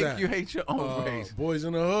What can was make that? you hate your own race. Boys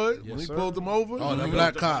in the Hood, when Yes, he sir. pulled them over. Oh, the he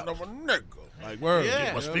black was cop. a nigga. Like, word. Yeah.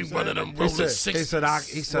 You Must know be what one I'm of them saying? rolling He six.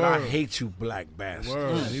 said, I Word. hate you, black bastard.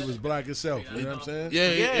 Word. He was black himself. You know what I'm saying?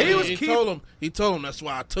 Yeah, Yeah. he told him that's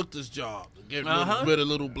why I took this job to get rid of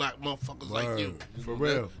little black motherfuckers like Word. you. For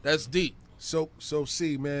real. That's deep. So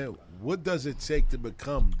see, man, what does it take to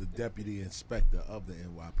become the deputy inspector of the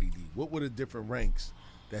NYPD? What were the different ranks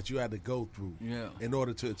that you had to go through in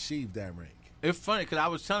order to achieve that rank. It's funny because I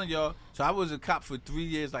was telling y'all, so I was a cop for 3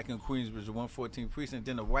 years, like in Queensbridge, the 114 precinct.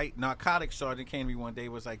 Then the white narcotics sergeant came to me one day,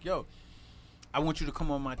 was like, "Yo, I want you to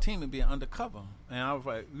come on my team and be an undercover." And I was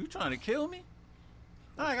like, "You trying to kill me?"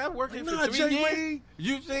 Like, I worked here for 3 years.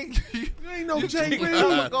 You think you ain't no Jay Reed? I'm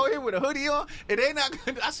gonna go here with a hoodie on? And they not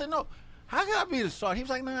gonna. I said, "No. How can I be the sergeant?" He was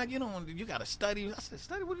like, "Nah, you don't. You gotta study." I said,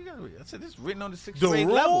 "Study? What do you gotta read?" I said, "This is written on the 6th grade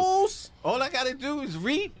level. All I gotta do is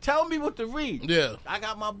read. Tell me what to read." Yeah. I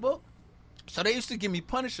got my book. So they used to give me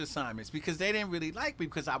punish assignments because they didn't really like me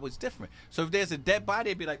because I was different. So if there's a dead body,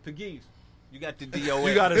 they'd be like, "Pegues, you got the DOA.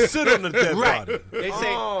 You gotta sit on the dead body." They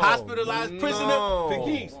say hospitalized prisoner,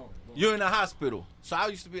 Pegues, you're in the hospital. So I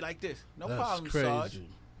used to be like this. No That's problem, crazy. Sarge.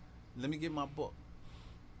 Let me get my book.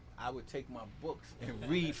 I would take my books and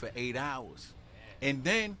read for 8 hours. And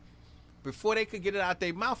then, before they could get it out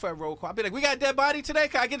their mouth at roll call, I'd be like, "We got a dead body today?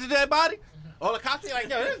 Can I get the dead body?" All the cops be like,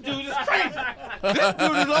 "Yo, this dude is crazy. This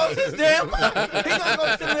dude has lost his damn mind. He gonna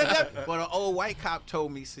go sit in that dead." But an old white cop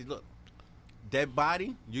told me, he said, "Look, dead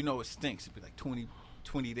body, you know it stinks. It'd be like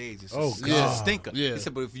 20 days. It's a stinker." Yeah. He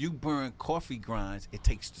said, "But if you burn coffee grinds, it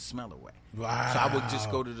takes the smell away." Wow. So I would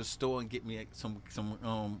just go to the store and get me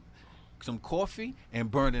some coffee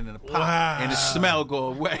and burn it in a pot, and the smell go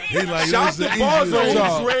away. He like, Shout this to the Bars easiest on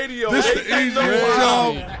job. Hoops Radio. This They the ain't easiest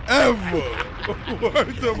no job ever.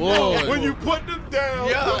 Word to Boy. When you put them down,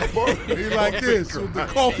 He like this with the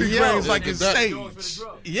coffee grains like it's sage.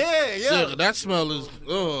 Yeah. That smell is.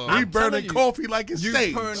 We burning coffee like it's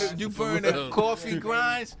sage. You burn the coffee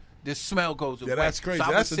grinds, the smell goes away. Yeah, that's crazy. So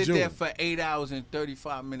I That's would a sit there joke. for 8 hours and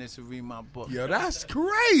 35 minutes to read my book. Yo, that's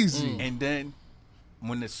crazy. And then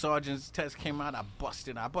when the sergeant's test came out, I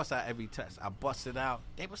busted out every test. I busted out.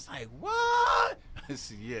 They was like, "What?" I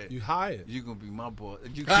said, "Yeah, you hired. You gonna be my boy.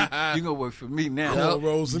 You gonna work for me now.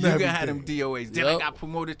 Cornrows and you gonna have them everything. DOAs." Then I got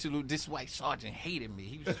promoted to this white sergeant. Hated me.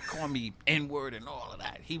 He was calling me N-word and all of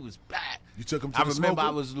that. He was bad. You took him to I the remember smoker? I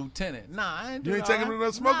was lieutenant. Nah, I ain't do You ain't that. taking him to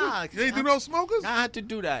no smokers? Nah, You ain't do no smokers? I had to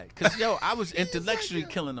do that because I was intellectually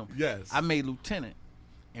killing them. Yes. I made lieutenant.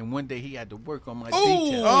 And one day he had to work on my Oh,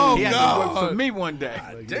 detail. oh, he had God. to work for me one day.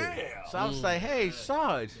 Damn. So I was like, "Hey,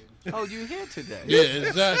 Sarge, you here today?" Yeah,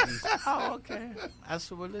 exactly. Oh, okay. I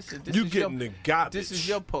said, "Well, listen, this You is getting your, the garbage. This is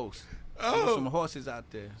your post. There's some horses out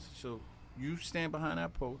there. So you stand behind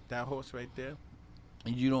that post, that horse right there,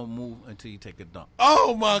 and you don't move until you take a dump."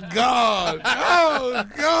 Oh my God! Oh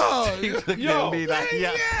God! He looked at me like,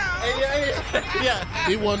 yeah.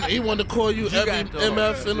 He wanted to call you every got the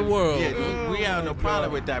MF in the world. Yeah, we have no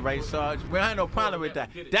problem with that, right, Sarge? We have no problem with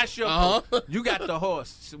that. That's your post. You got the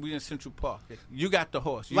horse. We in Central Park. You got the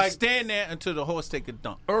horse. You stand there until the horse take a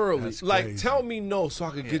dump. Early. That's Like, crazy. tell me no so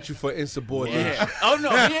I can get you for insubordination. Yeah. Oh no,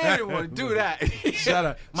 he didn't want to do that. Shout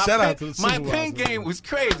out to the my supervisor. pen game was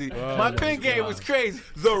crazy. My pen game was crazy.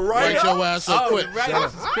 The Write write your ass up quick. The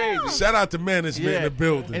write-ups is crazy. Shout out to management in the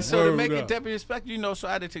building. And so to Word make it up. deputy inspector, so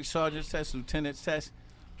I had to take sergeant's test, lieutenant's test,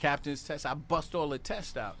 captain's test. I bust all the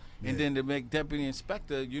tests out. And then to make deputy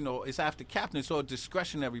inspector, it's after captain. So a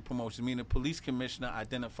discretionary promotion, meaning the police commissioner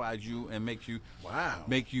identifies you and make you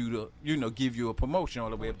give you a promotion all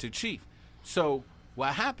the way up to chief. So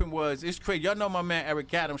what happened was, it's crazy. Y'all know my man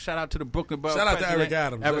Eric Adams. Shout out to the Brooklyn Borough Shout out to president. Eric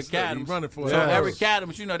Adams. Eric That's Adams. He running for So us. Eric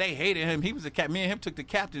Adams, they hated him. He was a captain. Me and him took the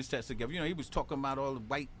captain's test together. He was talking about all the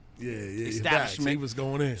white establishment. He was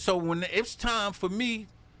going in. So when it's time for me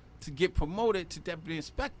to get promoted to deputy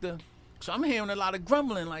inspector, so I'm hearing a lot of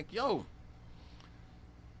grumbling like, "Yo,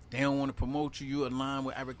 they don't want to promote you. You align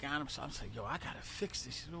with Eric Adams." So I'm saying, "Yo, I gotta fix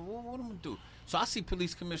this. What am I gonna do?" So I see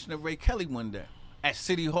Police Commissioner Ray Kelly one day at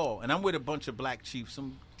City Hall, and I'm with a bunch of black chiefs.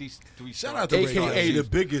 These 3 Shout out to Ray AKA Kelly. the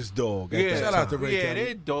biggest dog. Yeah, Shout out to Ray yeah, Kelly.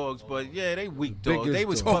 they dogs, but they weak dogs. Biggest They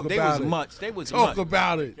was dog. they was mutts. They was Talk mutts.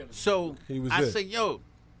 about it. So He was I it. said, "Yo,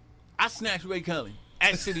 I snatched Ray Kelly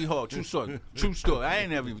at City Hall. True story. True story. I ain't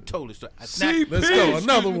never even told this story. I snatched, Let's go.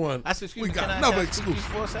 Another one. I said, "Excuse We me, got can I another have exclusive.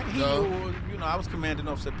 excuse for a second?" He knew, I was commanding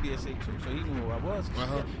officer PSA too, so he knew who I was.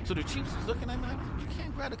 So the chiefs was looking at me like, "You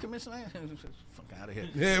can't grab the commissioner." Fuck out of here.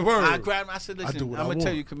 Yeah, word. I grabbed him. I said, I "Listen, do I'm what I gonna tell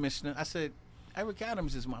want. you, Commissioner." I said, "Eric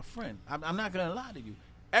Adams is my friend. I'm not gonna lie to you.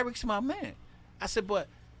 Eric's my man." I said, "But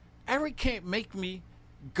Eric can't make me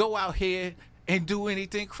go out here and do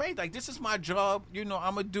anything crazy. Like, this is my job. I'm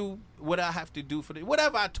gonna do what I have to do for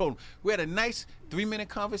whatever I told him." We had a nice 3-minute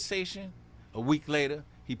conversation. A week later,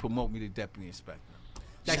 he promoted me to deputy inspector.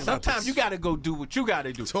 Like, sometimes you gotta go do what you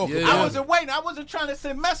gotta do. I wasn't waiting. I wasn't trying to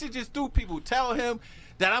send messages through people. Tell him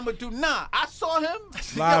that I'm gonna do. Nah, I saw him. I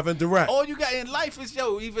said, Live and direct. All you got in life is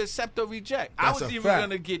either accept or reject. I That's was a even fact.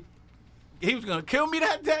 gonna get kill me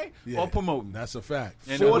that day or promote me. That's a fact.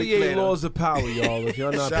 48 laws of power, y'all. If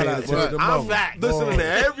y'all not Shout paying out to attention, the I'm mother. listening to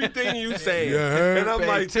everything you saying, and I'm Pay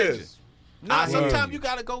like attention. this. Nah, sometimes you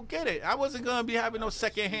gotta go get it. I wasn't gonna be having no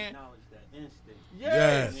secondhand.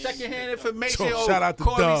 Yes. Secondhand information. So, shout out to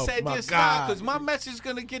Corey Dub, said my this guy. because my message is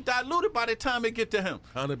gonna get diluted by the time it get to him.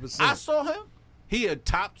 100%. I saw him. He a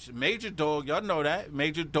top major dog. Y'all know that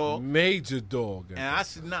major dog. Major dog. And I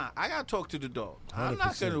said, nah, I gotta talk to the dog. I'm not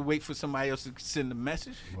 100%. gonna wait for somebody else to send a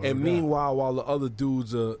message. And meanwhile, while the other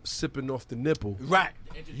dudes are sipping off the nipple, right?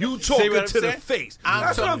 You See talking what I'm to the saying? face.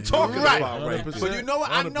 That's what I'm talking about, right? But you know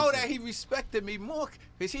what? I know that he respected me more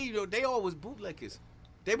because they all was bootlickers.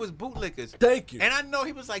 They was bootlickers. Thank you. And I know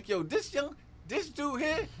he was like, yo, this dude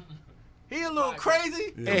here, he a little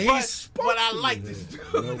crazy, And but I like this dude.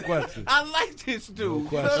 No question. I like this dude. No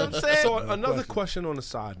You know what I'm saying? So another question on the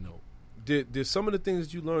side note: Did some of the things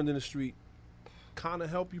that you learned in the street kind of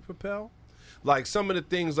help you propel? Like some of the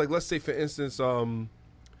things, like let's say for instance,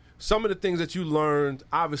 some of the things that you learned,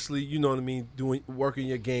 obviously, you know what I mean, working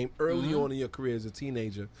your game early on in your career as a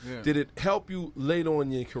teenager. Yeah. Did it help you later on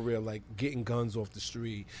in your career, like getting guns off the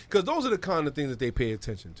street? Because those are the kind of things that they pay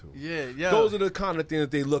attention to. Yeah. Those are the kind of things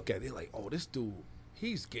that they look at. They're like, oh, this dude,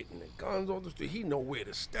 he's getting the guns off the street. He know where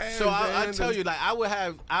to stand. So I tell you, like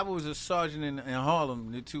I was a sergeant in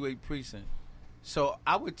Harlem, the 2-8 precinct. So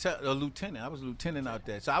I would tell a lieutenant. I was a lieutenant out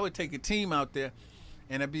there. So I would take a team out there,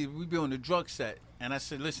 and we'd be on the drug set. And I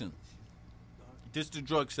said, listen, this is the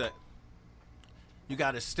drug set. You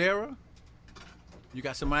got a starer. You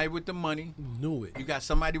got somebody with the money. Knew it. You got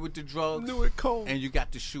somebody with the drugs. Knew it cold. And you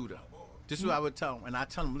got the shooter. This is what I would tell them. And I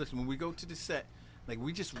tell them, listen, when we go to the set, like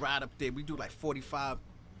we just ride up there. We do like 45,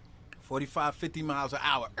 50 miles an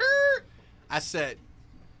hour. I said,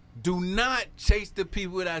 do not chase the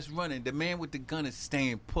people that's running. The man with the gun is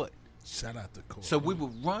staying put. Shout out to Corey. So we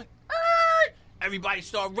would run. Everybody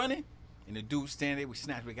start running. And the dude standing there, we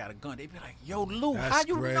snatch, we got a gun. They be like, yo, Lou, That's how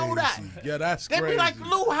you know that? crazy. Yeah, that's They crazy. be like,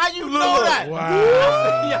 Lou, how you know that?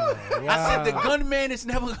 Wow. I said, the gunman is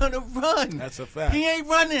never going to run. That's a fact. He ain't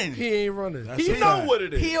running. He ain't running. That's He a know fact. what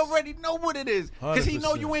it is. He already know what it is. Because he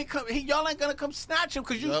know 100%. you ain't come. Y'all ain't going to come snatch him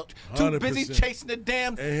because you Yep. too busy 100%. chasing the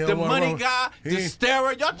damn, And he the don't wanna money run. guy, He the ain't-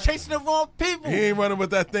 starer. Y'all chasing the wrong people. He ain't running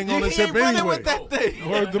with that thing on He his hip ain't running anyway. with that thing.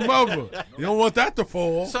 Word the mother. You don't want that to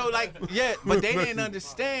fall. So, like, yeah, but they didn't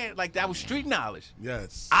understand. Like, that was street knowledge.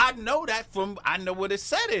 Yes. I know that I know what it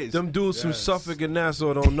set is. Them dudes from Suffolk and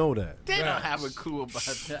Nassau don't know that. They don't have a clue about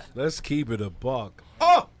that. Let's keep it a buck.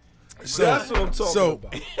 Oh, So, that's what I'm talking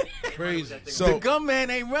about. Crazy. The So,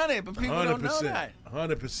 gunman ain't running, but people don't know that.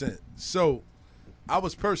 100%. So, I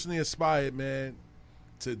was personally inspired, man,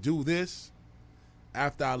 to do this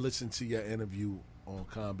after I listened to your interview on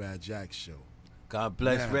Combat Jack's show. God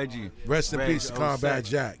bless Now, Reggie. Rest in Reggie, peace to Combat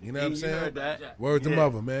 07. Jack. You know what I'm You saying? heard that. Word to Yeah.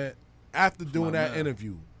 mother, man. After doing My that man.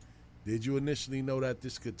 interview, did you initially know that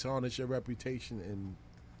this could tarnish your reputation? And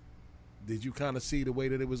did you kind of see the way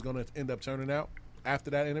that it was going to end up turning out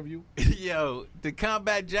after that interview? Yo, the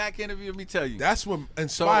Combat Jack interview, let me tell you. That's what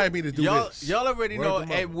inspired me to do this. Y'all already Word know to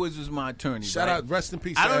mother. Ed Woods was my attorney. Shout right? out, rest in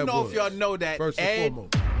peace I to don't Ed know Woods. if y'all know that First and Ed,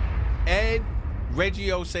 foremost. Ed,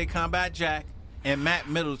 Reggie Ose, Combat Jack, and Matt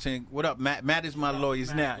Middleton. What up, Matt? Matt is my lawyer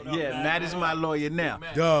now. Matt is my lawyer now.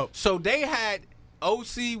 Dub. So they had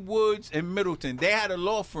O.C. Woods and Middleton. They had a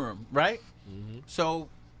law firm, right? So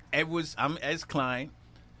I'm Ed's client.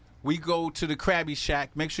 We go to the Krabby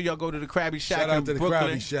Shack. Make sure y'all go to the Krabby Shack Shout out in to the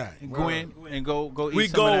Brooklyn. Krabby Shack. And go in and go eat We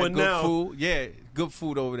some of that going good now. food. Yeah, good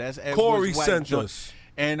food over there. That's Ed Corey Woods' white sent joint. us.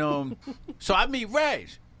 And so I meet Reg.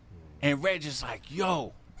 And Reg is like,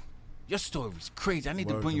 yo, your story is crazy. I need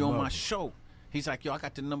to Word bring to you on my mother. show. He's like, yo, I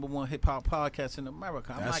got the #1 hip hop podcast in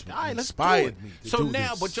America. I'm That's like, what all right, let's do inspired it. me to So do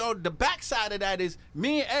now, this. but y'all, the backside of that is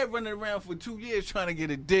me and Ed running around for 2 years trying to get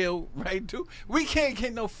a deal, right? Dude, we can't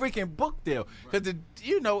get no freaking book deal because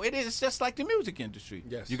it is just like the music industry.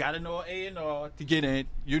 Yes. You got to know A&R to get in,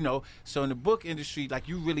 So in the book industry, like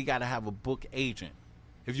you really got to have a book agent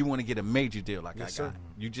if you want to get a major deal like Yes, I got. sir.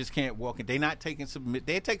 You just can't walk in. They not taking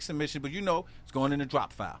they take submission, but it's going in the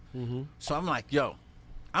drop file. Mm-hmm. So I'm like, yo,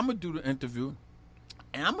 I'm gonna do the interview.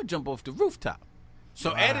 And I'm going to jump off the rooftop.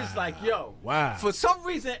 So Ed is like, yo. Wow. For some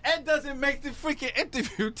reason, Ed doesn't make the freaking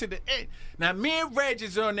interview to the end. Now, me and Reg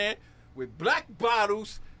is on there with black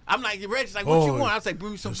bottles. I'm like, Reg is like, what you Boy, want? I was like,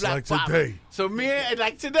 bring me some just black like bottles. today. So me and,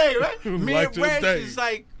 like today, right? Me Like and Reg today. is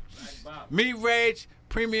like, me, Reg,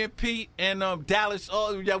 Premier Pete, and Dallas,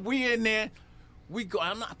 we in there. We go,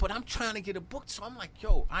 but I'm trying to get a book. So I'm like,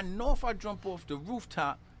 yo, I know if I jump off the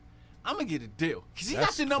rooftop, I'm going to get a deal. Because he got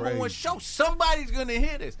That's the #1 crazy. show. Somebody's going to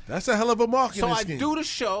hear this. That's a hell of a marketing So I scheme. do the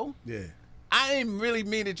show. Yeah. I didn't really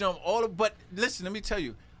mean to jump all of, but listen, let me tell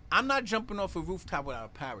you, I'm not jumping off a rooftop without a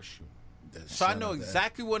parachute. So I know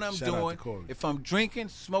exactly what I'm doing. If I'm drinking,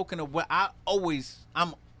 smoking, or I'm always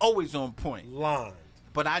on point. Line.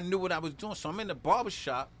 But I knew what I was doing, so I'm in the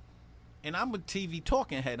barbershop, and I'm a TV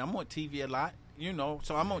talking head. I'm on TV a lot, you know.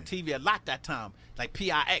 So I'm on TV a lot that time, like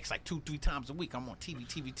PIX, like 2-3 times a week. I'm on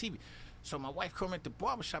TV. So my wife called me at the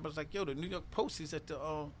barbershop. I was like, yo, the New York Post is at the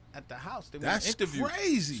house. They want to interview. That's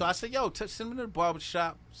crazy. So I said, yo, send me to the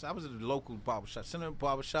barbershop. So I was at the local barbershop. Send me to the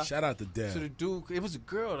barbershop. Shout out to Dad. So the dude, it was a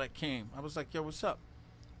girl that came. I was like, yo, what's up?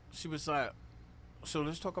 She was like, so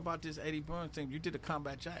let's talk about this Eddie Burns thing. You did a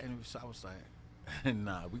Combat Jack interview. So I was like,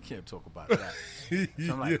 nah, we can't talk about that.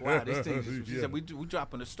 So I'm like, wow, this thing. She said, we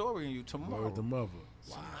dropping a story on you tomorrow. Word the mother.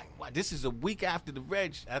 So I'm like, wow, this is a week after the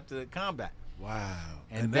after the combat. Wow.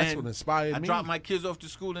 And that's what inspired me. I dropped my kids off to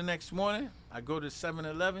school the next morning. I go to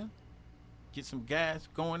 7-Eleven, get some gas,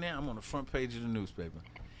 go in there. I'm on the front page of the newspaper.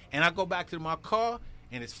 And I go back to my car,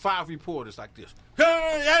 and it's 5 reporters like this.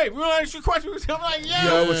 Hey, we want to ask you questions. I'm like,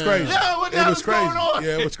 yeah, it was crazy. Yeah, what the hell is going on?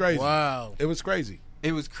 Yeah, it was crazy. Wow. It was crazy.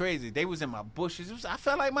 It was crazy. They was in my bushes. I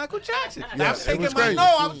felt like Michael Jackson. Yeah, I was taking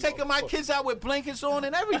I was taking my kids out with blankets on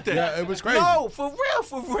and everything. Yeah, it was crazy. No, for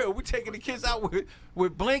real. We taking the kids out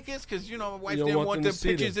with blankets because my wife didn't want the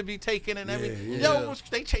pictures to be taken and everything. Yeah.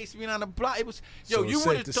 They chased me down the block. It was So you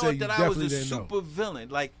would have thought that I was a didn't super villain.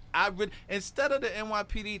 Like instead of the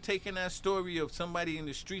NYPD taking that story of somebody in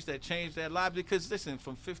the streets that changed their lives, because listen,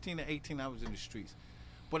 from 15 to 18 I was in the streets.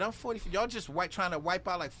 But I'm 40. Y'all just trying to wipe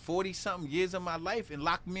out like 40-something years of my life and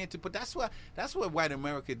lock me into. But that's what white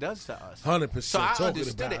America does to us. 100%. So I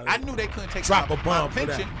understood it. I knew they couldn't take my pension. For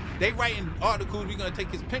that. They writing articles, we're going to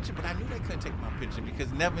take his pension, but I knew they couldn't take my pension because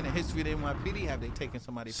never in the history of the NYPD have they taken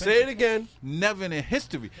somebody's pension. Say it again. Never in the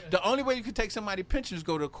history. The only way you can take somebody's pension is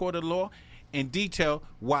go to a court of law and detail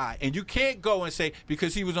why. And you can't go and say,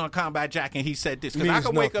 because he was on Combat Jack and he said this. Because I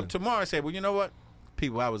could wake up tomorrow and say, well, you know what?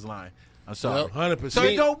 People, I was lying. I'm sorry. 100%. So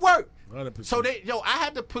it don't work. 100%. So I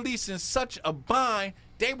had the police in such a bind.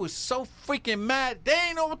 They was so freaking mad. They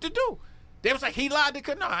ain't know what to do. They was like, he lied.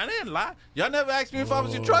 No, I didn't lie. Y'all never asked me if I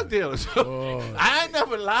was a drug dealer. So I ain't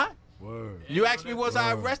never lied. Word. You asked me, was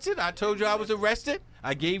I arrested? I told you I was arrested.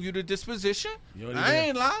 I gave you the disposition. I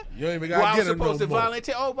ain't lying. You don't even got to get him no more. I was supposed to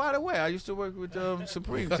volunteer. Oh, by the way, I used to work with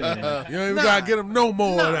Supreme Team. You don't even got to get him no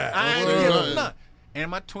more of that. I ain't give him none. And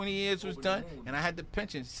my 20 years was done, and I had the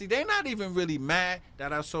pension. See, they not even really mad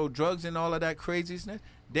that I sold drugs and all of that craziness.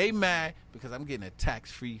 They mad because I'm getting a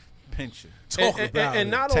tax-free pension. And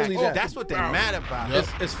not only that, that's what they mad about.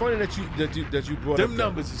 It's funny that you brought them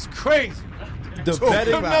numbers is crazy.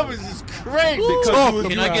 Them numbers is crazy.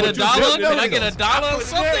 Can I get $1? Can I get $1 or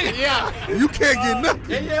something? Yeah. You can't get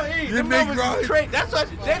nothing. Them numbers is crazy. That's what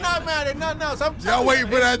they're not mad at nothing else. Y'all waiting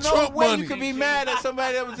for that Trump money. You can be mad at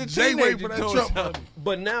somebody that was a They teenager waiting for that Trump money.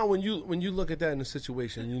 But now when you look at that in the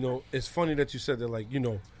situation, it's funny that you said that, like,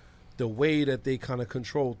 the way that they kind of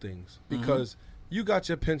control things, because you got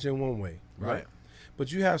your pension one way, right?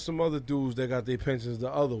 But you have some other dudes that got their pensions the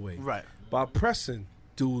other way, right? By pressing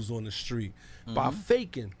dudes on the street, by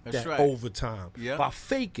faking overtime, by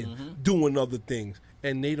faking doing other things,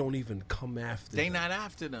 and they don't even come after. They not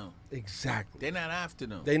after them. Exactly. They not after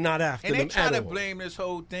them. They not after them. And they try at to all. blame this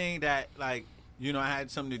whole thing that, like, I had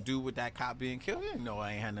something to do with that cop being killed. You know,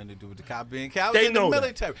 I ain't had nothing to do with the cop being killed. I was in the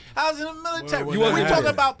military. I was in the military. We talking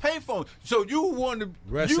about payphones. So you want me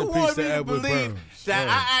to believe that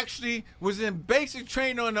I actually was in basic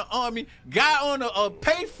training on the Army, got on a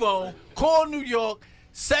payphone, called New York,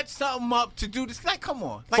 set something up to do this. Like, come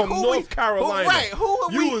on. Like, from North Carolina. Who are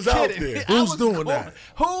we kidding? You was out there. Who's doing that?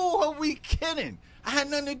 Who are we kidding? I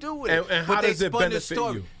had nothing to do with it. And how does it benefit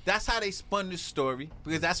you? That's how they spun the story,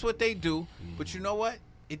 because that's what they do. But you know what?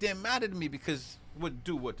 It didn't matter to me, because the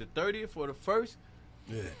 30th or the 1st?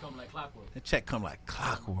 Yeah. Come like clockwork. The check come like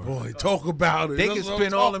clockwork. Boy, talk about it. They can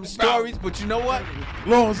spin all them stories, but you know what?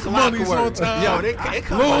 Long as the money's on time. Yo, it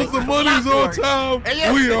come long like as the money's on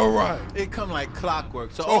time, we all right. It come like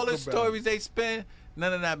clockwork. So all the stories they spin,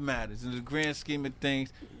 none of that matters. In the grand scheme of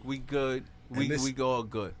things, we good. We go all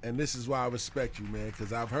good. And this is why I respect you, man,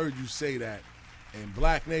 because I've heard you say that in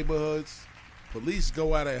black neighborhoods, police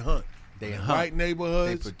go out and hunt. They hunt. White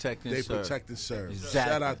neighborhoods, they protect and serve.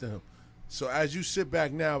 Exactly. Shout out to him. So as you sit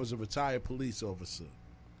back now as a retired police officer,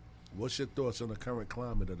 what's your thoughts on the current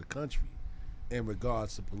climate of the country in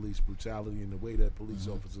regards to police brutality and the way that police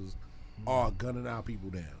officers are gunning our people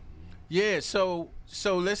down? Yeah, so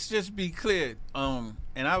So let's just be clear.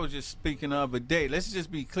 And I was just speaking the other day. Let's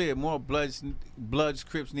just be clear. More Bloods,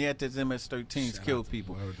 Crips, Nietas, MS-13s kill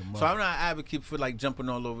people. So I'm not an advocate for like jumping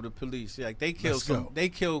all over the police. Like they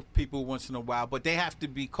kill people once in a while, but they have to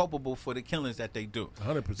be culpable for the killings that they do.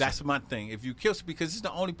 100%. That's my thing. If you kill, because it's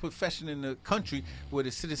the only profession in the country where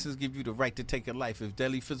the citizens give you the right to take a life if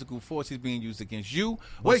deadly physical force is being used against you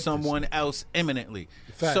or someone else imminently.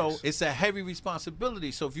 Facts. So it's a heavy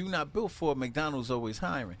responsibility. So if you're not built for it, McDonald's always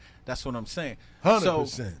hiring. That's what I'm saying. 100%. So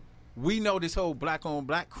we know this whole black on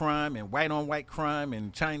black crime and white on white crime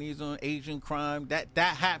and Chinese on Asian crime that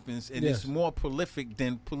happens, and it's more prolific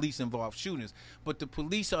than police involved shootings. But the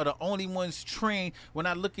police are the only ones trained. When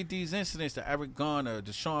I look at these incidents, the Eric Garner,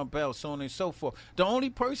 the Sean Bell, so on and so forth, the only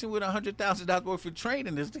person with $100,000 worth of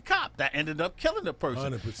training is the cop that ended up killing the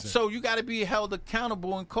person. 100%. So you got to be held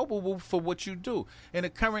accountable and culpable for what you do. In the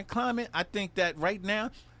current climate, I think that right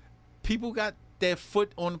now people got their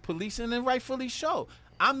foot on the police, and then rightfully so.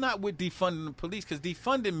 I'm not with defunding the police, because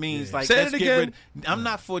defunding means like Say it again. I'm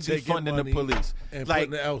not for defunding the police. and Like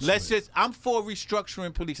putting it elsewhere. I'm for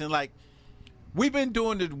restructuring police, and like we've been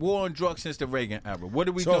doing the war on drugs since the Reagan era. What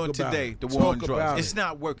are we Talk doing about today? it. The war on Talk drugs. about It's it.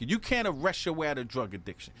 not working. You can't arrest your way out of drug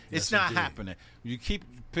addiction. It's Yes, not indeed. happening. You keep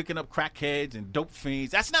picking up crackheads and dope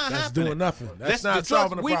fiends. That's not That's happening. doing nothing. That's not the drugs.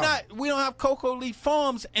 solving the problem. We don't have cocoa leaf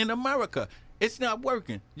farms in America. It's not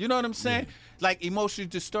working. You know what I'm saying? Like emotionally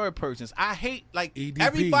disturbed persons. I hate like EDPs.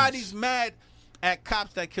 everybody's mad at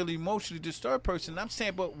cops that kill emotionally disturbed person. I'm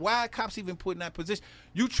saying, but why are cops even put in that position?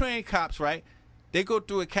 You train cops, right? They go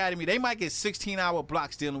through academy. They might get 16-hour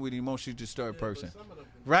blocks dealing with an emotionally disturbed person,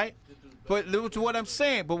 right? But look to what I'm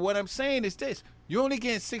saying. But what I'm saying is this: you only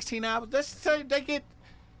getting 16 hours. Let's say they get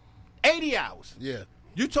 80 hours. Yeah.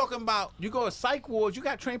 You talking about, you go to psych wards, you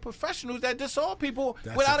got trained professionals that disarm people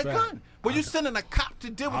That's without a a fact. gun. But you sending a cop to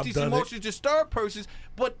deal with I've these done it. emotionally disturbed persons,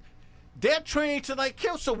 but they're trained to like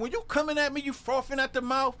kill. So when you coming at me, you frothing at the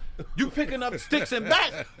mouth, you picking up sticks and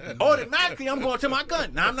bats, automatically I'm going to my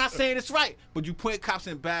gun. Now I'm not saying it's right, but you put cops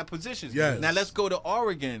in bad positions. Yes. Now let's go to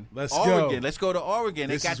Oregon. Let's Oregon. go. Let's go to Oregon.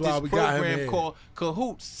 This they got is why this we got him program here. called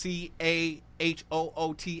Cahoots,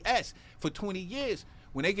 CAHOOTS, for 20 years.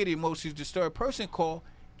 When they get an emotionally disturbed person call,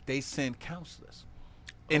 they send counselors.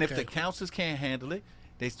 And if Okay. the counselors can't handle it,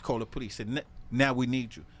 they call the police. And now we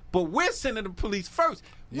need you. But we're sending the police first.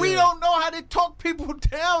 We don't know how to talk people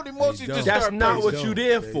down emotionally don't. disturbed. That's not persons. what you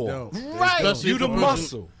there They for. don't. They Right. don't. You the for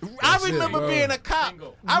muscle. I That's it, remember bro. being a cop.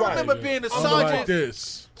 I remember being a I'm sergeant. like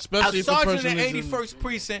this. Especially A if the sergeant person in is in 81st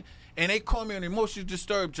precinct, and they call me on an emotionally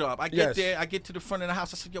disturbed job. I get Yes. there, I get to the front of the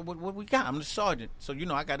house. I said, yo, what we got? I'm the sergeant. So,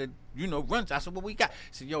 I got to, run. I said, what we got? He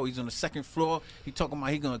said, yo, he's on the second floor. He talking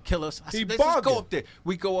about he going to kill us. I He said, let's just go bugging. up there.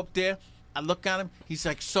 We go up there. I look at him. He's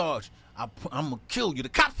like, Sarge, I'm going to kill you. The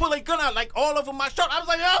cops pull their gun out like all over my shirt. I was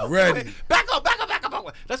like, yo, Ready. back up.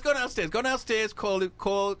 Let's go downstairs. Go downstairs, call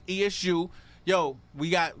ESU. Yo,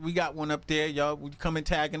 we got one up there, y'all. We come and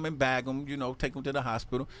tag him and bag him, take him to the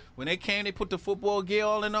hospital. When they came, they put the football gear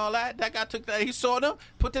on and all that. That guy took that. He saw them,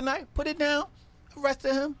 put the knife, put it down,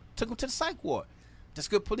 arrested him, took him to the psych ward. That's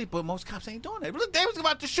good police, but most cops ain't doing that. Look, they was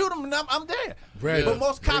about to shoot him, and I'm there. Ready. But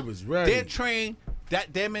most They cops, was ready. they're trained.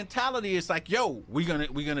 That their mentality is like, yo, we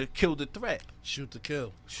gonna kill the threat. Shoot to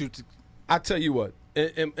kill. I tell you what,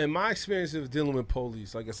 in my experience of dealing with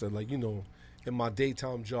police, like I said, in my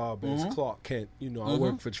daytime job as Clark Kent, I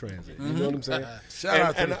work for transit. You know what I'm saying? Shout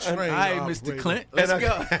out to the train All right, Mr. operator. Clint. Let's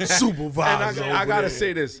go. Supervisor. And I gotta over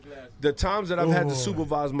say there. this: the times that I've had to Oh.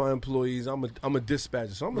 supervise my employees, I'm a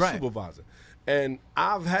dispatcher, so I'm a Right. supervisor, and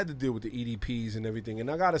I've had to deal with the EDPs and everything. And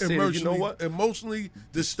I gotta say, that, you know what? Emotionally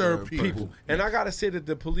disturbed people. And I gotta say that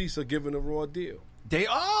the police are giving a raw deal. They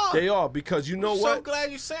are. They are, because you know I'm what? so glad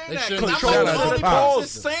you're saying They that. should 'Cause I'm Control not the center only calls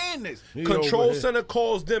person them. saying this. He Control over here. center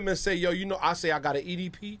calls them and say, yo, I say I got an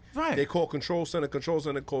EDP. Right. They call control center. Control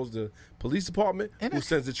center calls the police department, And who it's-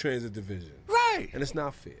 sends the transit division. Right. And it's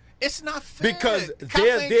not fair. It's not fair. Because Cops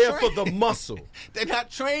they're ain't there for trained. the muscle. They're not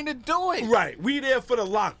trained to do it. Right. We there for the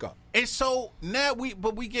lockup. And so now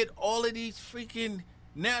we get all of these freaking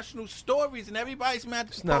national stories, and everybody's mad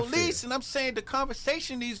at the not police. fair. And I'm saying the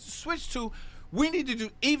conversation needs to switch to, we need to do,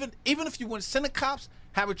 even if you want to send the cops,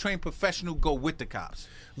 have a trained professional go with the cops.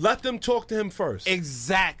 Let them talk to him first.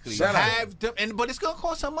 Exactly. Shout out. Have them, but it's gonna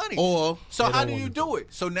cost some money. Or so they how don't do wanna you do it?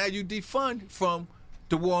 So now you defund from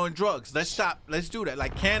the war on drugs. Let's do that.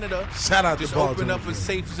 Like Canada, Shout out to just open Baltimore. up a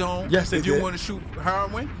safe zone. Yes, if they you did. want to shoot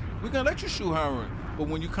heroin, we're gonna let you shoot heroin. But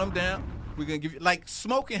when you come down, we're gonna give you, like,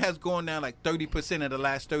 smoking has gone down like 30% in the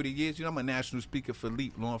last 30 years. I'm a national speaker for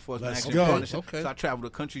LEAP, Law Enforcement Let's Action go. Partnership. Okay. So I travel the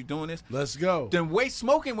country doing this. Let's go. The way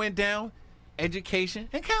smoking went down, education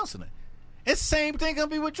and counseling. And same thing gonna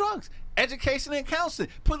be with drugs. Education and counseling.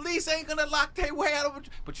 Police ain't gonna lock their way out of it.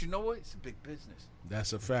 But you know what? It's a big business.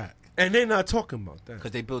 That's a fact. And they're not talking about that.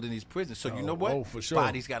 Because they building these prisons. So you know what? Oh, for sure.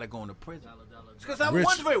 Bodies gotta go into prison. Because I'm Rich-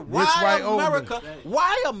 wondering rich why white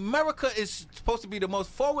why America is supposed to be the most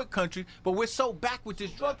forward country, but we're so back with this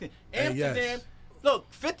drug thing. Hey, Amsterdam, yes.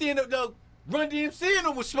 look, 50 in the Run DMC and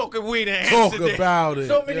them was smoking weed in Talk Amsterdam. about it.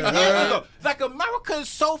 So many Yeah. years ago. Like America is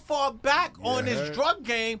so far back on Yeah. this drug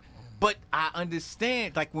game. But I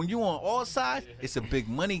understand, like when you on all sides, it's a big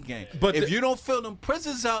money game. But if the- you don't fill them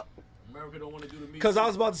prisons up, America don't want to do the Because I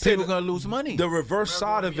was about to say, people gonna lose money. the reverse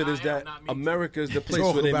side of it is that America is the place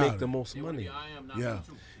Talk where they about make it. the most money. Yeah.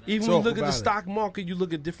 Even when you Talk look at the about it. stock market, you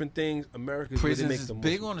look at different things. America is where they prisons make is the most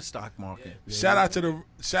big money. on the stock market. Shout out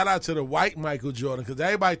to the white Michael Jordan, because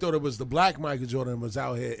everybody thought it was the black Michael Jordan was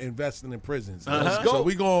out here investing in prisons. Uh-huh. So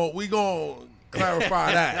we gon'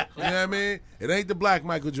 clarify that. You know what I mean? It ain't the black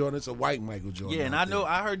Michael Jordan; it's a white Michael Jordan. Yeah, and out I know there.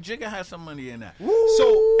 I heard Jigga had some money in that.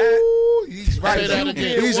 So He's right. Say that though.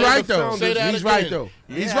 again. He's One of right the though. founders. Say that He's again. right though.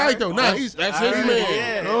 He's Yeah, right though. Nah, That's- he's that's his I heard man. it,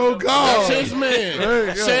 yeah. Oh God, That's his man. Hey,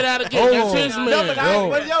 yo. Say that again. Hold That's on. his man. No,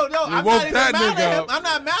 but Yo. I'm You not woke even that mad nigga at him. up. I'm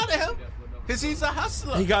not mad at him because he's a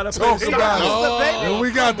hustler. he got up Talk and about hustler, it. baby. And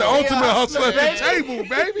we got the Come on. ultimate Yeah, hustler at the baby. table,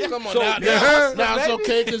 baby. Come on, So- now, Yeah. now it's baby.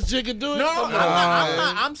 okay because Jigga do it. No, Come I'm on.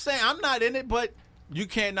 not. I'm saying I'm not in it, but you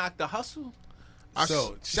can't knock the hustle.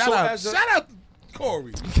 So So shout as a- out to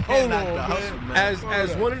Corey. Can't Hold knock on, the hustle, man. man.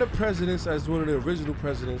 as one of the presidents, as one of the original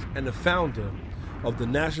presidents, and the founder of the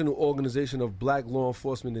National Organization of Black Law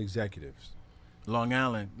Enforcement Executives. Long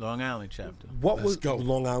Island chapter. What Let's was go.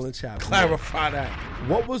 Long Island chapter? Clarify that.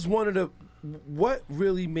 What was one of the? What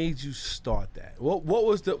really made you start that? What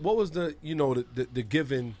was the you know the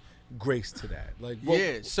given grace to that? Like what,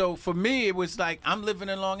 Yeah, so for me, it was like I'm living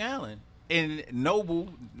in Long Island. In Noble,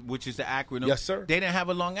 which is the acronym, Yes, sir. they didn't have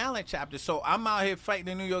a Long Island chapter. So I'm out here fighting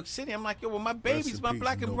in New York City. I'm like, yo, well, my babies, in my peace,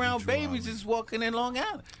 black and Noble brown Drew babies Island. is walking in Long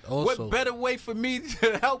Island. Also- What better way for me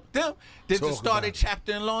to help them than to Talk start about a it.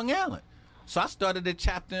 chapter in Long Island? So I started a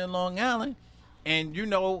chapter in Long Island. And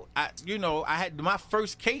I had my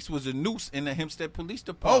first case was a noose in the Hempstead Police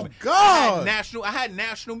Department. Oh, God. I had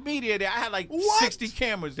national media there. I had like What? 60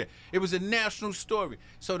 cameras there. It was a national story.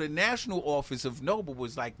 So the national office of Noble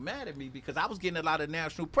was like mad at me because I was getting a lot of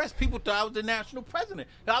national press. People thought I was the national president.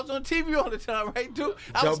 I was on TV all the time, right, dude?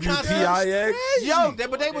 I was WPIX?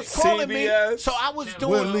 but they was calling CBS? me. So I was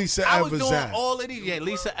doing. Where Lisa I was Evers doing at? all of these. Yeah,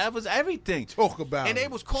 Lisa Evers, everything. Talk about And it. they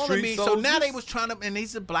was calling Street me. So now soldiers? they was trying to, and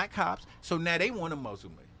these are black cops. So now they want to muzzle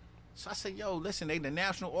me. So I said, yo, listen, the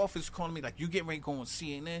national office is calling me like, you getting ready to go on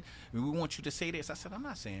CNN, and we want you to say this. I said, I'm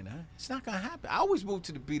not saying that. It's not going to happen. I always move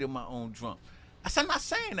to the beat of my own drum. I said, I'm not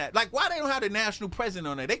saying that. Like, why they don't have the national president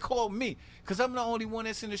on there? They called me because I'm the only one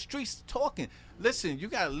that's in the streets talking. Listen, you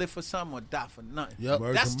got to live for something or die for nothing. Yep.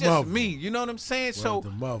 Word That's to just mother. me. You know what I'm saying? So Word to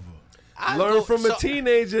mother. I learn go- from so- a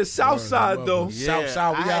teenager, Southside though.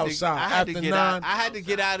 Southside, we I had to- outside. I had to After get 9, out. I had to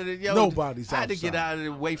get out of the Nobody's I had to get outside. out of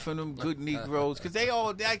the way from them good Negroes because they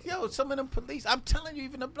all like some of them police. I'm telling you,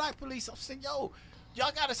 even the black police. I'm saying, yo,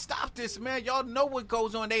 y'all gotta stop this, man. Y'all know what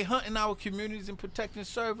goes on. They hunting our communities and protect and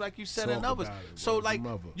serve, like you said, Talk and others. about it, So word to like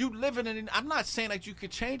mother. you living in. I'm not saying that you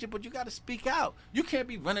could change it, but you got to speak out. You can't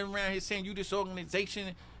be running around here saying you this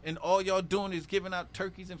organization and all y'all doing is giving out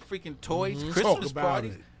turkeys and freaking toys, Christmas Talk about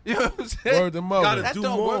parties. it. You know what I'm saying? Word to mother. Gotta That do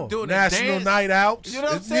don't more. work doing a National dance. night outs. You know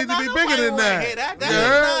what I'm It saying? need to be Nah, bigger nobody than wanna that. hear that. You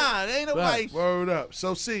That heard? ain't nobody. Word up.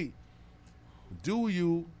 So, see, do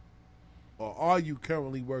you or are you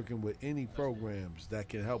currently working with any programs that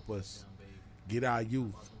can help us get our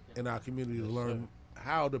youth in our community to learn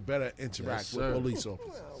how to better interact Yes, with sir. police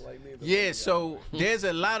officers? Yeah, so there's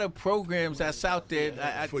a lot of programs that's out there.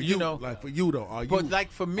 For you you, know, like for you though, are you? but like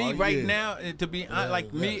for me are right you? now, to be honest,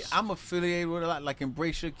 like me, yes. I'm affiliated with a lot. Like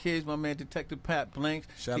Embrace Your Kids, my man Detective Pat Blanks.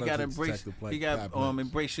 Shout he out got to Embrace. Detective He got Pat Blanks.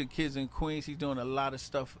 Embrace Your Kids in Queens. He's doing a lot of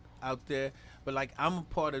stuff out there. But like I'm a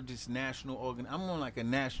part of this national organ. I'm on like a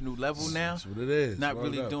national level now. That's what it is. Not Word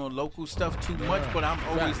really up. doing local stuff too much, but I'm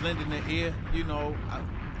always lending an ear. You know,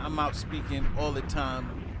 I'm out speaking all the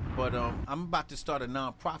time. But I'm about to start a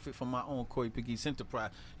non-profit for my own Corey Pegues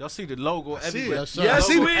enterprise. Y'all see the logo everywhere. Yes, sir. Yes,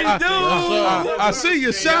 we do. I see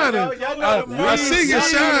you shining. I see you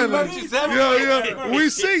shining. We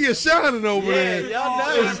see you shining over there. Y'all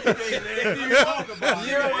know.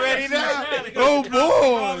 You already know. Oh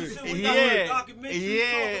boy. Yeah.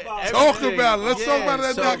 Talk about it. Let's talk Yeah, about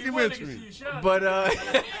that so- documentary.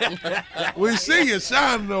 But We see you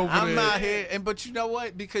shining over I'm there. out here, but you know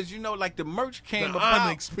what? Because like the merch came The about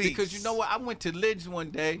Onyx piece. because you know what? I went to Lids one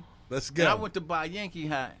day Let's And I go. went to buy a Yankee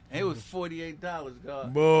hat, and it was $48,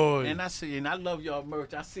 God. Boy. And I see, and I love y'all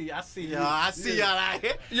merch. I see y'all. I see y'all out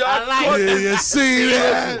here. Y'all I like Yeah, it. you see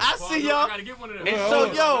that? I see y'all. gotta get one of them. And so,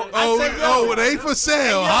 yo, I Oh, said, yo. oh, it ain't for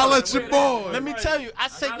sale. Holla at your boy. Let me tell you, I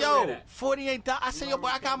said, yo, $48. I said, yo, boy,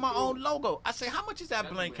 I got my own logo. I said, how much is that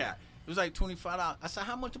blank hat? It was like $25. I said,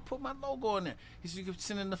 how much to put my logo in there? He said, you can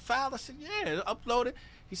send in the file. I said, yeah, upload it.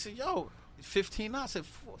 He said, yo, $15. I said,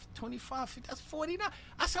 25, that's $40.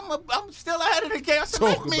 I said, I'm still ahead of the game. I said,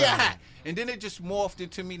 Talk make me a about hat. And then it just morphed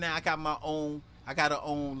into me. Now I got my own. I got a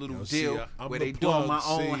own little deal I'm where the they doing my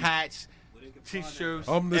plug, own C. hats, t-shirts,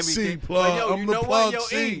 I'm the C everything. plug. But yo, I'm you the know plug what, yo,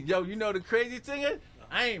 C. Yo, you know the crazy thing is,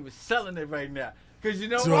 I ain't even selling it right now. Cause you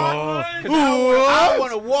know what? Dog. 'Cause I don't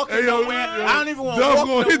want to walk Hey, in yo, nowhere. yo, I don't even want to Dub walk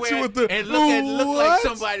gonna hit nowhere you with the, and look like what?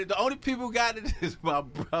 somebody. The only people who got it is my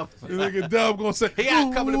brother. Look at Dub gonna say, He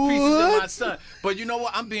got a couple of pieces of my what? son. But you know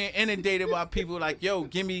what? I'm being inundated by people like, yo,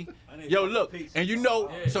 give me, yo, look. And you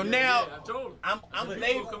know, so now I'm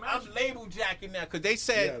label jacking now because they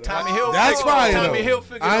said Tommy Hill. That's fire, Tommy though. Hill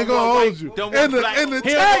figured I ain't don't gonna want hold black- you. don't And want the- black- and the he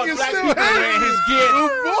don't tag want is black still people wearing hanging. his gear.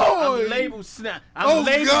 Oh, So boy. I'm label snap. Oh, I'm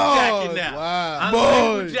label God. jacking now. Wow. I'm Boy.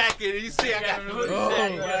 label jacking. You see, I got the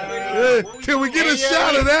hoodie jacket. Yeah, can we get a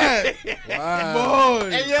shot of that? Boy.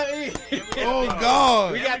 Hey, yo, Oh,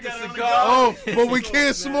 God. we got the cigar. Oh, but we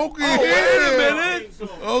can't smoke in here. Wait a minute.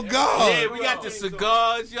 Oh, God. Yeah, we got the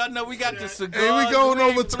cigars. Y'all know we got the cigars. Hey, we going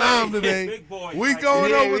ain't over time playing. today. We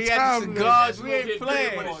going over we got time the today. cigars. We ain't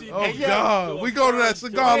playing. Oh, Hey, yo, God. We go to that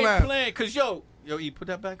cigar we ain't lounge. playing, cause yo, E, put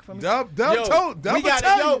that back for me. Dub Yo, told. Dub we got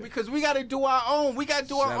tell to yo you. because we got to do our own. We got to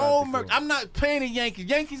do Shout our out own to merch. Cole. I'm not paying the Yankees.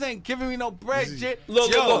 Yankees ain't giving me no bread, Jit.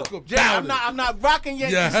 Look, Yo, look, Jit, I'm not rocking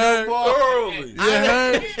Yankees You heard? no more. Early. You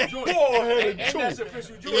heard? Go ahead and chew.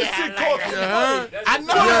 I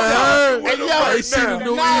know You that. heard? Hey, yo, They see the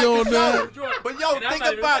new E on that. But yo,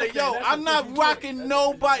 think about it, yo. I'm not rocking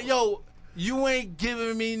nobody, yo. You ain't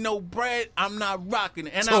giving me no bread. I'm not rocking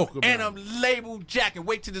it, and Talk about I'm label jacking.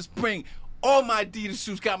 Wait till the spring. All my Adidas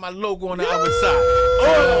suits got my logo on the other side.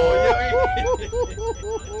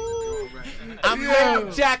 I'm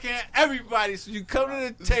label jacking everybody. So you come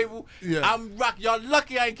to the table. Yeah. I'm rocking. Y'all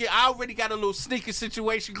lucky I ain't get. I already got a little sneaker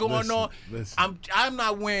situation going on. Listen. I'm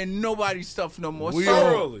not wearing nobody's stuff no more. We So,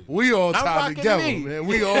 all I'm tied rocking together, me. man.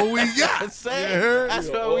 We all we got. I'm saying? You heard? That's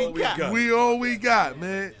what we got. We all we got,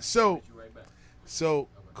 man. So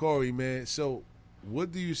Corey, man. So,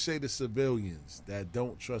 what do you say to civilians that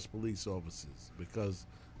don't trust police officers because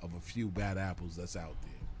of a few bad apples that's out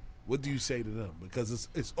there? What do you say to them? Because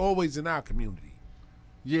it's always in our community.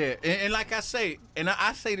 Yeah, and like I say, and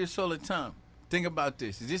I say this all the time. Think about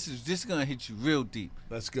this. This is gonna hit you real deep.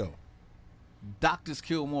 Let's go. Doctors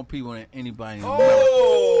kill more people than anybody in Oh.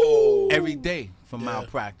 America every day for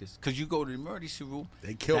malpractice. Cause you go to the emergency room,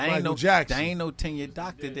 They killed there ain't Michael no, Jackson. There ain't no tenured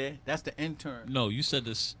doctor there. That's the intern. No, you said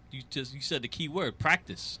this. You said the key word: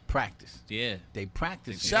 practice. Practice. Yeah. They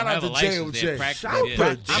practice. Shout out to JOJ. Shout out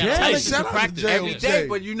to Shout out to every JOJ. day.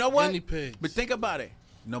 But you know what? Guinea pigs. But think about it.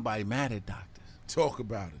 Nobody mad at doctors. Talk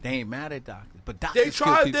about it. They ain't mad at doctors, but doctors They kill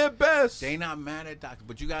tried people. their best. They not mad at doctors,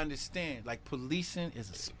 but you gotta understand, like policing is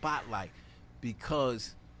a spotlight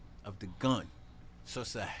because of the gun, so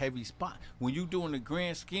it's a heavy spot. When you doing the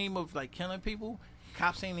grand scheme of like killing people,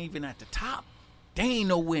 cops ain't even at the top. They ain't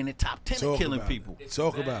nowhere in the top 10 Talk of killing about people. it.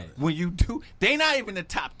 Talk about it. When you do, they not even the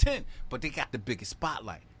top 10, but they got the biggest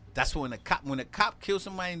spotlight. That's when a cop kills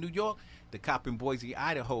somebody in New York, the cop in Boise,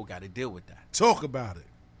 Idaho, got to deal with that. Talk about it.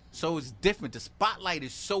 So it's different. The spotlight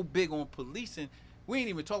is so big on policing. We ain't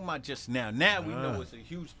even talking about just now. Now we know it's a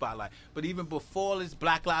huge spotlight. But even before this,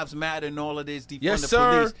 Black Lives Matter and all of this, defund Yes, the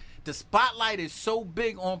sir. police. The spotlight is so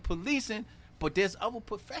big on policing, but there's other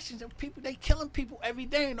professions and people, they killing people every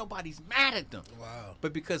day and nobody's mad at them. Wow.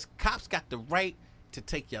 But because cops got the right to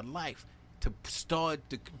take your life, to start,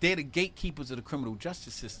 they're the gatekeepers of the criminal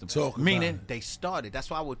justice system. Talk about Meaning it. they started. That's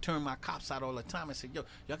why I would turn my cops out all the time and say, yo,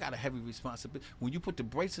 y'all got a heavy responsibility. When you put the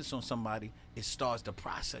braces on somebody, it starts the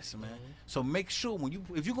process, man. So make sure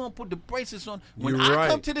if you're gonna put the braces on, when You're I right.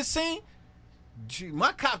 come to the scene,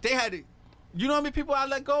 my cop, they had it. You know how many people I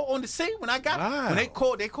let go on the scene when I got Wow. when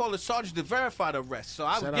they call the sergeant to verify the arrest. So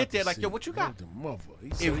I Shout would out get there to like, yo, C. what you got? The mother. He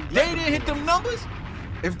said If he they left didn't hit them numbers,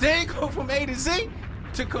 if they ain't go from A to Z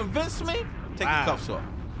to convince me, take Wow. the cuffs off.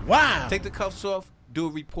 Wow. Take the cuffs off, do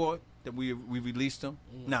a report that we released them.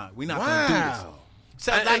 Nah, we're not gonna do Wow. this.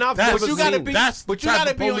 So And like, I've but never you gotta seen- be that's but the you type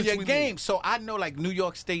gotta of be on police your we game. need. So I know like New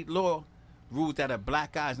York state law rules that a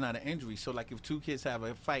black eye is not an injury. So like if two kids have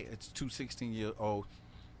a fight, it's two 16-year-old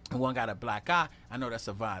and one got a black eye, I know that's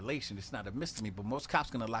a violation. It's not a misdemeanor, but most cops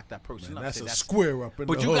gonna lock that person up. That's Say a square up in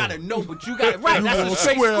but the you hood. gotta know. But you got right. You That's gonna a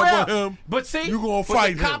straight square square up with him, But see, you gonna but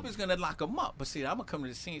fight the cop him. is gonna lock him up. But see, I'm gonna come to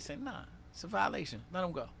the scene and say, nah, it's a violation. Let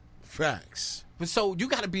him go. Facts. But so you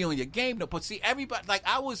got to be on your game though. But see, everybody, like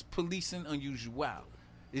I was policing unusual.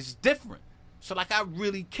 It's different. So like I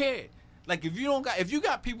really cared. Like if you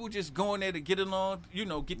got people just going there to get along,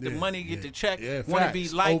 get the money, get the check, want to be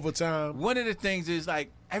liked. Overtime. One of the things is like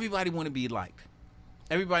everybody want to be liked.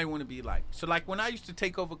 Everybody want to be liked. So like when I used to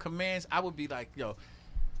take over commands, I would be like, yo,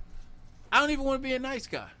 I don't even want to be a nice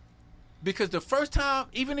guy. Because the first time,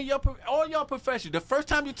 even in all your professions, the first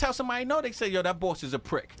time you tell somebody no, they say, yo, that boss is a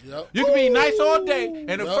prick. Yep. You can be nice all day,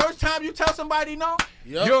 and the first time you tell somebody no,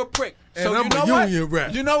 you're a prick. And so I'm you know a what? union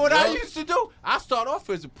rep. You know what I Yep. used to do? I start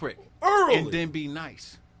off as a prick. Early. And then be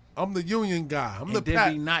nice. I'm the union guy. I'm And the then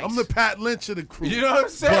Pat. be nice. I'm the Pat Lynch of the crew. You know what I'm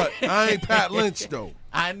saying? But I ain't Pat Lynch though.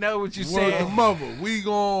 I know what you Word said. to mother. We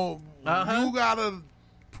gon' Uh-huh. You gotta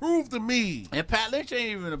prove to me. And Pat Lynch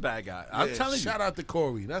ain't even a bad guy. I'm Yeah, telling you. Shout out to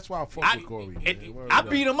Corey. That's why I fuck with Corey. man. Word I up.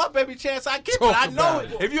 beat him up every chance I get, Talk but I know about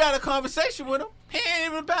it. if you had a conversation with him, he ain't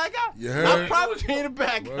even a bad guy. You heard? I promise he ain't a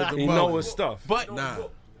bad Word guy. to He mother. know his stuff. But Nah.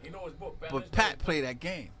 But Pat played that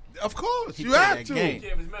game. Of course, He you played have that to. game.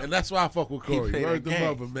 And that's why I fuck with He Corey. played Word that to game.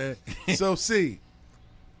 mother, man. So, see,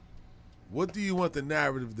 what do you want the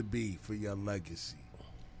narrative to be for your legacy?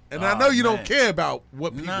 And I Oh, know you man. don't care about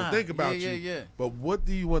what people Nah, think about yeah, you. yeah. But what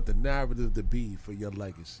do you want the narrative to be for your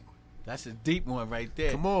legacy? That's a deep one right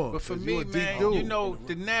there. Come on, But for 'cause me, you a deep man, dude. you know,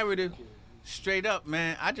 the narrative, straight up,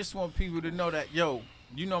 man, I just want people to know that, yo,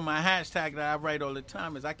 my hashtag that I write all the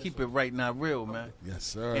time is I keep it right, not real, man. Yes,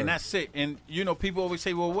 sir. And that's it. And, people always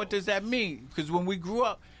say, well, what does that mean? Because when we grew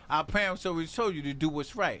up, our parents always told you to do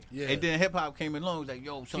what's right. Yeah. And then hip-hop came along. It was like,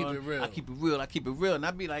 yo, son, Keep it real. I keep it real. I keep it real. And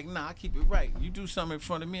I'd be like, nah, I keep it right. You do something in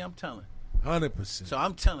front of me, I'm telling. 100%. So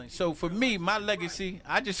I'm telling. So for me, my legacy,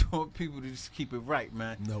 I just want people to just keep it right,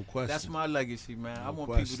 man. No question. That's my legacy, man. I No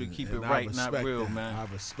want question. people to keep And it I right, not respect real, that. man.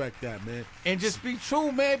 I respect that, man. And just be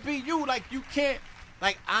true, man. Be you. Like you can't.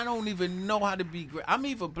 Like I don't even know how to be great. I'm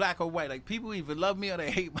either black or white. Like people either love me or they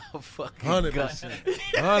hate my fucking 100%. guts.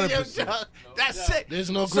 100%. That's it. There's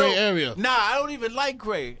no gray area. Nah, I don't even like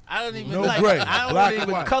gray. I don't even No like. gray. I don't Black even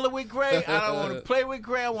and white. color with gray. I don't want to play with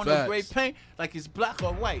gray. I want no Facts. gray paint. Like it's black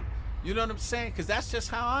or white. You know what I'm saying? Because that's just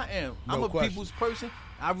how I am. I'm No a question. people's person.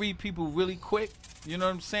 I read people really quick. You know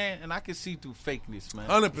what I'm saying? And I can see through fakeness, man.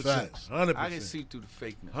 100%. Facts. 100%. I can see through the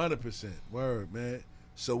fakeness. 100%. Word, man.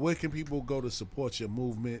 So where can people go to support your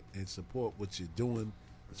movement and support what you're doing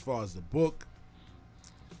as far as the book?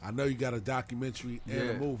 I know you got a documentary and a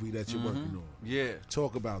Yeah. movie that you're working on. Yeah.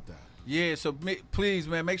 Talk about that. Yeah, so please,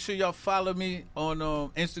 man, make sure y'all follow me on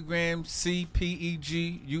Instagram,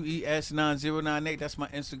 CPEGUES9098. That's my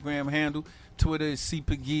Instagram handle. Twitter is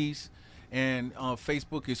CPegues. And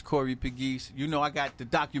Facebook is Corey Pegues. You know, I got the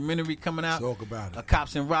documentary coming out. Talk about it. A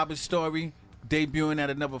Cops and Robbers story. Debuting at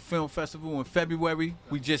another film festival in February.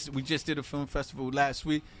 We just did a film festival last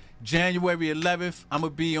week. January 11th, I'm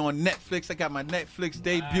gonna be on Netflix. I got my Netflix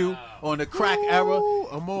debut on the Crack Era.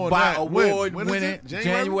 I'm on by that. When? award When is winning it?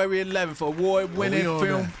 January? January 11th. Award winning we on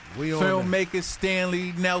film that. We on filmmaker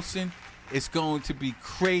Stanley Nelson. It's going to be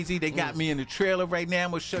crazy. They got me in the trailer right now.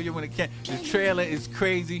 I'm gonna show you when it can. The trailer is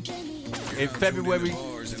crazy. In February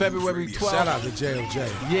 12th. Shout out to JOJ.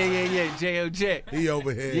 Yeah, JOJ. He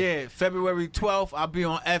over here. Yeah, February 12th, I'll be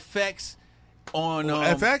on FX. On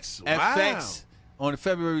FX? FX on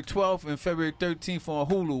February 12th and February 13th on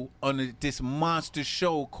Hulu on this monster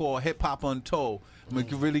show called Hip Hop Untold. I'm gonna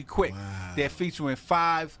get really quick. They're featuring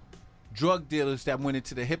 5 drug dealers that went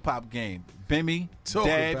into the hip hop game. Bimmy, Talk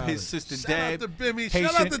Deb, about his it. sister Shout Deb, out to Bimmy. Haitian,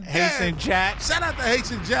 Shout out to Deb. Haitian Jack, Shout out to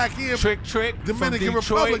Haitian Jack. He in Trick, Dominican from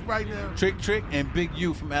Detroit, Republic right now. Trick, and Big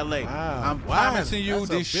U from LA. Wow. I'm Wow. promising you, That's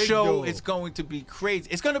a this big show dude. is going to be crazy.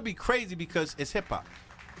 It's going to be crazy because it's hip hop.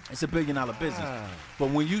 It's $1 billion business. Wow. But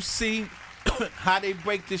when you see how they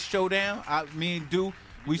break this show down, me and Du,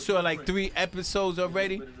 we saw like 3 episodes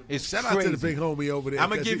already. It's Shout crazy. out to the big homie over there. I'm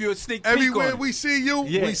gonna 'cause give he- you a sneak peek Everywhere on it. we see you,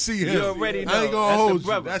 Yeah, we see him. you already know. I ain't gonna That's the hold you.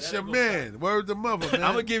 brother. That's your man. Word to mother, man.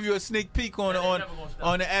 I'm gonna give you a sneak peek on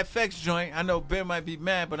the FX joint. I know Ben might be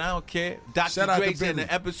mad, but I don't care. Dr. Shout out Dre to said in Benny.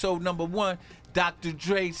 episode number 1, Dr.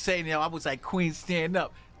 Dre said, I was like, Queen, stand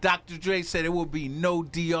up. Dr. Dre said there will be no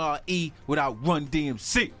DRE without Run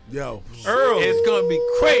DMC. Yo, Earl. It's gonna be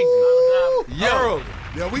crazy. Yo.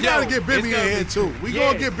 Yo, we gotta get Bimmy in here too. We Yeah.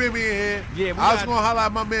 gonna get Bimmy in here. Yeah, we I was gotta- gonna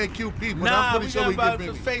highlight my man QP, but Nah, I'm pretty we sure got we about get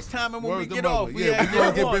to Bimmy. FaceTime him when Word we to get mother. off. Yeah, we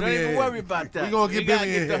gonna get Don't Bimmy in even here. worry about that. We gonna get We gotta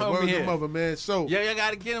Bimmy get in the here. homie Word to here. mother, man. So Yeah, you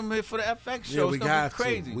gotta get him here for the FX show. yeah, it's we gonna have be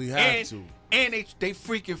crazy. to. We have And to. And they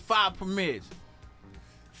freaking 5 premieres.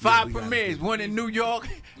 5 premieres. One in New York,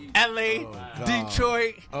 L.A.,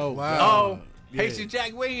 Detroit. Oh, wow. Haitian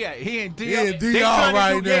Jack, where he at? He in DR. He in DR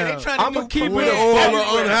right now. I'm going to keep where it all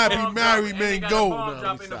all the unhappy married men go.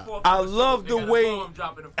 Now, I love the way.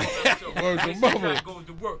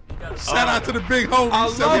 Shout out to the big homies. I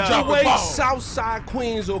love the way bomb. Southside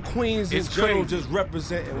Queens or Queens in general just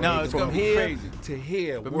representing. No, it's from gonna be here crazy. to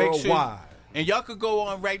here, But worldwide. make sure, and y'all could go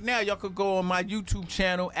on right now. Y'all could go on my YouTube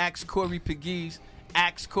channel, Ask Corey Pegues.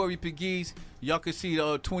 Ask Corey Pegues. Y'all could see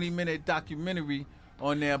the 20-minute documentary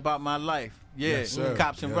on there about my life. Yeah, Yes, sir.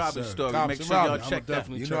 Cops and Yes, Robbers sir. story. Cops Make and sure y'all Robbers. check that.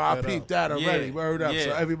 You know, I peeped that already. Yeah, Word up. yeah.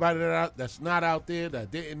 So everybody that's not out there,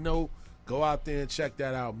 that didn't know, go out there and check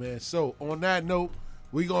that out, man. So on that note,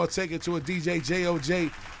 we going to take it to a DJ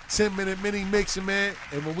JOJ 10-minute mini mixing, man.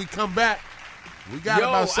 And when we come back, we got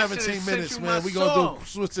about 17 minutes, man. We going to do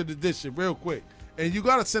switch to the edition real quick. And you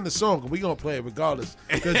got to send a song, and we going to play it regardless.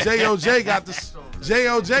 Because JOJ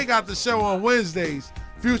got the show on Wednesdays.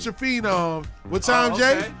 Future Phenom. What time,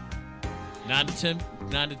 Jay? 9 to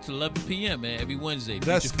 11 p.m., man, every Wednesday.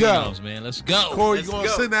 Let's Future go. Phenoms, man. Let's go. Corey, Let's you going to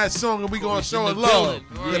go. send that song, and we going to show it in the love.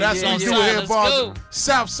 building. Yeah, that's what we do here, Let's boss. go.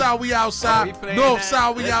 South side, we outside. playing North that.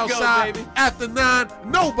 side, we Let's go, outside. baby. After 9,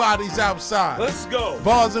 nobody's outside. Let's go.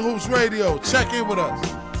 Bars and Hoops Radio. Check in with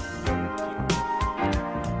us.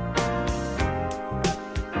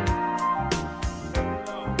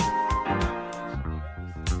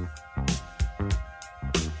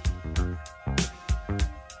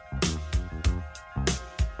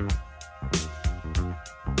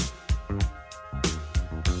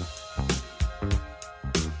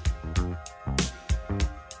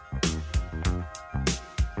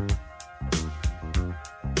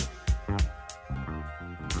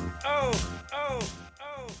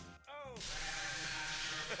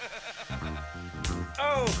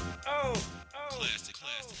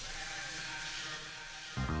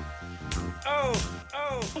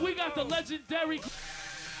 We got the legendary.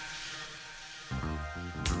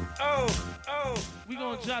 We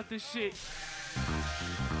gonna jot this shit.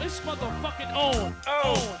 It's motherfucking on.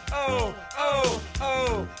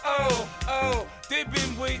 They've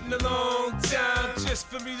been waiting a long time just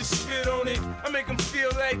for me to spit on it. I make them feel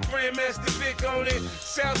like Grandmaster Vic on it.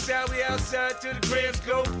 Southside, we outside till the grams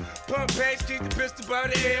go. Pump packs, keep the pistol by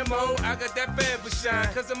the ammo. I got that forever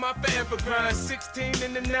shine, cause of my forever grind. 16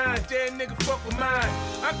 in the 9, damn nigga fuck with mine.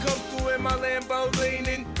 I come through in my Lambo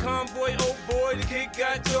leaning. Convoy, old boy, the kid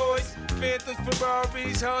got toys. Phantoms,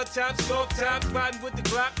 Ferraris, hard tops, soft tops. Riding with the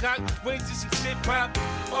Glock cock, wait till some shit pop.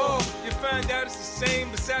 Oh, you find out it's the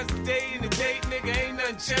same. Besides the day and the date, nigga, ain't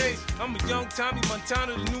nothing changed. I'm a young Tommy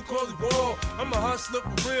Montana, the new Coley Wall. I'm a hustler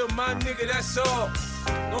for real, my nigga, that's all.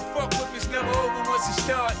 Don't fuck with it's never over once it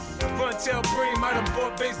start. Run tell Bream, I done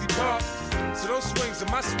bought Baisley Park. So those swings are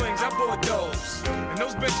my swings, I bought those. And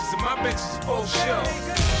those bitches are my bitches for show.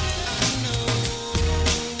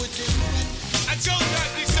 I told you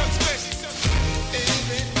I'd be something special.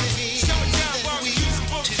 Summertime barbecue, some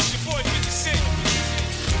bullshit. It's your boy 50 Cent.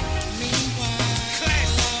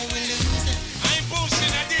 I ain't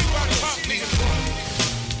bullshit, I did rock pop nigga.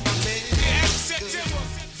 Yeah, after September,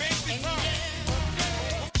 Baisley Park.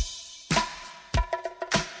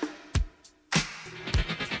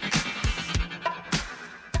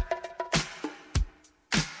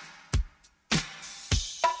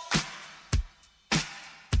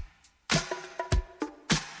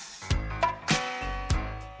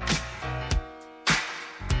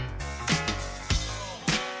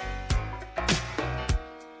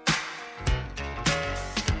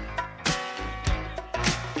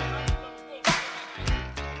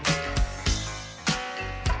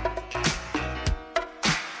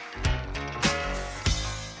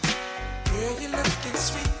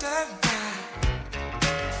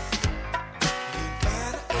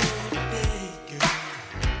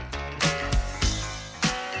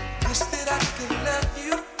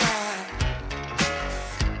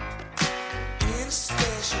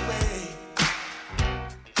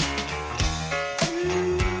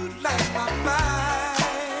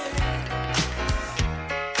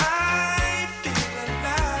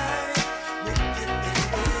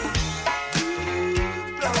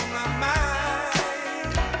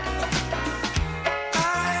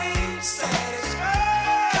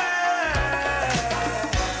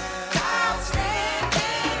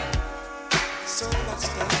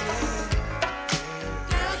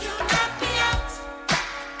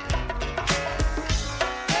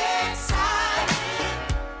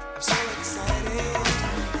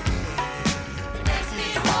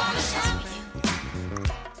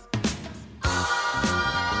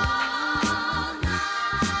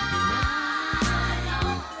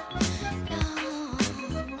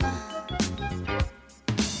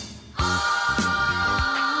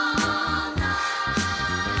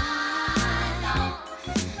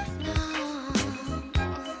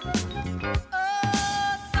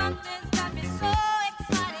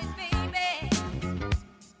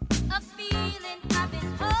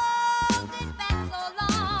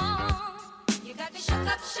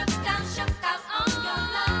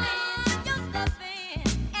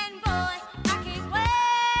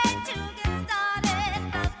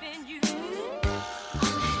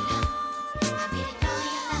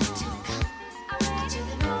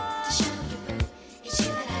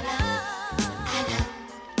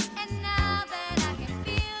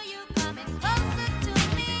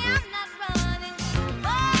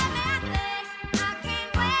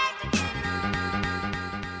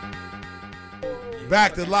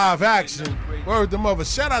 Back to live action. Word to mother.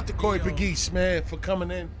 Shout out to Corey Pegues, man, for coming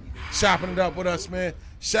in, chopping it up with us, man.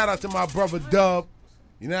 Shout out to my brother Dub.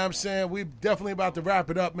 You know what I'm saying? We definitely about to wrap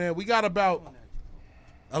it up, man. We got about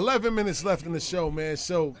 11 minutes left in the show, man.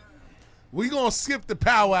 So we gonna skip the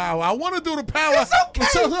power hour. I want to do the power. It's okay.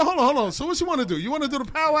 So, hold on. So what you want to do? You want to do the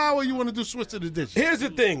power hour, or you want to do switch to the dish? Here's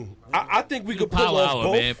the thing. I think we could pull Power off hour,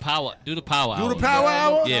 both. man. Do the power hour. Do the power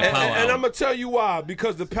hour? Yeah, power And hour. I'm gonna tell you why.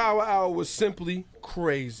 Because the power hour was simply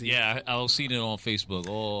crazy. Yeah, I was seeing it on Facebook.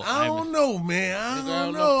 Oh, I don't know, man. I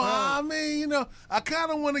don't know. I mean, you know, I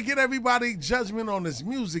kind of want to get everybody judgment on this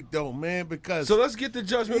music, though, man, because. So let's get the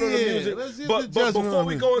judgment on the music. Let's get But the judgment before on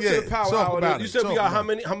we this. go into Yeah, the power talk hour, about you it. said we Talk got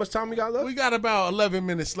about how much time we got left? We got about 11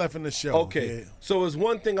 minutes left in the show. Okay. Yeah. So it's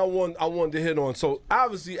one thing I wanted to hit on. So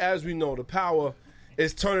obviously, as we know, the power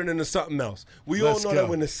is turning into something else. We Let's all know go. that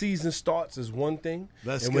when the season starts is one thing,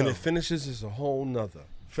 Let's and when go. it finishes is a whole nother.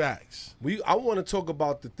 Facts. I want to talk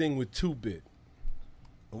about the thing with 2-Bit.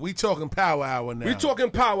 We talking power hour now. We talking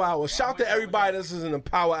power hour. Shout to everybody that's in the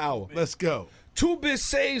power hour. Let's go. 2-Bit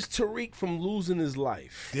saves Tariq from losing his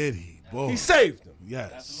life. Did he? Boy. He saved him.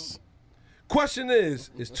 Yes. Question is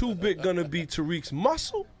 2-Bit gonna be Tariq's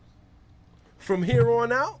muscle from here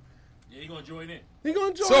on out? Yeah, he gonna join in. He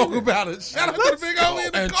gonna join Talk in. about it. Shout out to the big homie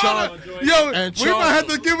in the And corner. Char- Yo, and we might have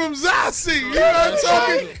to give him Zazie. You know what I'm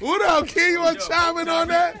talking? What up, King? You want to chime in on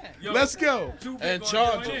that? Yo, Let's go. 2-Bit And gonna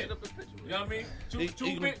Charger. join in. You know what I mean? He-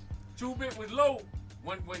 2-Bit was low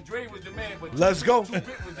when Dre was the man, but Let's go.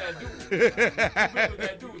 2-Bit was that dude. 2-Bit was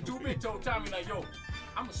that dude. 2-Bit told Tommy like, yo,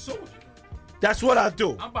 I'm a soldier. That's what I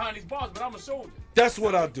do. I'm behind these bars, but I'm a soldier. That's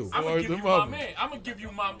what I do. I'm gonna Word give to you my mother. man. I'm giving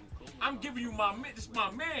you my man. This is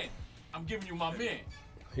my man. I'm giving you my man.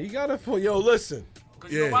 He got it for listen.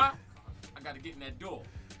 Cause you Yeah. know why? I gotta get in that door.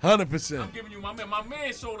 100%. I'm giving you my man. My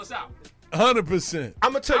man sold us out. 100%.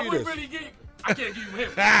 I'm gonna tell I you wouldn't this. really give you. I can't give you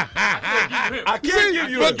him. I can't give you him. I can't give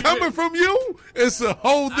you But him. coming from you, it's a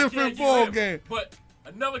whole I can't different give you ball him. game. But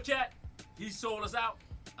another cat, he sold us out.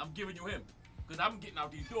 I'm giving you him. Because I'm getting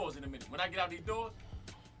out these doors in a minute. When I get out these doors,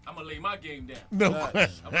 I'm going to lay my game down. No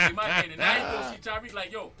question. I'm going to lay my game down. Now you going to see Tyreek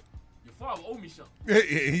like, yo, your father owe me something.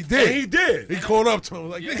 He did. And he did. He called up to him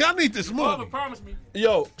like, Yeah. nigga, I need this Your father money. promised me.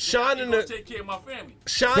 Yo, He shining gonna the take care of my family.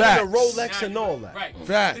 shining Facts. the Rolex Now and you- all that. Right.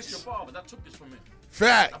 Facts. This your father. I took this from him. I put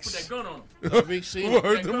Facts. that gun on him.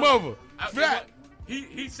 Word to mother. Facts.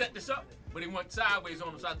 He set this up, but he went sideways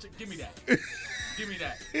on him. So I took, give me that. Give me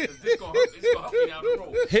that. 'Cause this gonna help me down the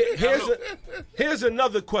road. Here's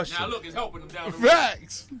another question. Now look, it's helping him down the road.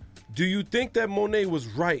 Facts. Do you think that Monet was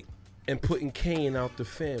right in putting Kane out the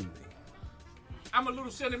family? I'm a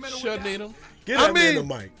little sentimental Should with need that. him. Give I that man mean,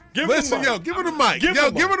 the mic. Give Listen, him the yo, mic. give her the mic. Give Yo,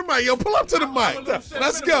 him give her the mic. Yo, pull up to the mic.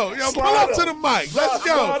 Let's go. Yo, pull up to the mic. Let's Slide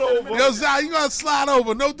go. over. Yo, Zai, you gotta slide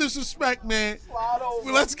over. No disrespect, man.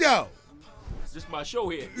 Let's go. This is my show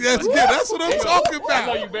here. That's good. That's what I'm talking I know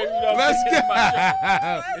about. you, baby. You know Let's it's go. my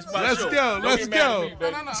show. It's my Let's show. go. Don't Let's get mad at go. me,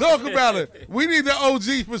 baby. Talk about it. We need the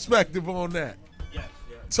OG perspective on that.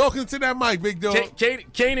 Talking to that mic, big dog.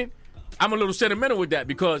 Kanan, I'm a little sentimental with that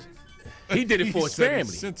because he did it for his said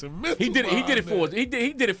family. sentimental He did it. He did it behind for he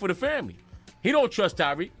did it for the family. He don't trust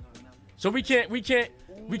Tyreek, so we can't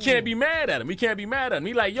be mad at him. We can't be mad at him.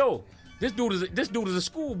 He like, yo, this dude is a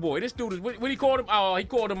schoolboy. This dude is what he called him. He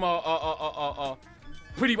called him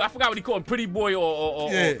pretty. I forgot what he called him, pretty boy or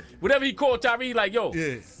whatever he called Tyreek. He like, yo,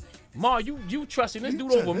 Ma, you trusting this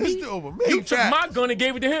dude over me? You took my gun and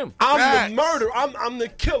gave it to him. I'm the murderer. I'm the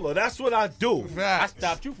killer. That's what I do. I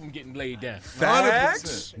stopped you from getting laid down.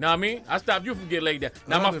 Facts. Know what I mean? I stopped you from getting laid down.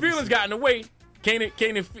 Now my 100%. feelings got in the way. Kane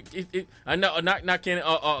feelings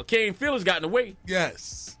got in the way.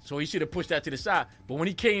 Yes. So he should have pushed that to the side. But when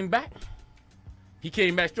he came back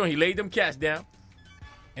strong. He laid them cats down,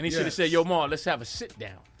 and he should have Yes. said, "Yo, Ma, let's have a sit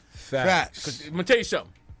down." Facts. Because I'm gonna tell you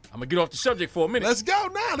something. I'm gonna get off the subject for a minute. Let's go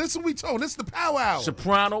now. This is what we told. This is the power hour.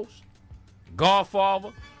 Sopranos,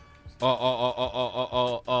 Godfather,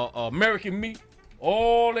 American Meat,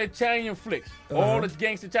 all the Italian flicks, all the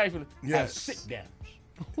gangster Italian flicks, have Yes. sit downs.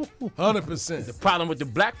 100%. The problem with the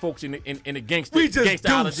black folks in the gangster, We just do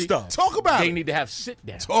gangsterology, stuff. Talk about they it. need to have sit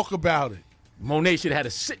downs. Talk about it. Monet should have had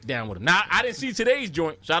a sit down with him. Now I didn't see today's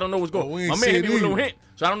joint, so I don't know what's going on. we ain't My see man hit it me with a little either. hint,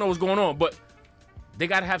 so I don't know what's going on. But they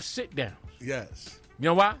gotta have sit downs. Yes. You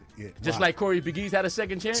know why? Yeah, Just why? like Corey Pegues had a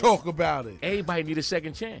second chance. Talk about it. Everybody need a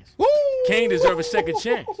second chance. Kane deserves a second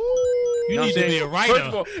chance. You know need what I'm to be saying? a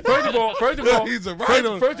writer. First of all, He's a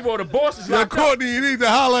writer. First of all, the boss is Yo, locked up. Courtney, you need to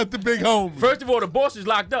holler at the big homie. First of all, the boss is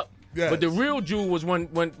locked up. Yes. But the real Jew was when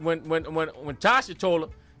Tasha told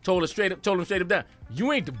him straight up down,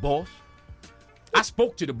 you ain't the boss. I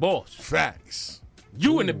spoke to the boss. Facts.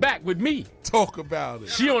 You in the back with me. Talk about it.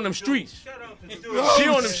 She on them streets. Oh, She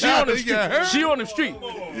on them streets. She on them streets.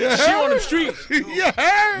 She on them streets. You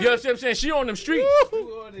know what I'm saying? She on them streets.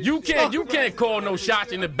 You can't call no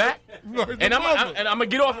shots in the back. And I'm gonna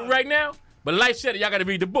get off it right now. But Life said it. Y'all gotta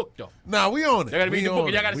read the book though. Nah, we on it. Y'all gotta read the book.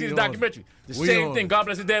 And y'all gotta see the documentary. The same thing. God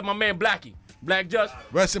bless his dad, my man Blackie. Black Just.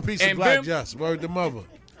 Rest in peace to Black Just. Word to mother.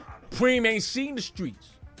 Preem ain't seen the streets.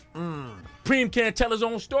 Preem can't tell his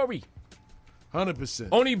own story. 100%.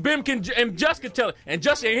 Only Bim and Just can tell it. And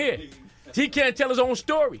Just ain't here. He can't tell his own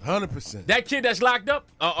story. 100%. That kid that's locked up,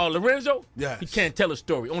 Lorenzo, yes. He can't tell a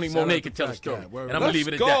story. Only Monet can tell a story. And I'm going to leave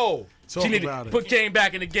it at that. Talk she need about to it. put Kane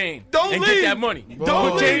back in the game. Don't and leave. Get that money.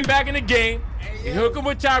 Don't put Kane leave. back in the game and hook him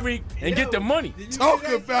with Tyreek and get the money. Talk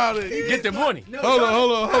about it. Get the money. Hold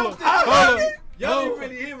on. Y'all didn't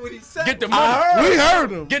really hear what he said. Get the money. We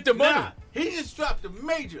heard him. Get the money. Nah, he just dropped a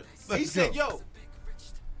major. He said, yo,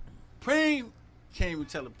 Preem can't even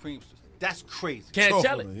tell the Preemsters. That's crazy. Can't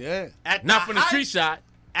tell it. Yeah. Not from the street side.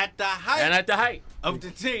 At the height. And at the height of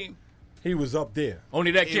the team. He was up there.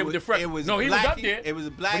 Only that kid with the freckles. No, he was up there. It was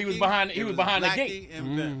a Blackie. But he was behind. He was behind the gate.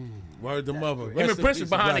 Word to mother. Him and Prince was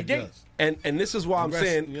behind the gate. And this is why I'm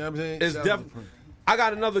saying, you know what I'm saying? it's Shout out definitely. to Prince. I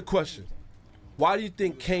got another question. Why do you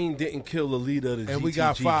think Kane didn't kill the leader of the And GTG we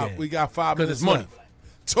got five. gang? We got 5 Because minutes it's money.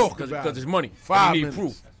 left. Talk about it. Because it's money. 5 He need minutes.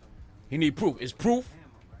 proof. He need proof. It's proof.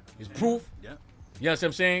 It's proof. Yeah. You know what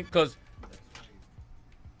I'm saying? Because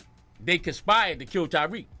they conspired to kill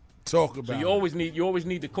Tyreek. Talk about So you always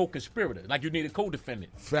need the co-conspirator, like you need a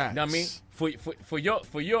co-defendant. Facts. You know what I mean?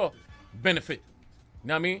 For your benefit. You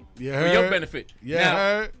know what I mean? You For heard? your benefit. You now,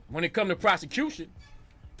 heard? when it comes to prosecution,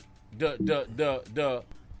 the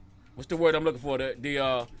what's the word I'm looking for?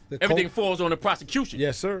 Everything falls on the prosecution.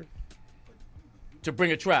 Yes, sir. To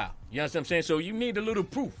bring a trial. You know what I'm saying? So you need a little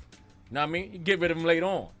proof. You know what I mean? You get rid of him later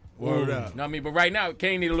on. Word You up. know what I mean? But right now,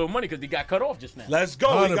 Kane need a little money because he got cut off just now. Let's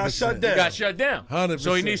go. He got 100%. shut down. He got shut down. 100%.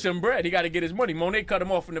 So he needs some bread. He got to get his money. Monet cut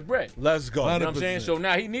him off from the bread. Let's go. You know what I'm 100%. saying? So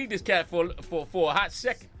now he need this cat for a hot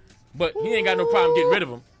second. But he ain't got no problem getting rid of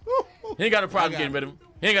him. He ain't got no problem getting rid of him.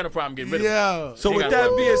 He ain't got no problem getting rid of him. Yeah. So He with got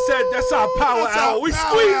that it. being said, that's our power hour. We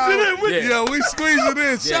squeeze it in with Yeah. Yeah, we squeeze it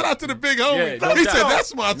in. Shout out to the big homie. no He doubt. said,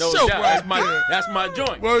 that's my No show doubt. right there. That's my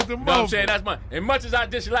joint. Word to You know what I'm mother. saying? That's my. As much as I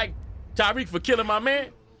dislike Tyreek for killing my man,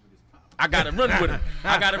 I gotta run with him.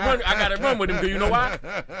 I gotta run with him. Do you know why?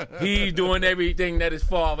 He's doing everything that his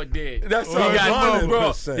father did. That's he got 2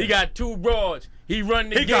 broads. 100%. He got 2 broads. He run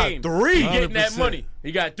the He got game. 3. He getting that 100%. money.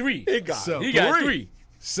 He got 3. He got So- He got 3.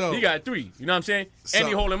 So, He got 3. You know what I'm saying? So- And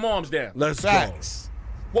he holding moms down. Let's facts.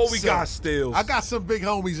 go. What we So, got, Stills? I got some big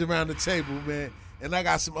homies around the table, man. And I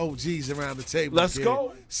got some OGs around the table. Let's kid.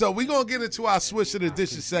 go. So we're going to get into our Swish of the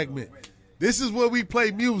Dishes segment. This is where we play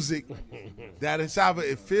music that is either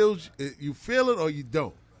you feel it or you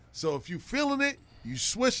don't. So if you feeling it, you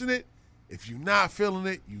swishing it. If you not feeling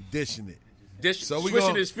it, you dishing it. So we Swishing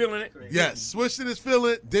gonna- is feeling it. Yes, swishing is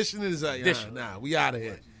feeling it, dishing it is like, Dishing. nah, we out of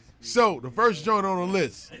here. So the first joint on the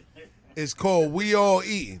list is called We All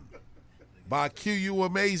Eating by QU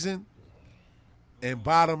Amazing and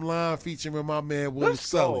Bottom Line featuring my man Will Let's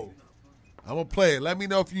Sully. go. I'm going to play it. Let me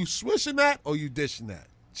know if you swishing that or you dishing that.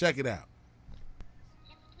 Check it out.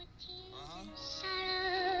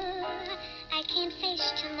 I can't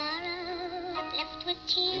face tomorrow. Left with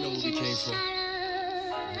tears You know where we and came from.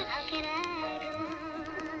 sorrow. How can I?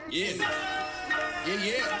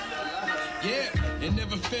 Yeah, it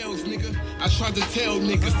never fails, nigga. I tried to tell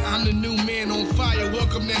niggas I'm the new man on fire.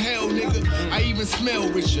 Welcome to hell, nigga. I even smell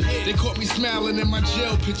richer. They caught me smiling in my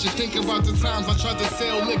jail picture. Think about the times I tried to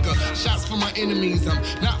sell liquor. Shots for my enemies. I'm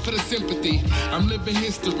not for the sympathy. I'm living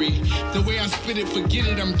history. The way I spit it, forget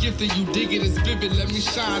it. I'm gifted. You dig it. It's vivid. Let me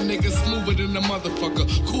shine, nigga. Smoother than a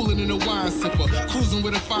motherfucker. Cooler than a wine sipper. Cruising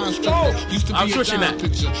with a fine stripper. Used to be I'm a switching dime that.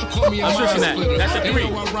 picture. Call me a I'm mind switching that. splitter. That's a They 3.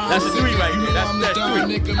 know I rhyme That's a 3 sick. right You there. know I'm the That's dime,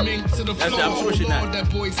 3. nigga. Mink to the That's- floor. I'm switching that. Lord, that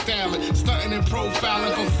boy styling. Stunting and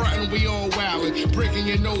profiling. For fronting, we all wildin'. Breaking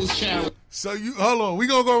your nose challenge. So you hold on. We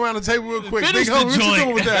gonna go around the table real quick. Finish Big the homie, what you joint.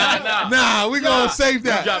 doing with that? Nah. we gonna save You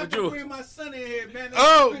that. drop a jewel. Bring my son in here, man.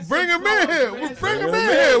 Oh, bring him in here. We bring him in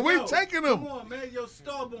here. We taking him. Come on, man. Yo,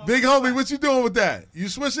 Starborn. Big homie, what you doing with that? You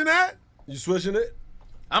switching that? You switching it?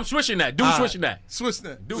 I'm switching that. Dude, All right. switching that. Switch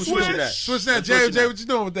that. Dude, switching that. Switch that. I'm switching JJ, that. what you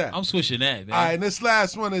doing with that? I'm switching that, man. All right, and this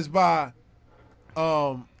last one is by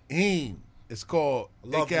Heem. It's called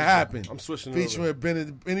love It Can this Happen. one. I'm switching it featuring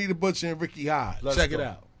Benny the Butcher and Ricky Hyde. Let's Check go. it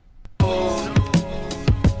out.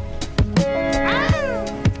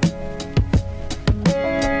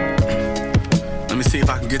 Let me see if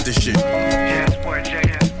I can get this shit.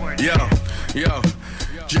 Yo.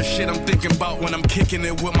 Just shit I'm thinking about when I'm kicking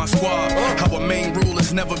it with my squad. Our main rule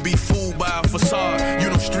is never be fooled by a facade. You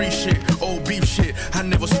know street shit, old beef shit, I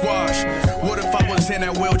never squash. What if I was in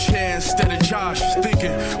that wheelchair instead of Josh?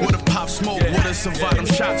 Thinking, what if Pop Smoke would've survived them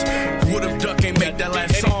shots? What if Duck ain't make that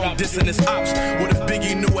last song dissing his ops? What if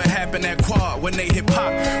Biggie knew what happened at Quad when they hit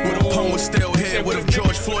pop? What if Pun was still here? What if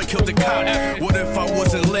George Floyd killed the cop? What if I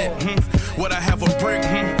wasn't lit? Would I have a brick?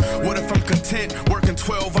 What if I'm content working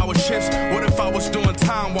 12-hour shifts? What if I was doing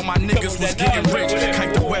time while my niggas was getting rich?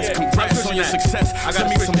 Kite the West, congrats on your success. Send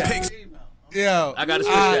me some pics. Yeah, I gotta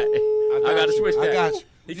switch that. I gotta switch that. I got you.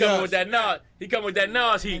 He coming with that Nas. He coming with that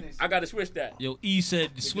Nas heat. I gotta switch that. Yo, E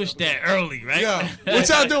said to switch that early, right? Yeah. What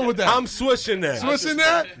y'all doing with that? I'm switching that. Switching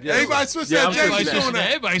that? Yeah. Everybody switch Yeah, that? I'm James switching doing that.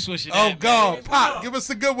 Everybody switching Oh, that. God. Pop, give us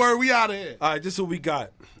a good word. We out of here. All right, this is what we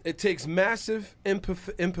got. It takes massive,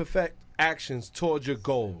 imperfect actions towards your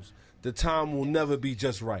goals. The time will never be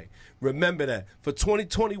just right. Remember that. For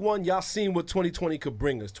 2021, y'all seen what 2020 could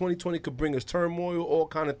bring us. 2020 could bring us turmoil, all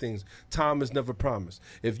kind of things. Time is never promised.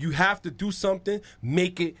 If you have to do something,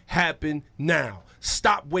 make it happen now.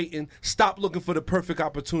 Stop waiting. Stop looking for the perfect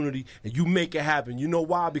opportunity, and you make it happen. You know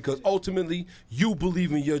why? Because ultimately, you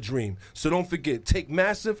believe in your dream. So don't forget, take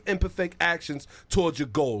massive, imperfect actions towards your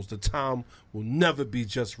goals. The time will never be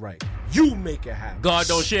just right. You make it happen. God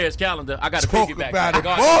don't share his calendar. I got to Talk piggyback about that. it.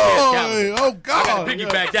 God don't share his calendar. Oh, God. I got to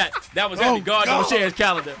piggyback that. That was heavy. God don't share his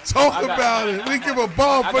calendar. Talk about it. We give a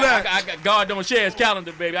bomb for that. God don't share his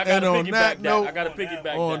calendar, baby. I got to And on piggyback that that. note- I got to piggyback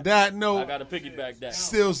that. On that note, I got to piggyback that.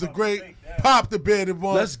 Stills the Great, Pop the Bearded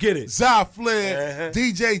One. Let's get it. Zy Flair,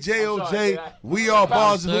 DJ JOJ. We are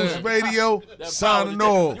Bars and Hoops Radio. Signing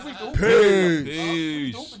off.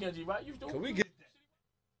 Peace. Can we get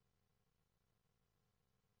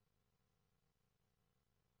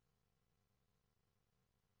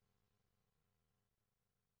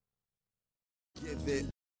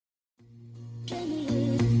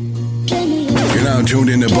You're now tuned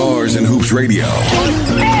into Bars and Hoops Radio.